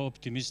 So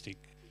optimistic.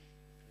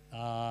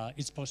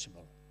 It's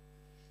possible.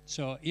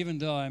 So even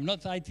though I'm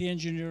not IT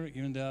engineer,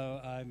 even though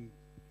I'm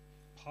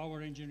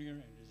power engineer,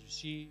 and as you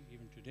see,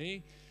 even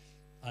today,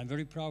 I'm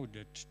very proud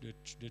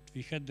that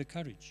we had the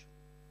courage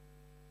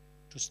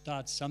to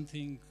start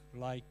something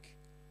like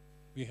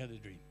we had a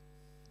dream.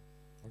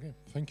 Okay,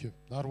 thank you.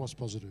 That was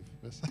positive.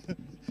 Yes.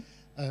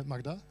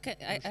 Magda?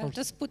 I'll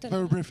just put a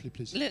very briefly,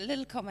 please.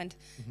 Little comment,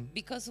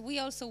 because we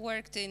also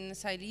worked in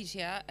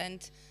Silesia,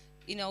 and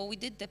we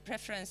did the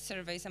preference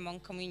surveys among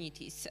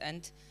communities,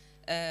 and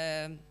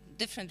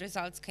different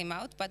results came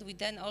out. But we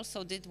then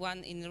also did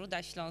one in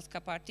Ruda Śląska,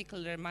 a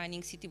particular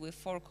mining city with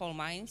 4 coal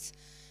mines.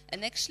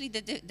 And actually,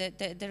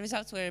 the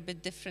results were a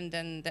bit different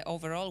than the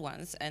overall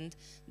ones. And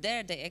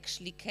there, they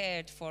actually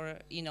cared for,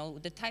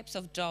 the types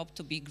of job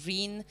to be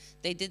green.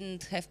 They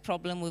didn't have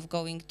problem with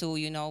going to,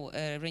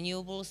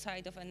 renewable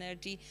side of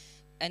energy.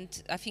 And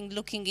I think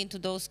looking into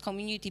those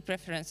community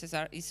preferences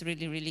is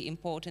really, really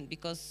important,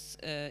 because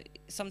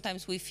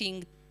sometimes we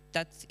think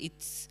that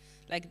it's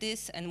like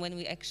this, and when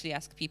we actually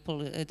ask people,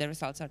 the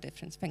results are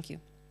different. Thank you.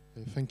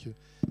 Okay, thank you.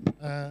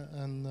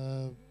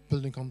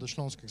 Building on the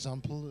Śląsk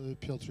example,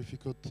 Piotr, if you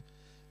could,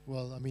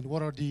 well, I mean,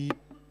 what are the,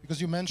 because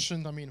you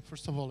mentioned, I mean,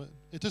 first of all,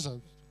 it is a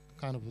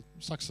kind of a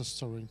success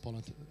story in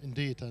Poland,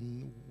 indeed,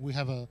 and we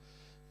have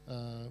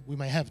we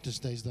may have these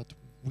days that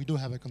we do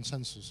have a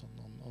consensus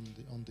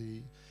on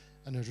the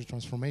energy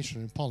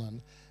transformation in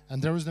Poland,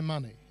 and there is the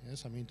money,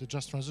 yes, I mean, the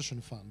Just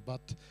Transition Fund,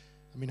 but,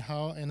 I mean,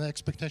 and the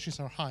expectations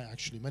are high,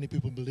 actually. Many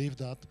people believe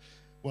that,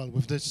 well,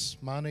 with this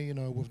money,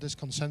 with this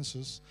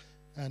consensus,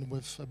 and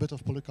with a bit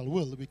of political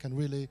will, we can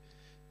really,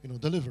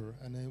 deliver.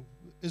 And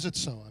is it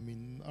so? I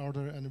mean, are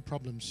there any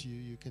problems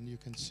you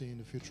can see in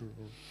the future?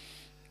 Or?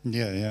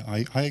 Yeah,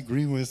 I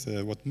agree with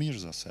what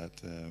Mirza said.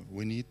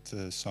 We need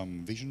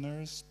some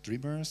visionaries,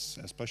 dreamers,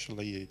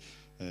 especially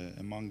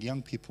among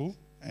young people,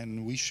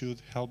 and we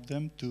should help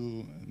them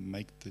to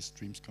make these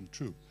dreams come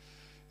true.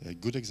 A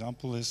good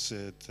example is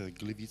at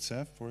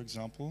Gliwice, for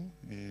example,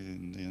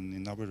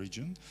 in our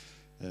region.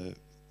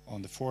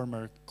 On the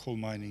former coal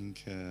mining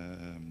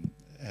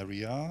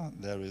area,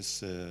 there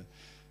is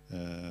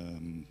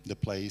the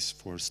place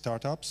for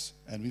startups,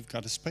 and we've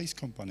got a space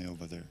company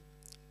over there,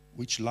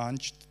 which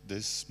launched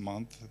this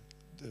month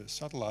the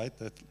satellite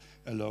that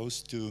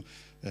allows to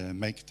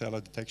make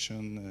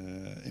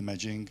teledetection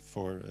imaging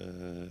for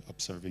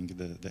observing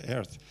the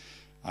Earth.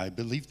 I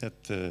believe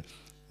that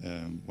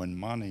when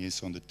money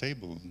is on the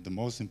table, the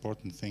most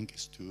important thing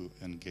is to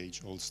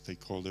engage all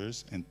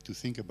stakeholders and to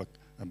think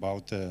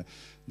about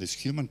this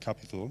human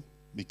capital,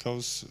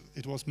 because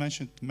it was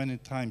mentioned many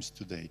times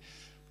today.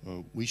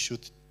 We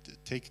should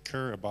take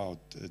care about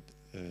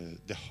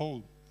the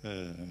whole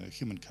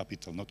human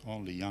capital, not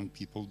only young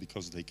people,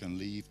 because they can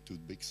leave to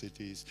big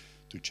cities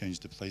to change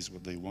the place where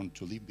they want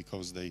to live,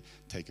 because they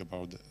take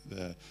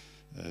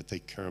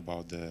care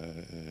about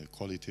the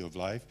quality of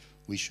life.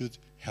 We should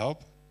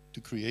help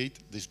to create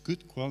this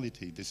good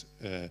quality, this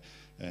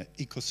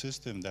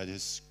ecosystem that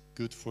is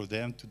good for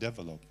them to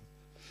develop.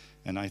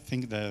 And I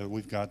think that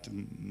we've got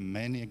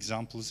many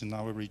examples in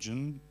our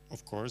region.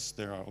 Of course,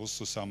 there are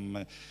also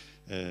some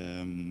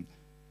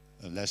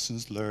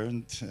lessons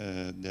learned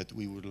that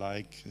we would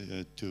like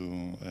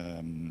to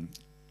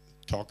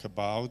talk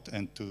about,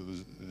 and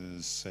to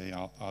say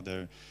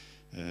other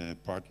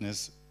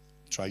partners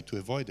try to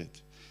avoid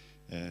it.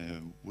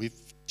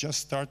 We've just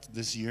started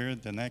this year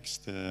the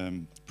next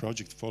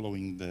project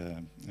following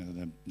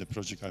the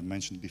project I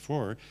mentioned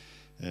before,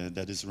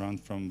 that is run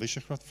from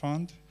Visegrad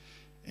Fund.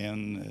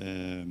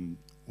 And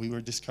we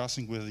were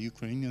discussing with a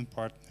Ukrainian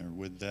partner,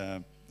 with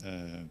the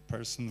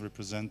person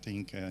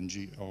representing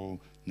NGO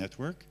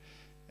network,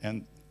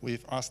 and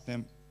we've asked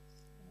them,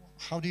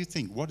 how do you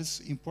think, what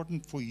is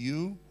important for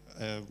you?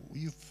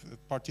 You've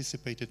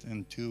participated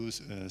in 2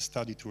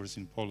 study tours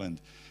in Poland,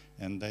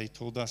 and they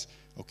told us,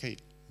 okay,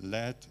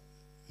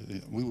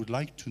 we would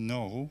like to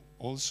know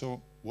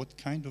also what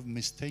kind of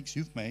mistakes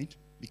you've made,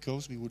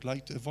 because we would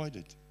like to avoid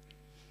it.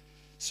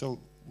 So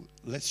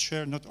let's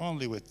share not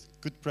only with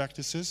good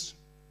practices,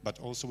 but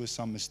also with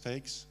some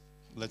mistakes.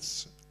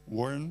 Let's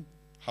learn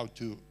how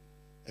to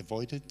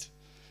avoid it.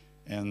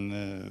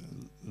 And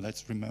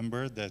let's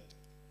remember that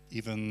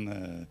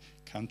even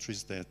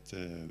countries that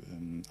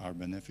are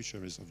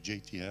beneficiaries of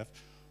JTF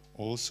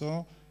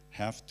also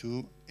have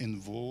to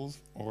involve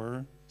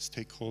our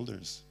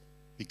stakeholders,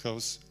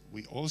 because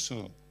we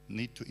also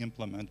need to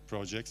implement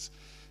projects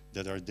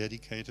that are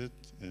dedicated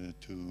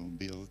to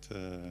build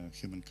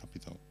human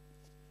capital.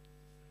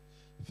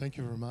 Thank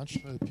you very much,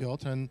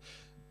 Piotr. And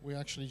we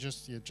actually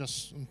just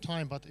in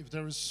time, but if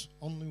there is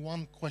only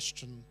one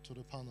question to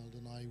the panel,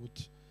 then I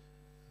would,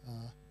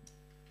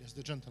 yes,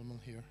 the gentleman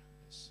here.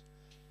 Yes.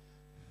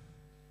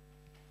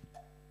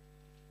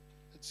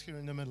 It's here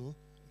in the middle.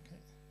 Okay.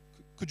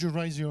 Could you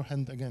raise your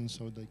hand again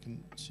so they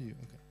can see you?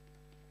 Okay.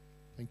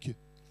 Thank you.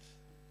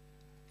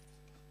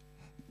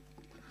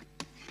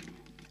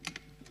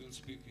 We'll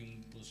speak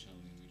in Bosnian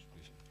English,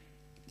 please.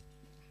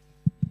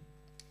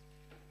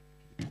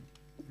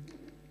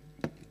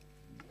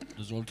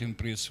 Dozvolite mi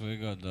prije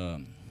svega da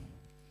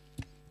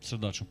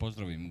srdačno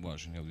pozdravim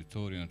uvaženi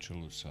auditorij na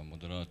čelu sa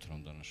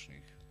moderatorom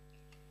današnjih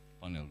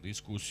panel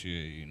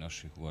diskusije i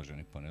naših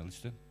uvaženih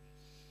paneliste.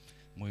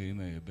 Moje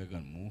ime je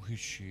Began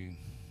Muhić i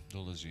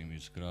dolazim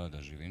iz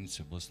grada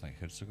Živinice, Bosna i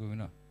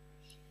Herzegovina,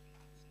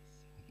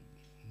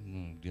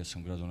 gdje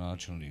sam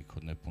gradonačelnik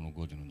od nepunu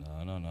godinu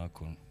dana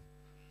nakon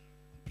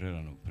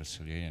preranog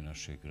preseljenja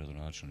našeg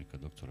gradonačelnika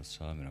doktora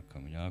Samira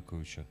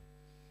Kamenjakovića.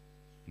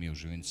 Mi u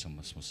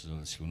Živinicama smo se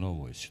zadesili u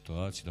novoj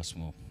situaciji, da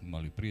smo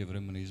imali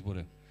prijevremene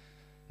izbore.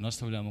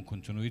 Nastavljamo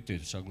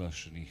kontinuitet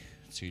saglašenih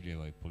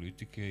ciljeva i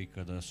politike i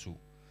kada su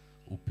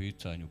u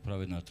pitanju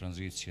pravedna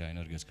tranzicija,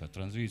 energetska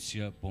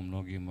tranzicija, po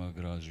mnogima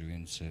grad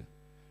Živinice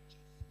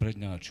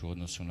prednjači u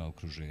odnosu na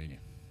okruženje.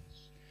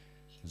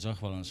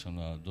 Zahvalan sam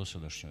na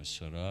dosadašnjoj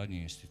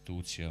saradnji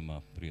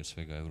institucijama, prije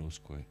svega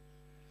Europskoj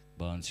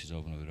banci za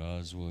obnovu i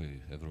razvoj,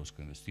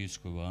 Europskoj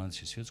investicijskoj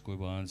banci, Svjetskoj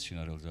banci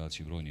na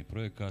realizaciji brojnih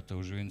projekata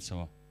u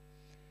Živinicama.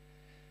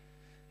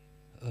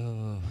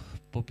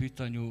 Po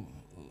pitanju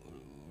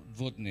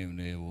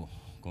dvodnevne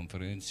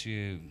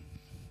konferencije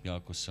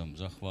jako sam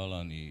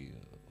zahvalan i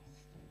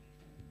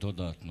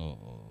dodatno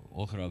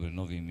ohrabren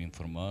novim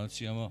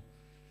informacijama.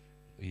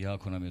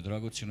 Jako nam je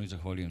dragocjeno i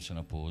zahvaljujem se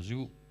na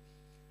pozivu.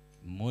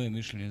 Moje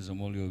mišljenje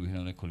zamolio bih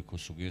na nekoliko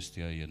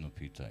sugestija i jedno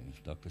pitanje.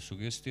 Dakle,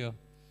 sugestija,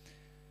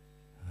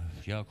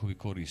 jako bi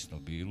korisno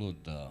bilo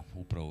da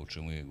upravo o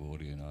čemu je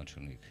govorio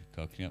načelnik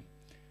Kaknja,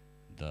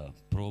 da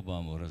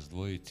probamo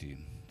razdvojiti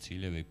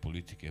ciljeve i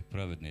politike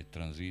pravedne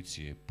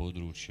tranzicije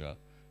područja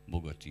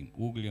bogatim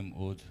ugljem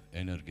od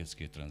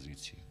energetske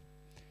tranzicije.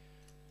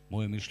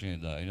 Moje mišljenje je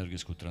da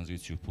energetsku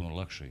tranziciju puno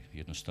lakše i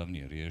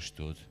jednostavnije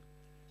riješiti od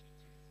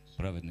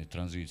pravedne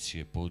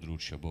tranzicije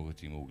područja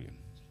bogatim ugljem.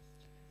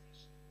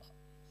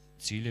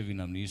 Ciljevi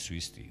nam nisu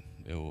isti.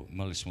 Evo,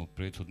 imali smo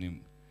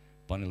prethodnim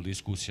panel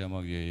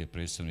diskusijama gdje je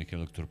predstavnik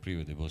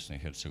elektroprivrede Bosne i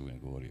Hercegovine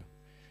govorio.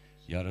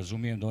 Ja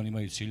razumijem da oni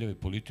imaju ciljeve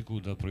politiku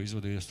da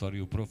proizvode i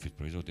ostvaruju profit,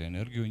 proizvode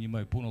energiju i njima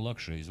je puno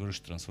lakše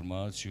izvršiti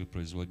transformaciju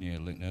proizvodnje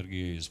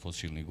energije iz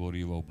fosilnih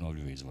goriva u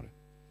obnovljive izvore.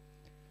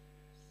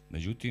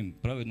 Međutim,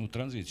 pravednu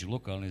tranziciju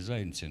lokalne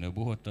zajednice ne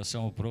obuhvata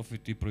samo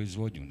profit i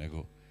proizvodnju,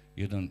 nego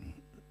jedan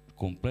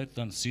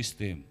kompletan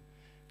sistem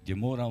gdje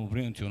moramo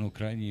brinuti ono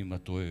krajnjima,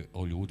 to je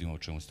o ljudima o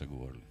čemu ste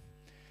govorili.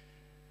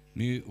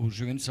 Mi u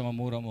Živinicama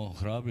moramo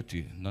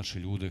hrabriti naše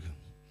ljude.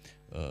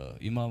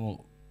 Imamo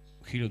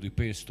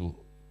 1500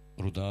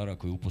 rudara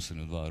koji je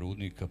uposleni u 2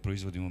 rudnika,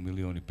 proizvodimo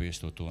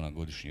 1.500.000 tona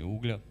godišnje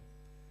uglja.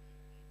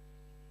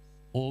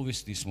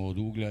 Ovisni smo od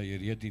uglja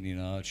jer jedini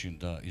način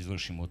da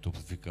izvršimo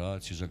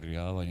toplifikaciju,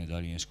 zagrijavanje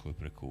daljinsko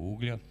preko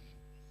uglja.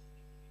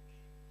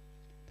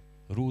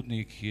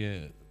 Rudnik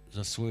je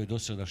za svoje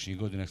dosadašnje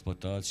godine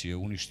eksploatacije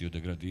uništio,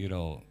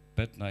 degradirao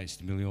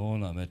 15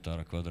 miliona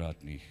metara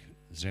kvadratnih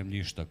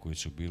zemljišta koji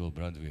su bilo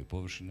obradive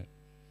površine.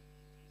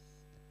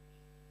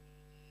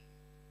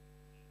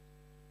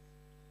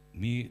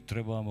 Mi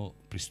trebamo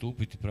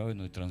pristupiti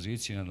pravednoj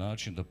tranziciji na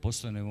način da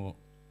postanemo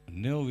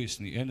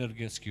neovisni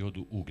energetski od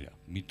uglja.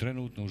 Mi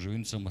trenutno u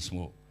Živinicama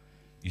smo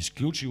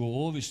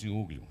isključivo ovisni o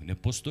uglju. Ne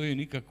postoji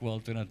nikakva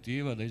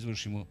alternativa da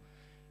izvršimo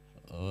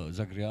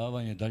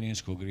zagrijavanje,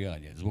 daljinsko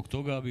grijanje. Zbog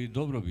toga bi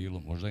dobro bilo,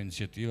 možda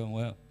inicijativa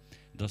moja,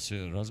 da se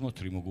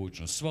razmotri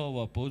mogućnost sva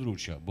ova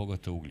područja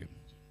bogata ugljem.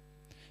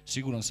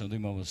 Siguran sam da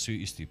imamo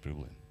svi isti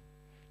problem.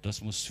 Da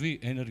smo svi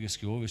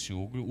energetski ovisni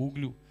o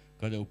uglju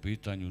kada je u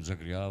pitanju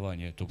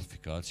zagrijavanje,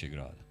 toplifikacije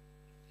grada.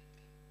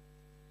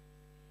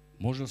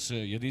 Možda se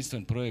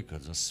jedinstven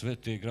projekat za sve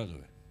te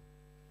gradove,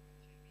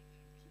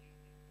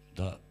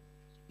 da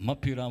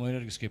mapiramo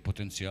energetske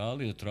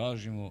potencijale, da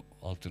tražimo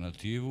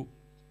alternativu,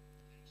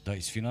 da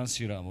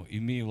isfinansiramo i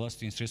mi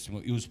vlastitim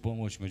sredstvima i uz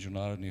pomoć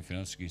međunarodnih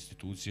financijskih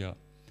institucija,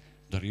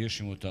 da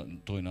riješimo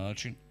toj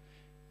način.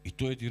 I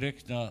to je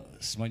direktna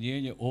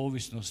smanjenje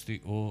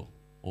ovisnosti o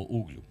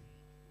uglju.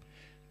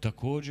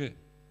 Također,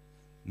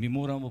 mi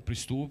moramo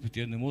pristupiti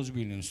jednom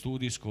ozbiljnom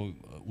studijskom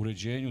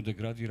uređenju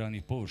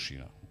degradiranih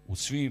površina u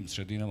svim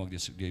sredinama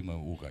gdje imaju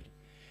ugalj.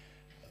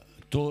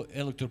 To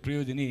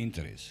elektroprivredi nije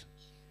interes.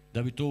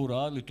 Da bi to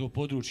uradili, to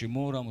područje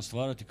moramo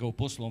stvarati kao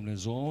poslovne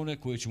zone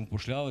koje ćemo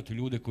upošljavati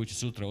ljude koji će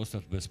sutra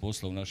ostati bez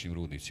posla u našim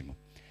rudnicima.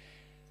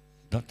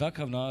 Na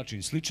takav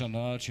način, sličan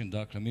način,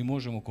 dakle, mi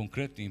možemo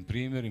konkretnim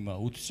primjerima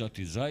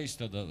utjecati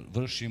zaista da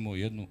vršimo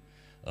jednu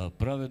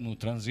pravednu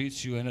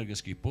tranziciju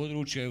energetskih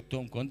područja i u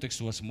tom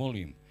kontekstu vas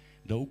molim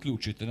da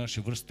uključite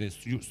naše vrste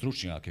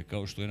stručnjake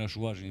kao što je naš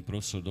uvaženi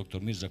profesor dr.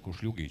 Mirza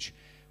Kušljugić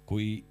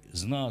koji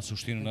zna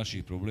suštinu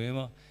naših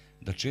problema,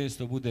 da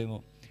često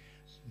budemo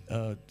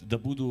da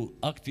budu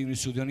aktivni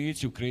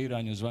sudionici u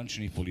kreiranju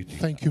zvaničnih politika.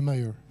 Thank you,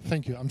 Mayor.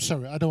 Thank you. I'm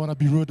sorry, I don't want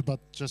to be rude, but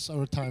just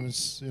our time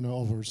is,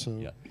 over.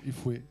 So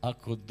if we...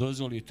 Ako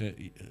dozvolite,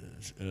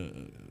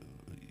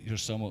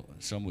 još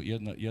samo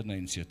jedna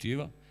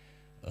inicijativa.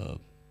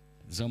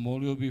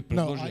 Zamolio bih,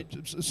 predložio...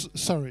 No,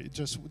 sorry,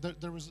 just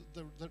there was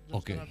there's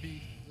okay. Gonna be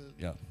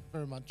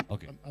very much.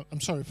 Okay.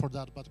 I'm sorry for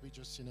that, but we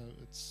just,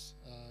 it's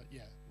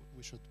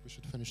we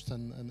should finish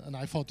then, and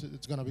I thought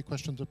it's going to be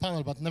question to the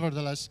panel, but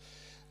nevertheless.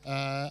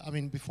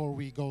 Before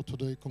we go to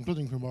the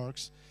concluding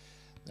remarks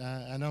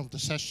and of the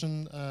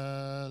session,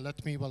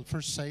 let me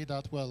first say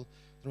that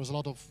there was a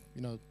lot of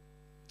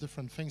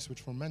different things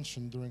which were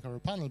mentioned during our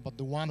panel, but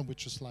the one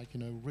which is like,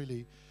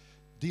 really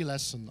the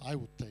lesson, I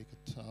would take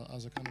it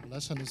as a kind of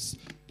lesson, is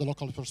the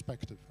local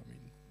perspective. I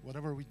mean,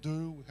 whatever we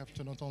do, we have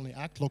to not only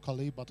act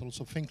locally, but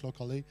also think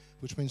locally,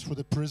 which means through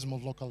the prism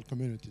of local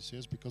communities,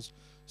 yes? Because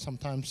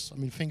sometimes, I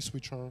mean, things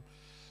which are,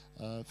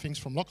 things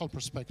from local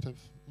perspective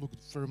look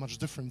very much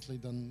differently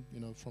than,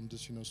 from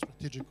this,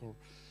 strategic or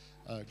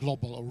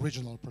global or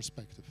regional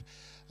perspective.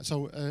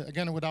 So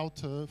again, without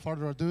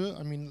further ado,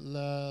 I mean,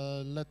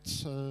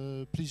 let's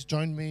please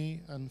join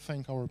me and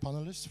thank our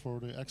panelists for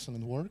the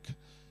excellent work.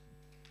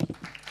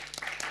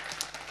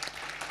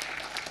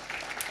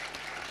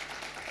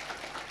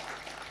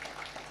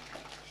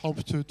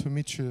 Hope to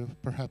meet you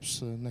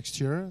perhaps next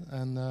year.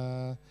 And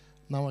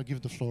now I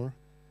give the floor.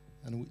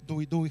 And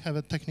do we have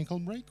a technical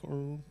break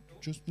or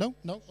just no?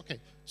 Okay.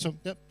 So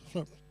yeah,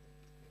 floor.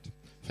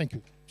 Thank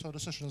you. So the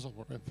session is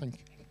over. Thank you.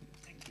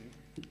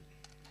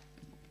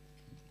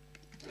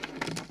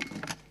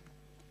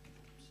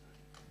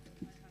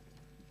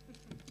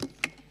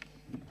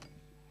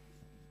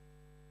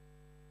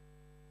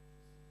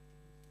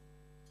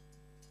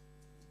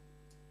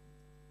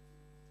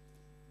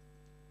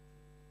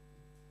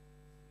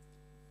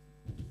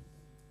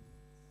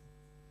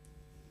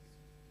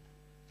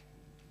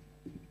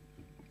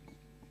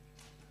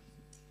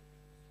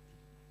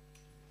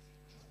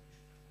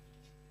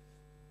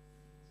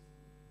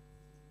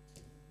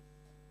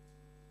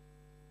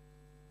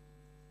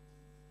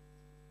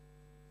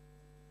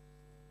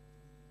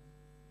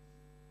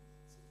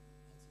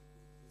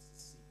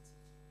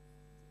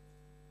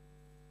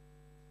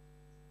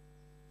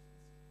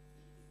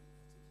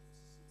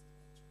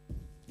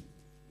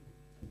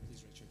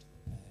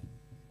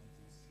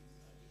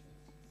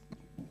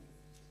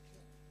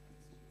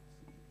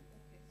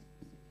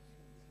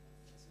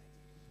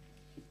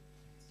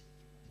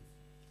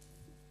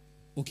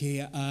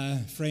 Okay,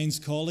 friends,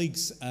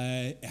 colleagues,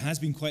 it has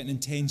been quite an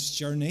intense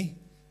journey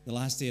the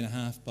last day and a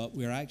half, but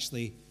we're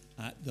actually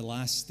at the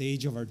last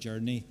stage of our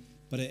journey,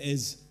 but it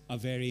is a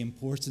very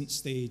important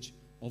stage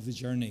of the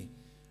journey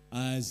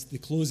as the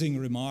closing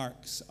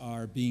remarks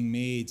are being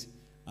made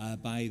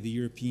by the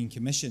European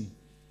Commission.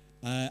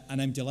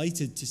 And I'm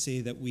delighted to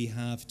say that we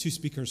have two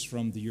speakers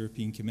from the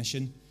European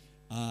Commission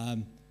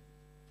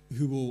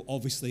who will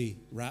obviously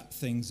wrap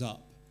things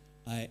up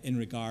in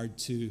regard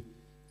to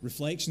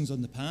reflections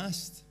on the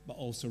past, but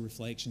also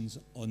reflections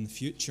on the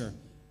future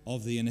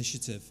of the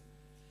initiative.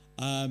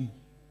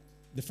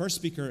 The first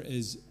speaker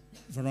is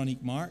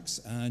Véronique Marx,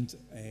 and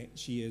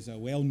she is a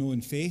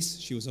well-known face.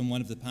 She was on one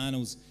of the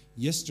panels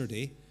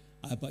yesterday,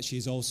 but she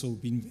has also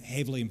been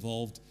heavily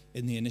involved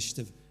in the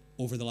initiative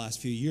over the last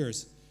few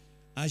years.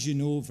 As you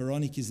know,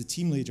 Véronique is the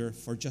team leader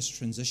for Just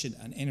Transition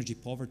and Energy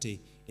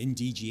Poverty in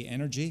DG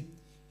Energy.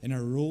 In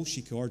her role,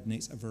 she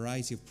coordinates a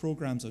variety of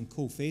programs on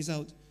coal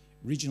phase-out,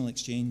 regional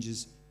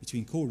exchanges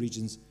between coal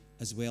regions,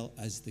 as well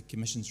as the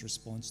Commission's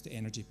response to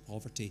energy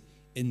poverty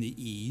in the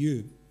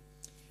EU.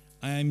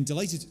 I'm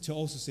delighted to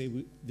also say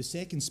the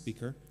second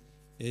speaker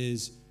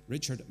is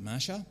Richard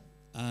Masa,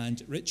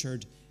 and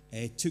Richard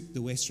took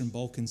the Western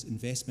Balkans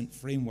Investment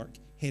Framework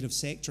Head of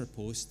Sector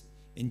post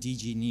in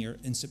DG ENER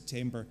in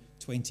September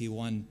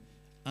 21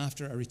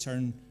 after a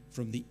return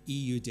from the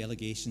EU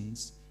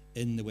delegations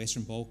in the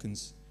Western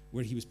Balkans,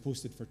 where he was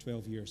posted for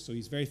 12 years. So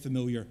he's very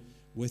familiar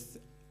with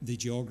the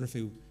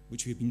geography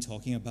which we've been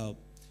talking about.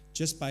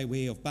 Just by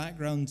way of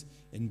background,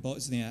 in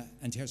Bosnia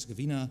and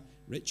Herzegovina,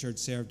 Richard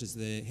served as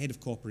the head of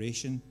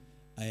cooperation,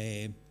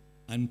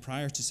 and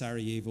prior to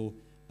Sarajevo,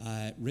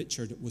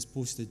 Richard was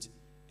posted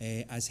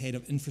as head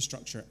of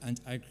infrastructure and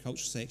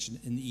agriculture section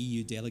in the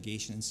EU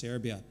delegation in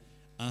Serbia,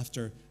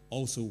 after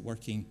also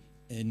working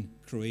in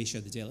Croatia,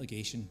 the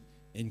delegation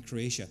in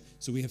Croatia.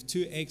 So we have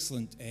two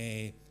excellent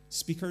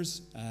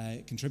speakers,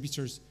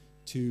 contributors,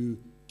 to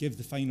give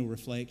the final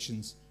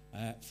reflections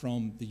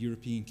from the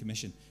European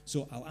Commission.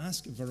 So I'll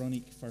ask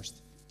Véronique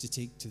first to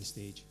take to the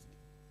stage.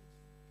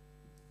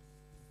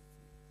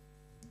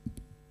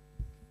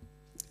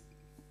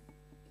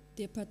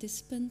 Dear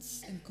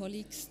participants and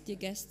colleagues, dear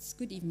guests,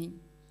 good evening.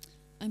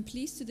 I'm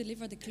pleased to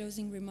deliver the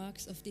closing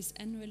remarks of this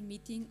annual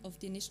meeting of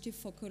the Initiative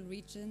for Coal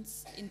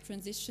Regions in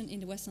Transition in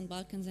the Western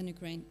Balkans and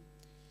Ukraine.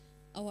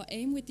 Our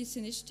aim with this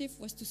initiative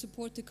was to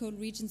support the coal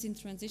regions in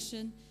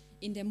transition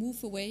in their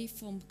move away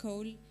from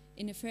coal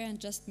in a fair and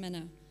just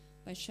manner,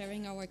 by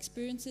sharing our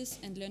experiences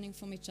and learning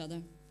from each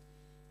other.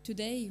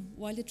 Today,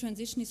 while the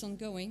transition is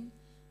ongoing,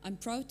 I'm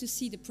proud to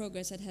see the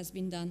progress that has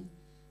been done,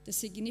 the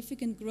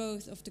significant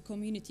growth of the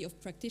community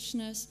of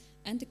practitioners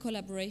and the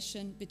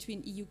collaboration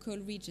between EU coal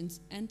regions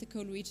and the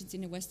coal regions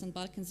in the Western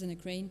Balkans and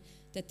Ukraine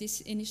that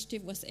this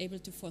initiative was able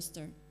to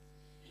foster.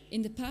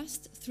 In the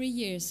past 3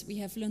 years, we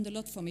have learned a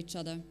lot from each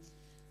other.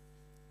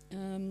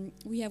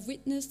 We have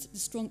witnessed the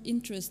strong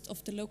interest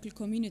of the local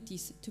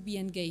communities to be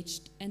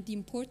engaged and the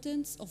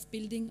importance of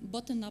building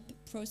bottom-up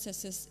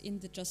processes in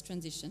the just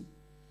transition.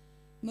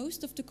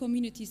 Most of the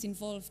communities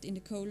involved in the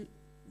coal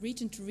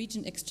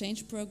region-to-region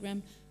exchange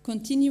program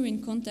continue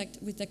in contact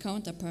with their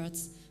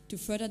counterparts to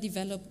further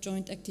develop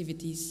joint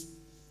activities.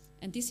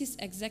 And this is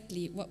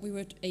exactly what we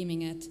were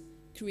aiming at,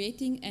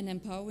 creating and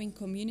empowering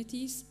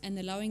communities and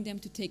allowing them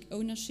to take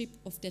ownership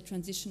of their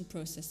transition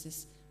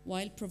processes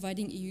while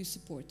providing EU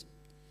support.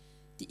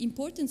 The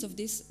importance of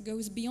this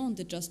goes beyond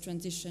the just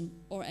transition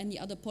or any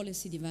other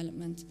policy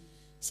development.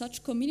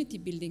 Such community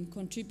building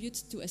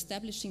contributes to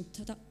establishing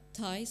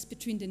ties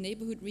between the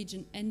neighborhood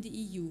region and the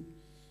EU,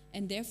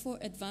 and therefore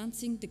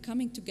advancing the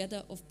coming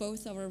together of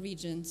both our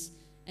regions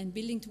and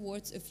building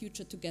towards a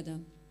future together.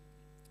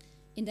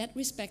 In that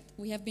respect,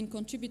 we have been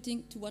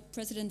contributing to what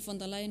President von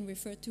der Leyen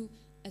referred to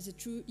as a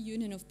true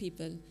union of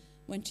people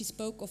when she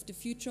spoke of the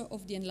future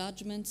of the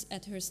enlargements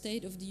at her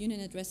State of the Union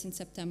address in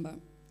September.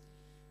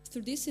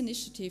 Through this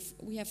initiative,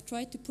 we have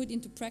tried to put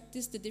into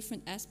practice the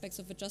different aspects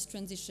of a just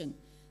transition,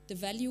 the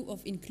value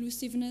of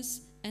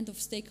inclusiveness and of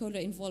stakeholder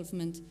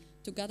involvement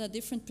to gather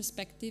different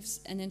perspectives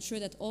and ensure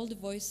that all the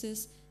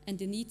voices and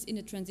the needs in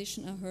the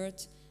transition are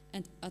heard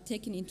and are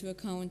taken into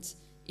account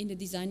in the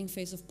designing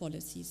phase of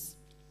policies.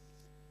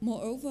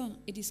 Moreover,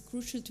 it is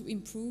crucial to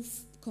improve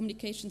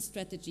communication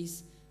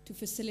strategies to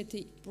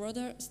facilitate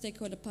broader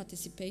stakeholder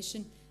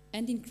participation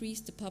and increase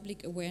the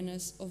public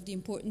awareness of the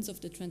importance of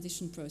the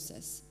transition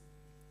process.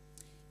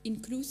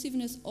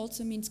 Inclusiveness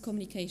also means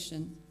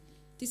communication.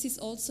 This is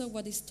also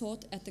what is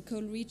taught at the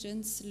Coal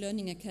Regions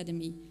Learning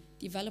Academy,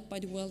 developed by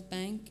the World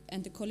Bank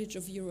and the College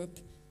of Europe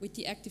with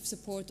the active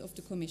support of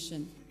the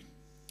Commission.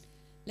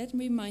 Let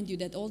me remind you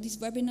that all these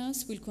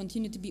webinars will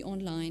continue to be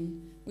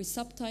online, with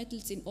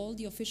subtitles in all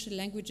the official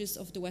languages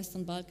of the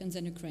Western Balkans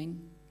and Ukraine.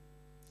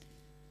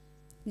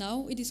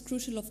 Now it is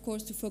crucial, of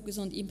course, to focus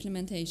on the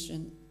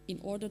implementation in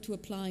order to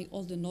apply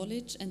all the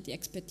knowledge and the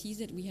expertise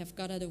that we have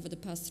gathered over the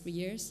past 3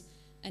 years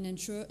and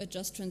ensure a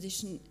just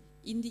transition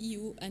in the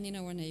EU and in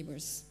our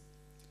neighbors.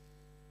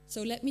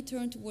 So let me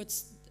turn to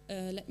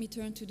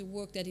the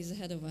work that is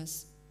ahead of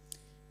us.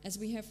 As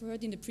we have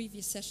heard in the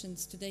previous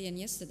sessions today and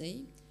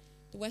yesterday,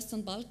 the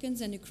Western Balkans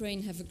and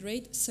Ukraine have a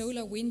great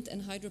solar, wind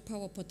and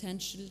hydropower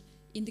potential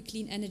in the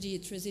clean energy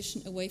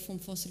transition away from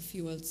fossil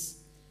fuels.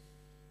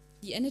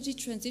 The energy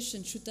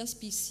transition should thus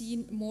be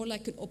seen more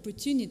like an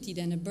opportunity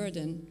than a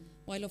burden,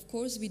 while of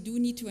course we do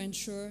need to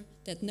ensure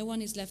that no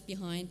one is left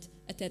behind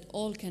and that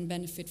all can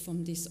benefit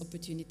from these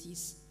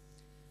opportunities.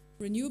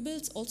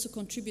 Renewables also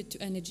contribute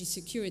to energy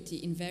security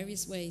in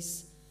various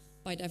ways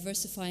by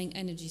diversifying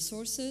energy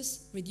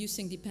sources,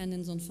 reducing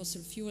dependence on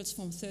fossil fuels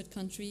from third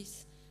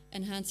countries,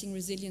 enhancing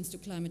resilience to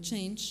climate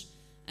change,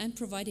 and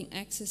providing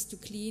access to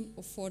clean,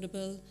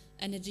 affordable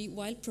energy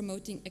while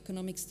promoting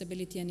economic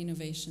stability and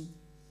innovation.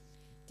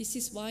 This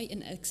is why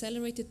an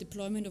accelerated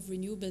deployment of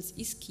renewables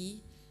is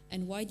key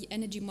and why the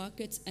energy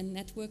markets and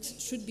networks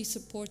should be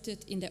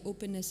supported in their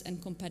openness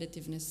and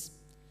competitiveness.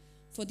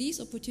 For these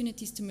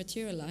opportunities to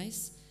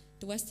materialize,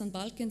 the Western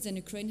Balkans and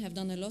Ukraine have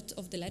done a lot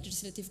of the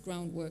legislative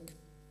groundwork.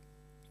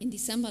 In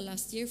December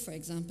last year, for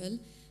example,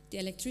 the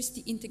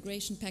electricity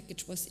integration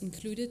package was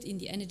included in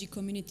the Energy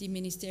Community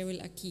Ministerial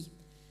Acquis,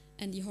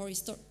 and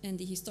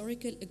the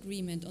historical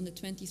agreement on the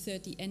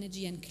 2030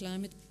 energy and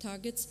climate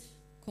targets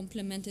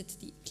complemented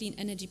the clean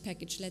energy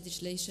package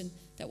legislation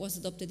that was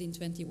adopted in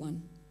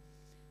 2021.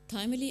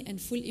 Timely and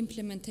full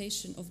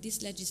implementation of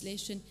this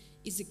legislation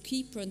is a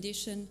key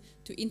condition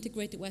to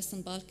integrate the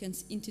Western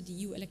Balkans into the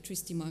EU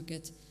electricity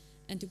market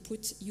and to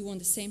put EU on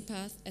the same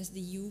path as the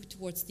EU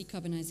towards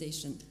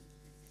decarbonization.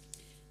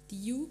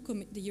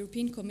 The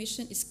European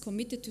Commission is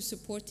committed to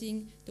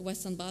supporting the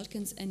Western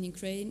Balkans and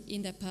Ukraine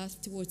in their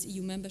path towards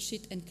EU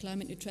membership and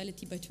climate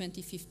neutrality by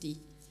 2050.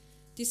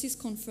 This is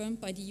confirmed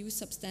by the EU's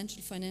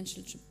substantial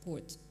financial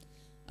support.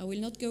 I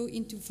will not go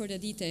into further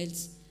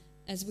details,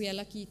 as we are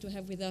lucky to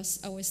have with us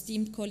our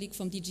esteemed colleague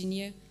from DG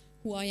ENER,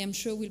 who I am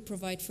sure will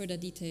provide further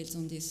details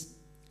on this.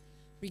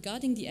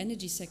 Regarding the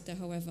energy sector,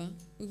 however,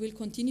 we will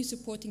continue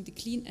supporting the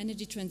clean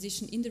energy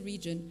transition in the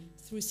region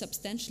through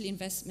substantial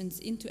investments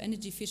into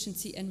energy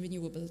efficiency and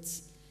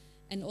renewables,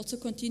 and also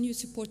continue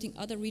supporting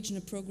other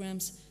regional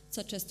programs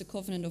such as the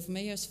Covenant of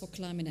Mayors for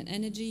Climate and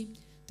Energy,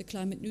 the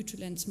Climate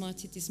Neutral and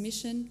Smart Cities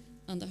Mission,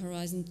 and the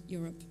Horizon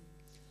Europe.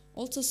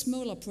 Also,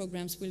 smaller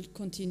programs will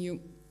continue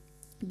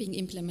being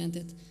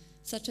implemented,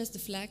 such as the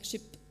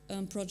flagship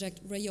project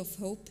Ray of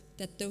Hope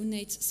that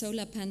donates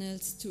solar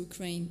panels to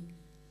Ukraine.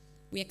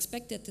 We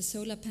expect that the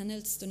solar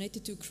panels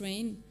donated to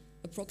Ukraine,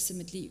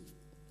 approximately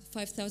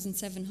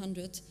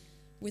 5,700,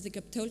 with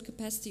a total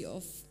capacity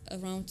of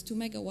around 2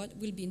 megawatt,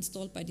 will be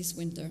installed by this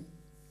winter.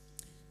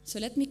 So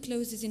let me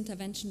close this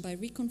intervention by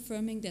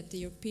reconfirming that the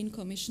European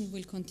Commission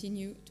will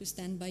continue to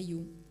stand by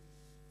you.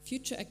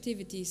 Future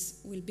activities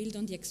will build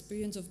on the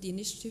experience of the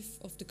initiative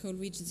of the coal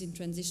regions in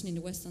transition in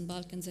the Western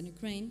Balkans and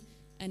Ukraine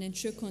and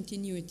ensure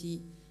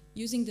continuity,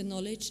 using the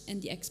knowledge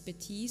and the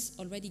expertise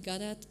already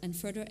gathered and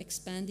further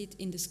expanded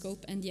in the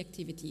scope and the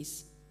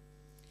activities.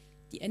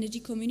 The Energy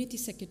Community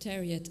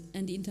Secretariat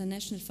and the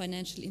international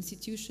financial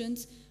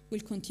institutions will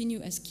continue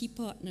as key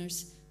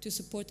partners to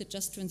support the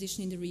just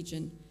transition in the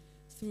region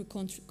through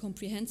a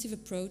comprehensive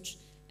approach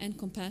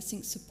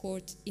encompassing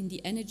support in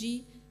the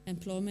energy,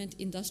 employment,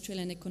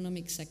 industrial and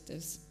economic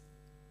sectors.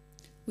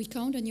 We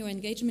count on your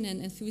engagement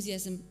and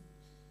enthusiasm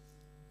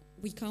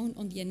we count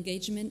on the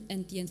engagement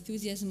and the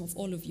enthusiasm of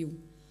all of you,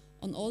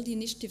 on all the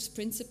initiative's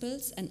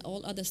principles and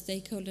all other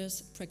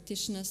stakeholders,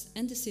 practitioners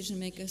and decision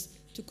makers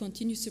to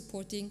continue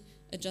supporting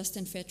a just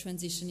and fair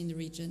transition in the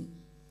region.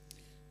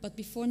 But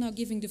before now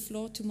giving the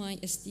floor to my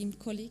esteemed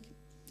colleague,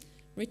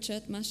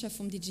 Richard Masa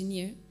from DG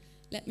ENER,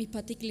 let me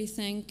particularly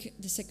thank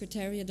the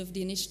Secretariat of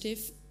the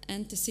initiative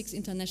and the 6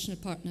 international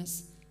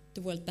partners,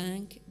 the World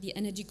Bank, the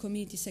Energy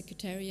Community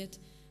Secretariat,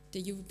 the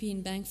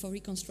European Bank for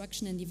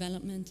Reconstruction and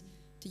Development,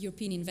 the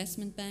European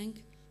Investment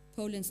Bank,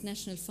 Poland's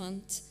National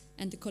Fund,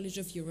 and the College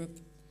of Europe.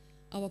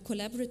 Our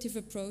collaborative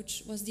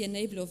approach was the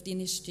enabler of the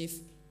initiative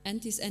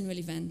and this annual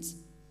event.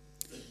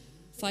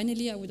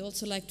 Finally, I would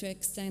also like to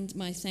extend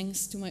my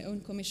thanks to my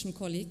own Commission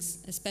colleagues,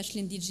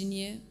 especially in DG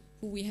ENER,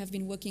 who we have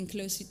been working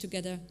closely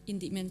together in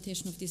the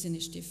implementation of this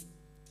initiative.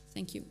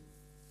 Thank you.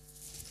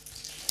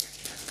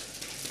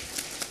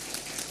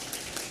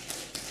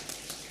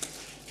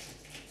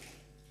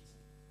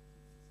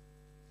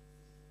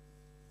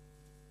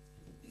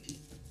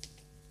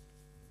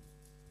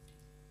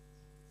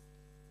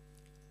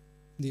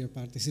 Dear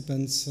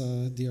participants,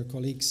 dear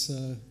colleagues,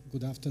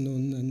 good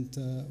afternoon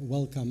and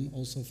welcome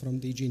also from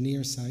the DG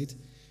ENER side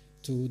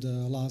to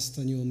the last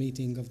annual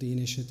meeting of the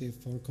Initiative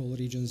for Coal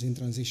Regions in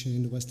Transition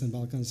in the Western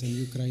Balkans and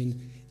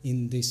Ukraine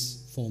in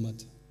this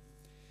format.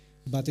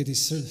 But it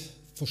is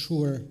for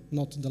sure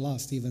not the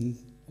last even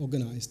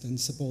organized and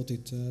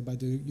supported by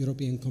the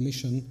European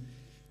Commission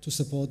to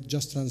support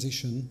just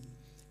transition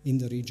in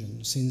the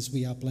region, since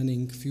we are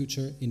planning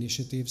future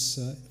initiatives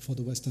for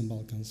the Western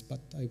Balkans,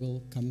 but I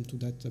will come to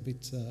that a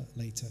bit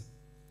later.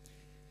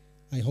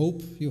 I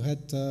hope you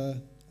had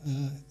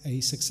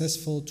a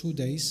successful 2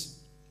 days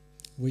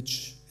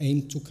which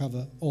aimed to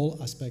cover all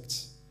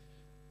aspects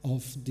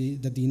of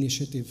that the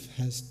initiative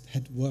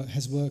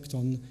has worked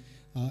on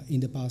in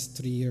the past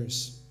 3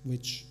 years,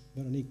 which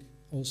Véronique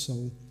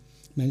also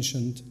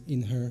mentioned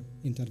in her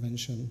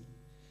intervention.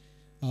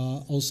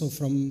 Also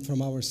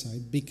from our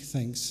side, big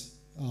thanks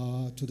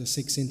to the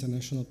 6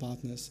 international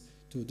partners,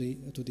 to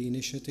the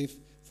initiative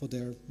for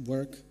their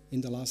work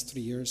in the last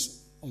 3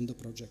 years on the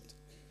project.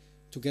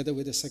 Together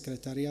with the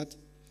Secretariat,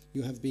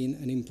 you have been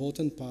an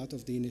important part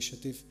of the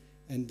initiative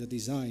and the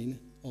design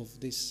of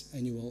this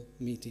annual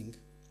meeting.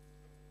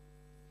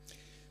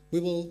 We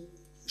will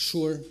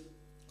sure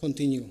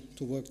continue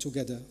to work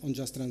together on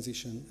just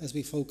transition as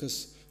we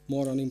focus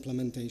more on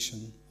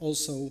implementation.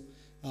 Also,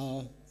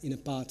 in a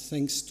part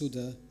thanks to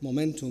the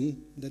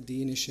momentum that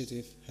the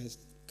initiative has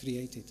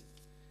created.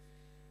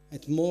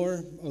 At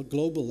more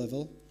global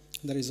level,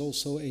 there is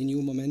also a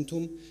new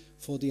momentum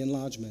for the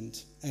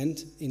enlargement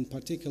and, in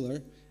particular,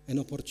 an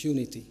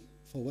opportunity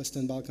for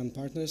Western Balkan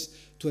partners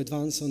to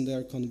advance on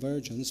their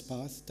convergence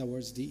path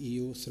towards the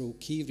EU through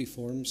key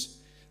reforms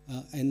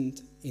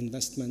and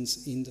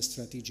investments in the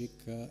strategic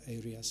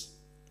areas.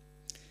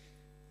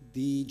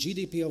 The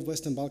GDP of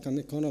Western Balkan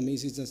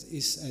economies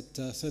is at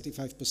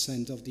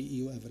 35% of the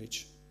EU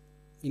average.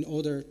 In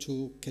order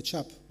to catch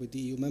up with the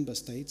EU member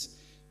states,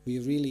 we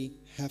really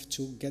have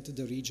to get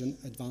the region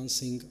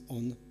advancing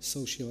on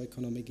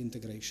socio-economic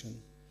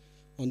integration.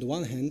 On the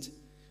one hand,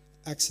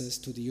 access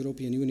to the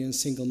European Union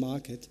single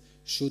market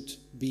should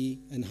be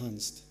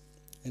enhanced.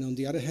 And on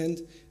the other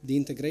hand, the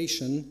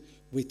integration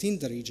within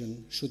the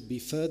region should be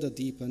further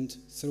deepened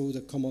through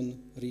the common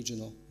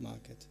regional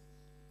market.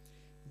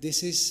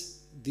 This is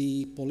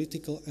the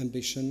political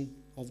ambition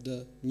of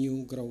the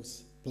new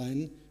growth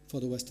plan for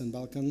the Western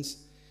Balkans,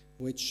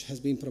 which has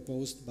been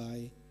proposed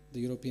by the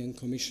European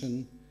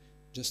Commission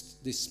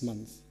just this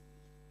month.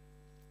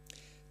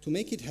 To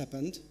make it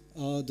happen,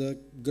 the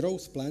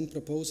growth plan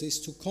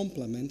proposes to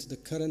complement the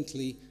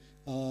currently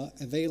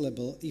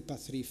available IPA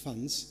 3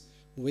 funds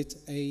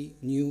with a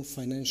new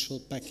financial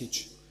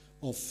package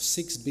of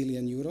 6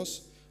 billion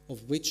euros, of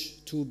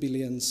which 2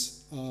 billion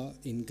are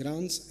in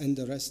grants and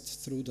the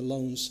rest through the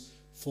loans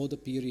for the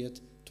period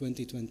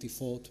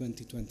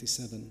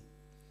 2024-2027.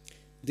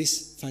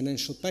 This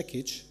financial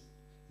package,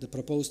 the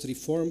proposed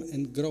reform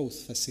and growth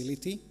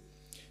facility,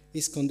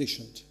 is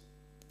conditioned.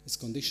 It's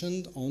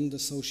conditioned on the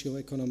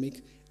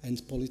socio-economic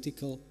and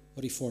political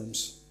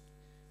reforms.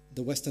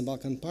 The Western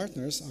Balkan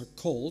partners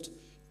are called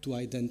to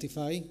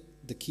identify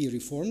the key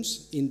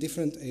reforms in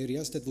different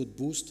areas that would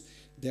boost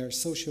their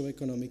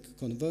socio-economic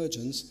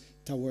convergence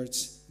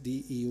towards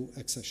the EU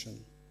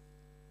accession.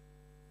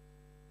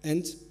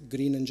 And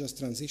green and just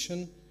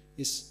transition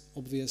is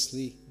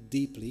obviously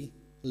deeply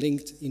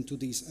linked into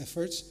these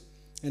efforts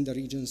and the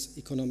region's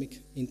economic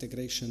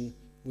integration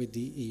with the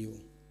EU.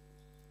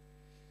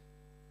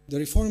 The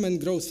Reform and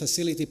Growth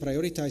Facility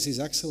prioritizes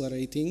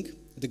accelerating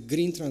the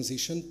green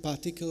transition,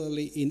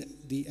 particularly in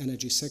the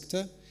energy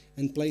sector,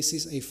 and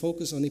places a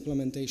focus on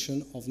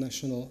implementation of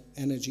national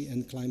energy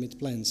and climate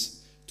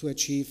plans to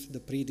achieve the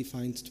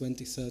predefined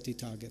 2030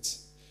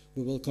 targets.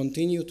 We will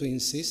continue to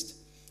insist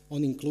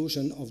on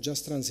inclusion of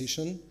just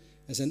transition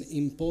as an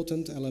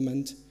important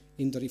element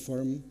in the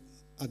reform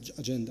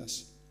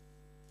agendas.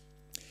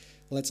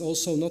 Let's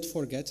also not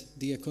forget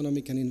the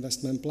Economic and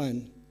Investment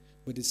Plan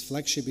with its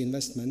flagship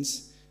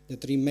investments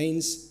that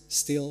remains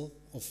still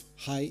of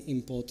high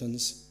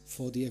importance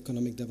for the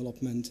economic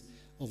development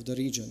of the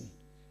region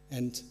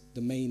and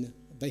the main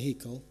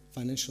vehicle,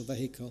 financial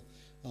vehicle,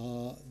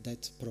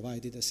 that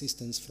provided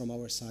assistance from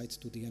our side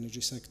to the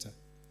energy sector.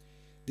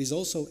 This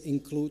also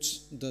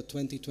includes the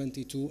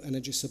 2022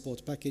 energy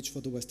support package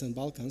for the Western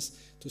Balkans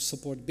to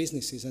support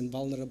businesses and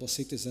vulnerable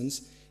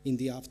citizens in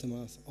the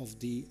aftermath of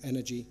the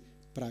energy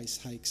price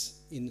hikes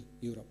in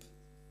Europe.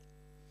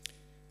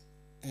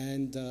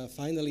 And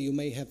finally, you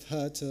may have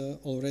heard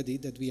already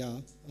that we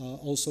are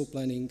also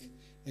planning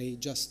a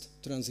just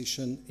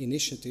transition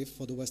initiative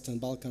for the Western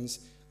Balkans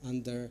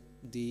under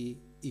the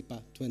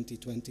IPA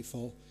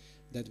 2024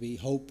 that we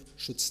hope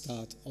should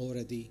start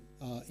already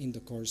in the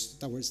course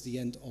towards the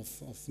end of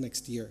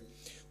next year,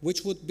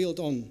 which would build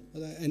on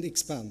and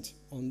expand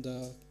on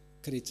the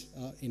CRIT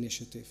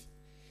initiative.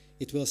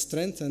 It will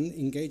strengthen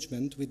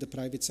engagement with the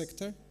private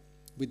sector,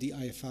 with the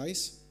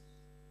IFIs,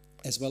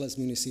 as well as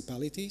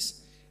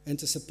municipalities, and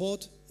to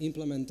support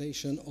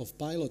implementation of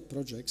pilot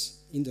projects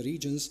in the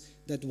regions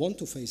that want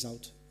to phase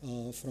out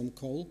from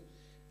coal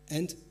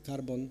and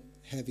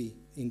carbon-heavy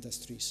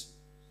industries.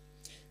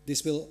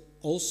 This will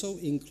also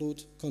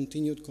include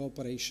continued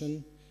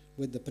cooperation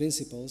with the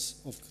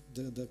principles of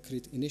the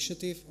CRIT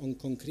initiative on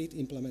concrete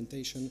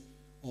implementation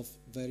of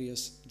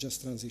various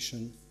just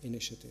transition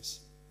initiatives.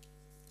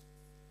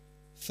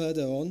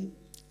 Further on,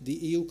 the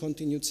EU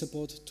continued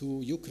support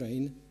to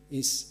Ukraine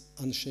is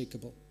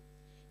unshakable.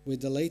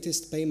 With the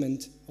latest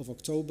payment of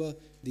October,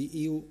 the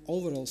EU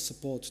overall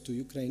support to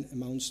Ukraine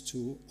amounts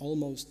to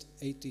almost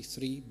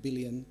 83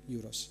 billion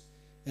euros.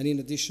 And in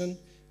addition,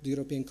 the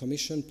European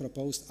Commission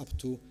proposed up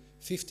to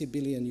 50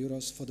 billion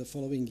euros for the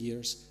following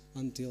years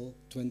until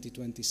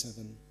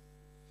 2027.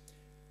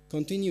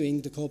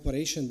 Continuing the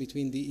cooperation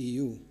between the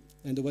EU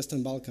and the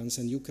Western Balkans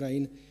and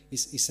Ukraine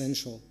is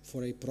essential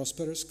for a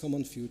prosperous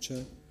common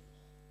future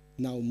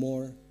now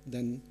more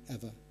than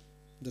ever.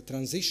 The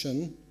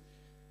transition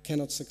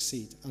cannot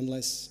succeed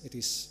unless it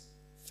is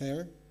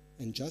fair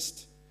and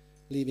just,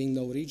 leaving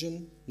no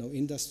region, no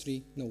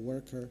industry, no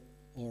worker,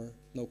 or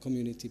no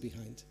community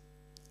behind.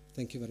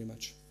 Thank you very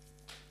much.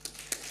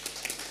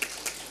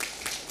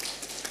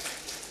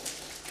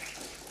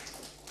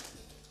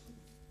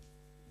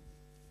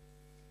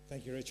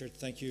 Thank you, Richard.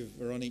 Thank you,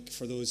 Véronique,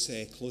 for those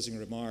closing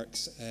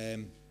remarks.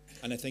 And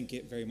I think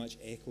it very much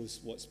echoes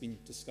what's been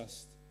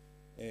discussed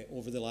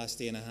over the last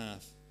day and a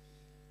half.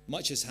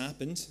 Much has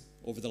happened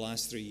over the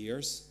last 3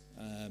 years.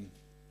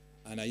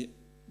 And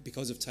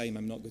because of time,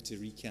 I'm not going to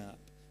recap.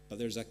 But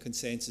there's a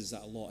consensus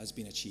that a lot has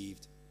been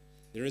achieved.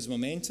 There is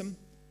momentum,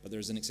 but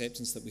there's an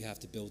acceptance that we have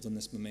to build on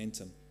this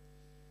momentum.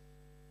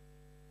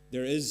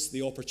 There is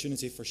the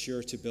opportunity for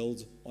sure to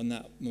build on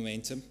that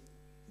momentum.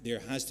 There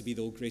has to be,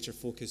 though, greater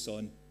focus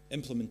on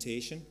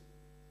implementation,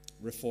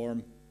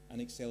 reform, and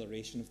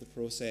acceleration of the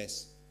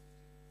process.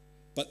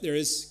 But there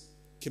is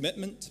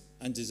commitment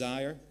and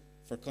desire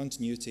for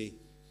continuity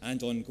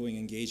and ongoing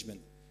engagement.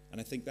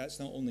 And I think that's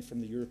not only from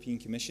the European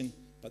Commission,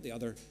 but the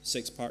other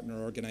 6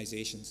 partner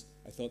organizations.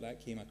 I thought that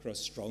came across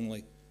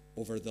strongly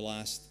over the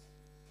last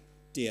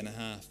day and a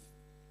half.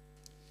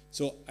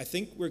 So I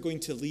think we're going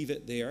to leave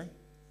it there.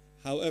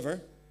 However,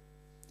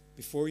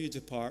 before you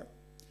depart,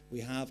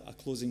 we have a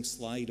closing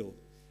Slido.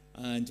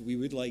 And we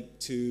would like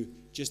to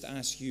just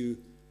ask you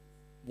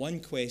one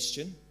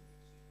question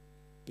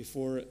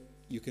before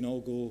you can all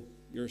go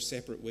your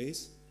separate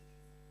ways.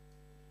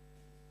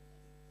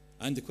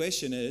 And the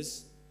question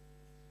is,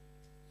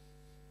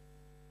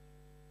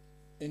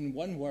 in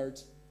one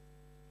word,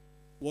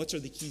 what are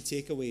the key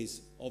takeaways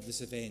of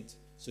this event?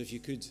 So if you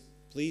could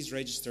please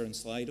register on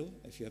Slido,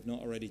 if you have not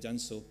already done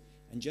so,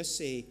 and just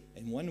say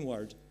in one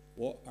word,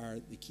 what are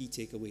the key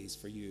takeaways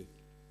for you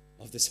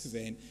of this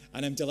event?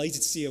 And I'm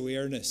delighted to see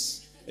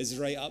awareness is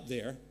right up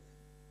there.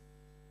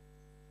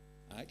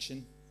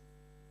 Action.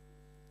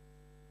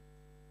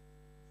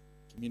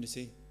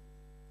 Community.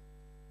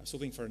 I was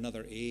hoping for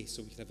another A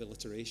so we could have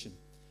alliteration.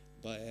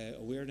 But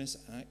awareness,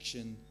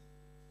 action,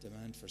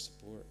 demand for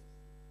support,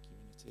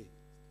 community.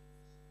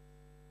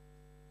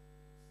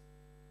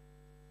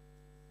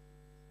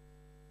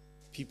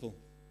 People.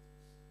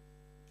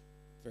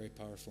 Very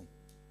powerful.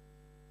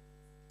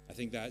 I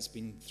think that's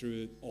been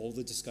through all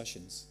the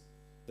discussions,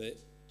 that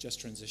just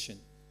transition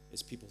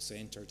is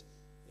people-centered,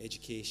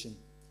 education,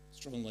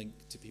 strong link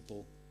to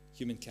people,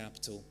 human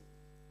capital,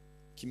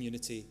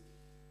 community.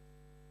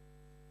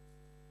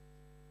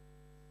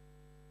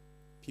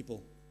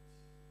 People.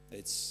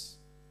 It's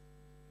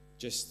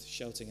just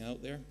shouting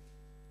out there.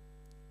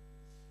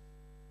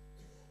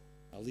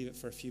 I'll leave it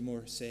for a few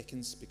more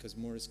seconds because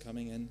more is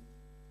coming in.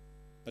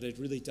 But it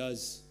really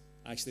does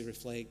actually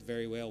reflect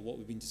very well what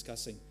we've been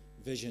discussing.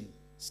 Vision,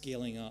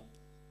 scaling up,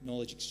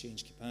 knowledge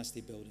exchange,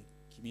 capacity building,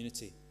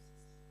 community,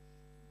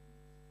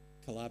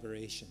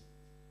 collaboration.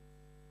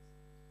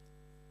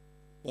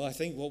 Well, I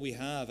think what we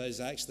have is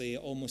actually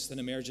almost an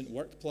emergent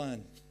work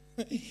plan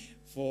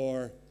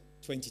for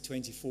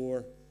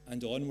 2024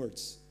 and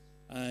onwards.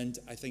 And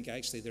I think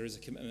actually there is a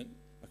commitment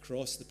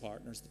across the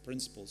partners, the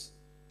principals,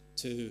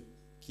 to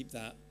keep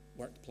that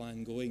work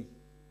plan going.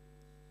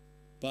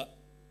 But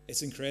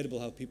it's incredible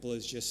how people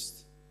is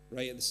just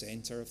right at the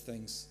center of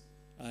things.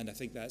 And I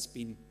think that's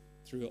been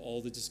through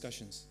all the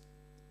discussions.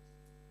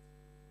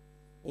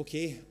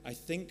 Okay, I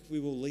think we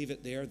will leave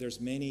it there.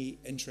 There's many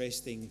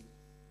interesting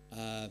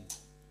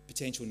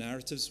potential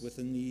narratives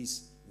within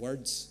these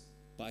words,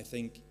 but I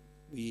think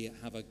we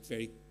have a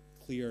very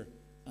clear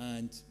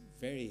and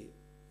very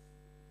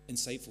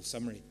insightful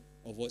summary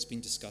of what's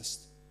been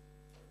discussed.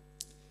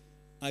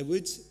 I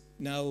would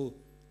now,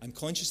 I'm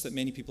conscious that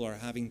many people are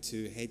having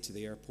to head to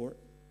the airport,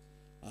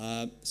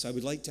 so I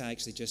would like to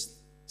actually just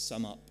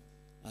sum up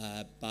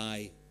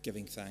by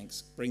giving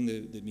thanks, bring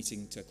the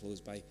meeting to a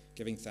close by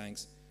giving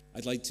thanks.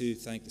 I'd like to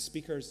thank the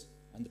speakers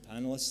and the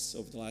panelists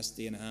over the last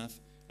day and a half.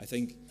 I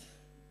think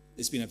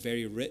it's been a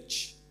very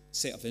rich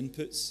set of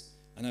inputs,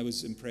 and I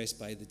was impressed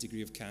by the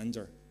degree of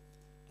candor.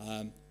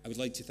 I would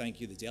like to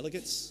thank you, the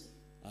delegates.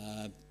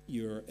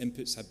 Your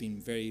inputs have been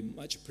very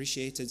much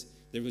appreciated.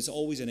 There was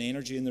always an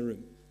energy in the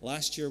room.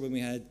 Last year when we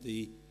had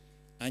the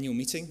annual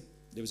meeting,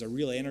 there was a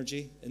real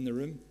energy in the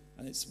room,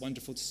 and it's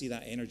wonderful to see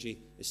that energy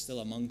is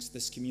still amongst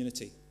this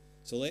community.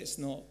 So let's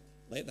not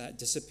let that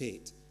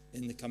dissipate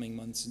in the coming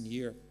months and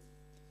year.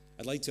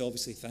 I'd like to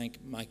obviously thank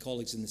my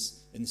colleagues in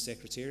the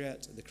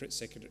Secretariat, the CRIT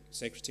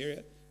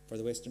Secretariat for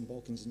the Western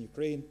Balkans and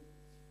Ukraine,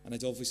 and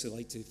I'd obviously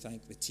like to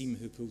thank the team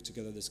who pulled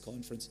together this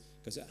conference,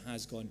 because it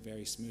has gone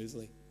very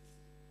smoothly.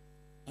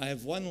 I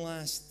have one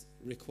last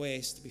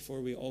request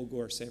before we all go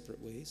our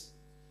separate ways,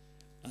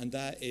 and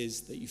that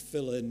is that you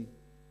fill in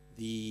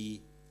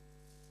the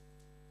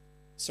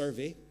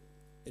survey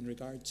in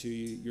regard to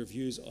your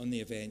views on the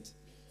event.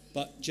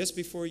 But just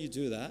before you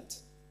do that,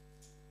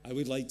 I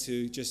would like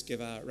to just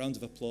give a round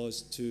of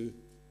applause to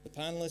the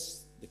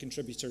panelists, the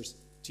contributors,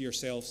 to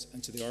yourselves,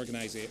 and to the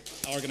organisers.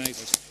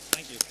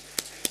 Thank you.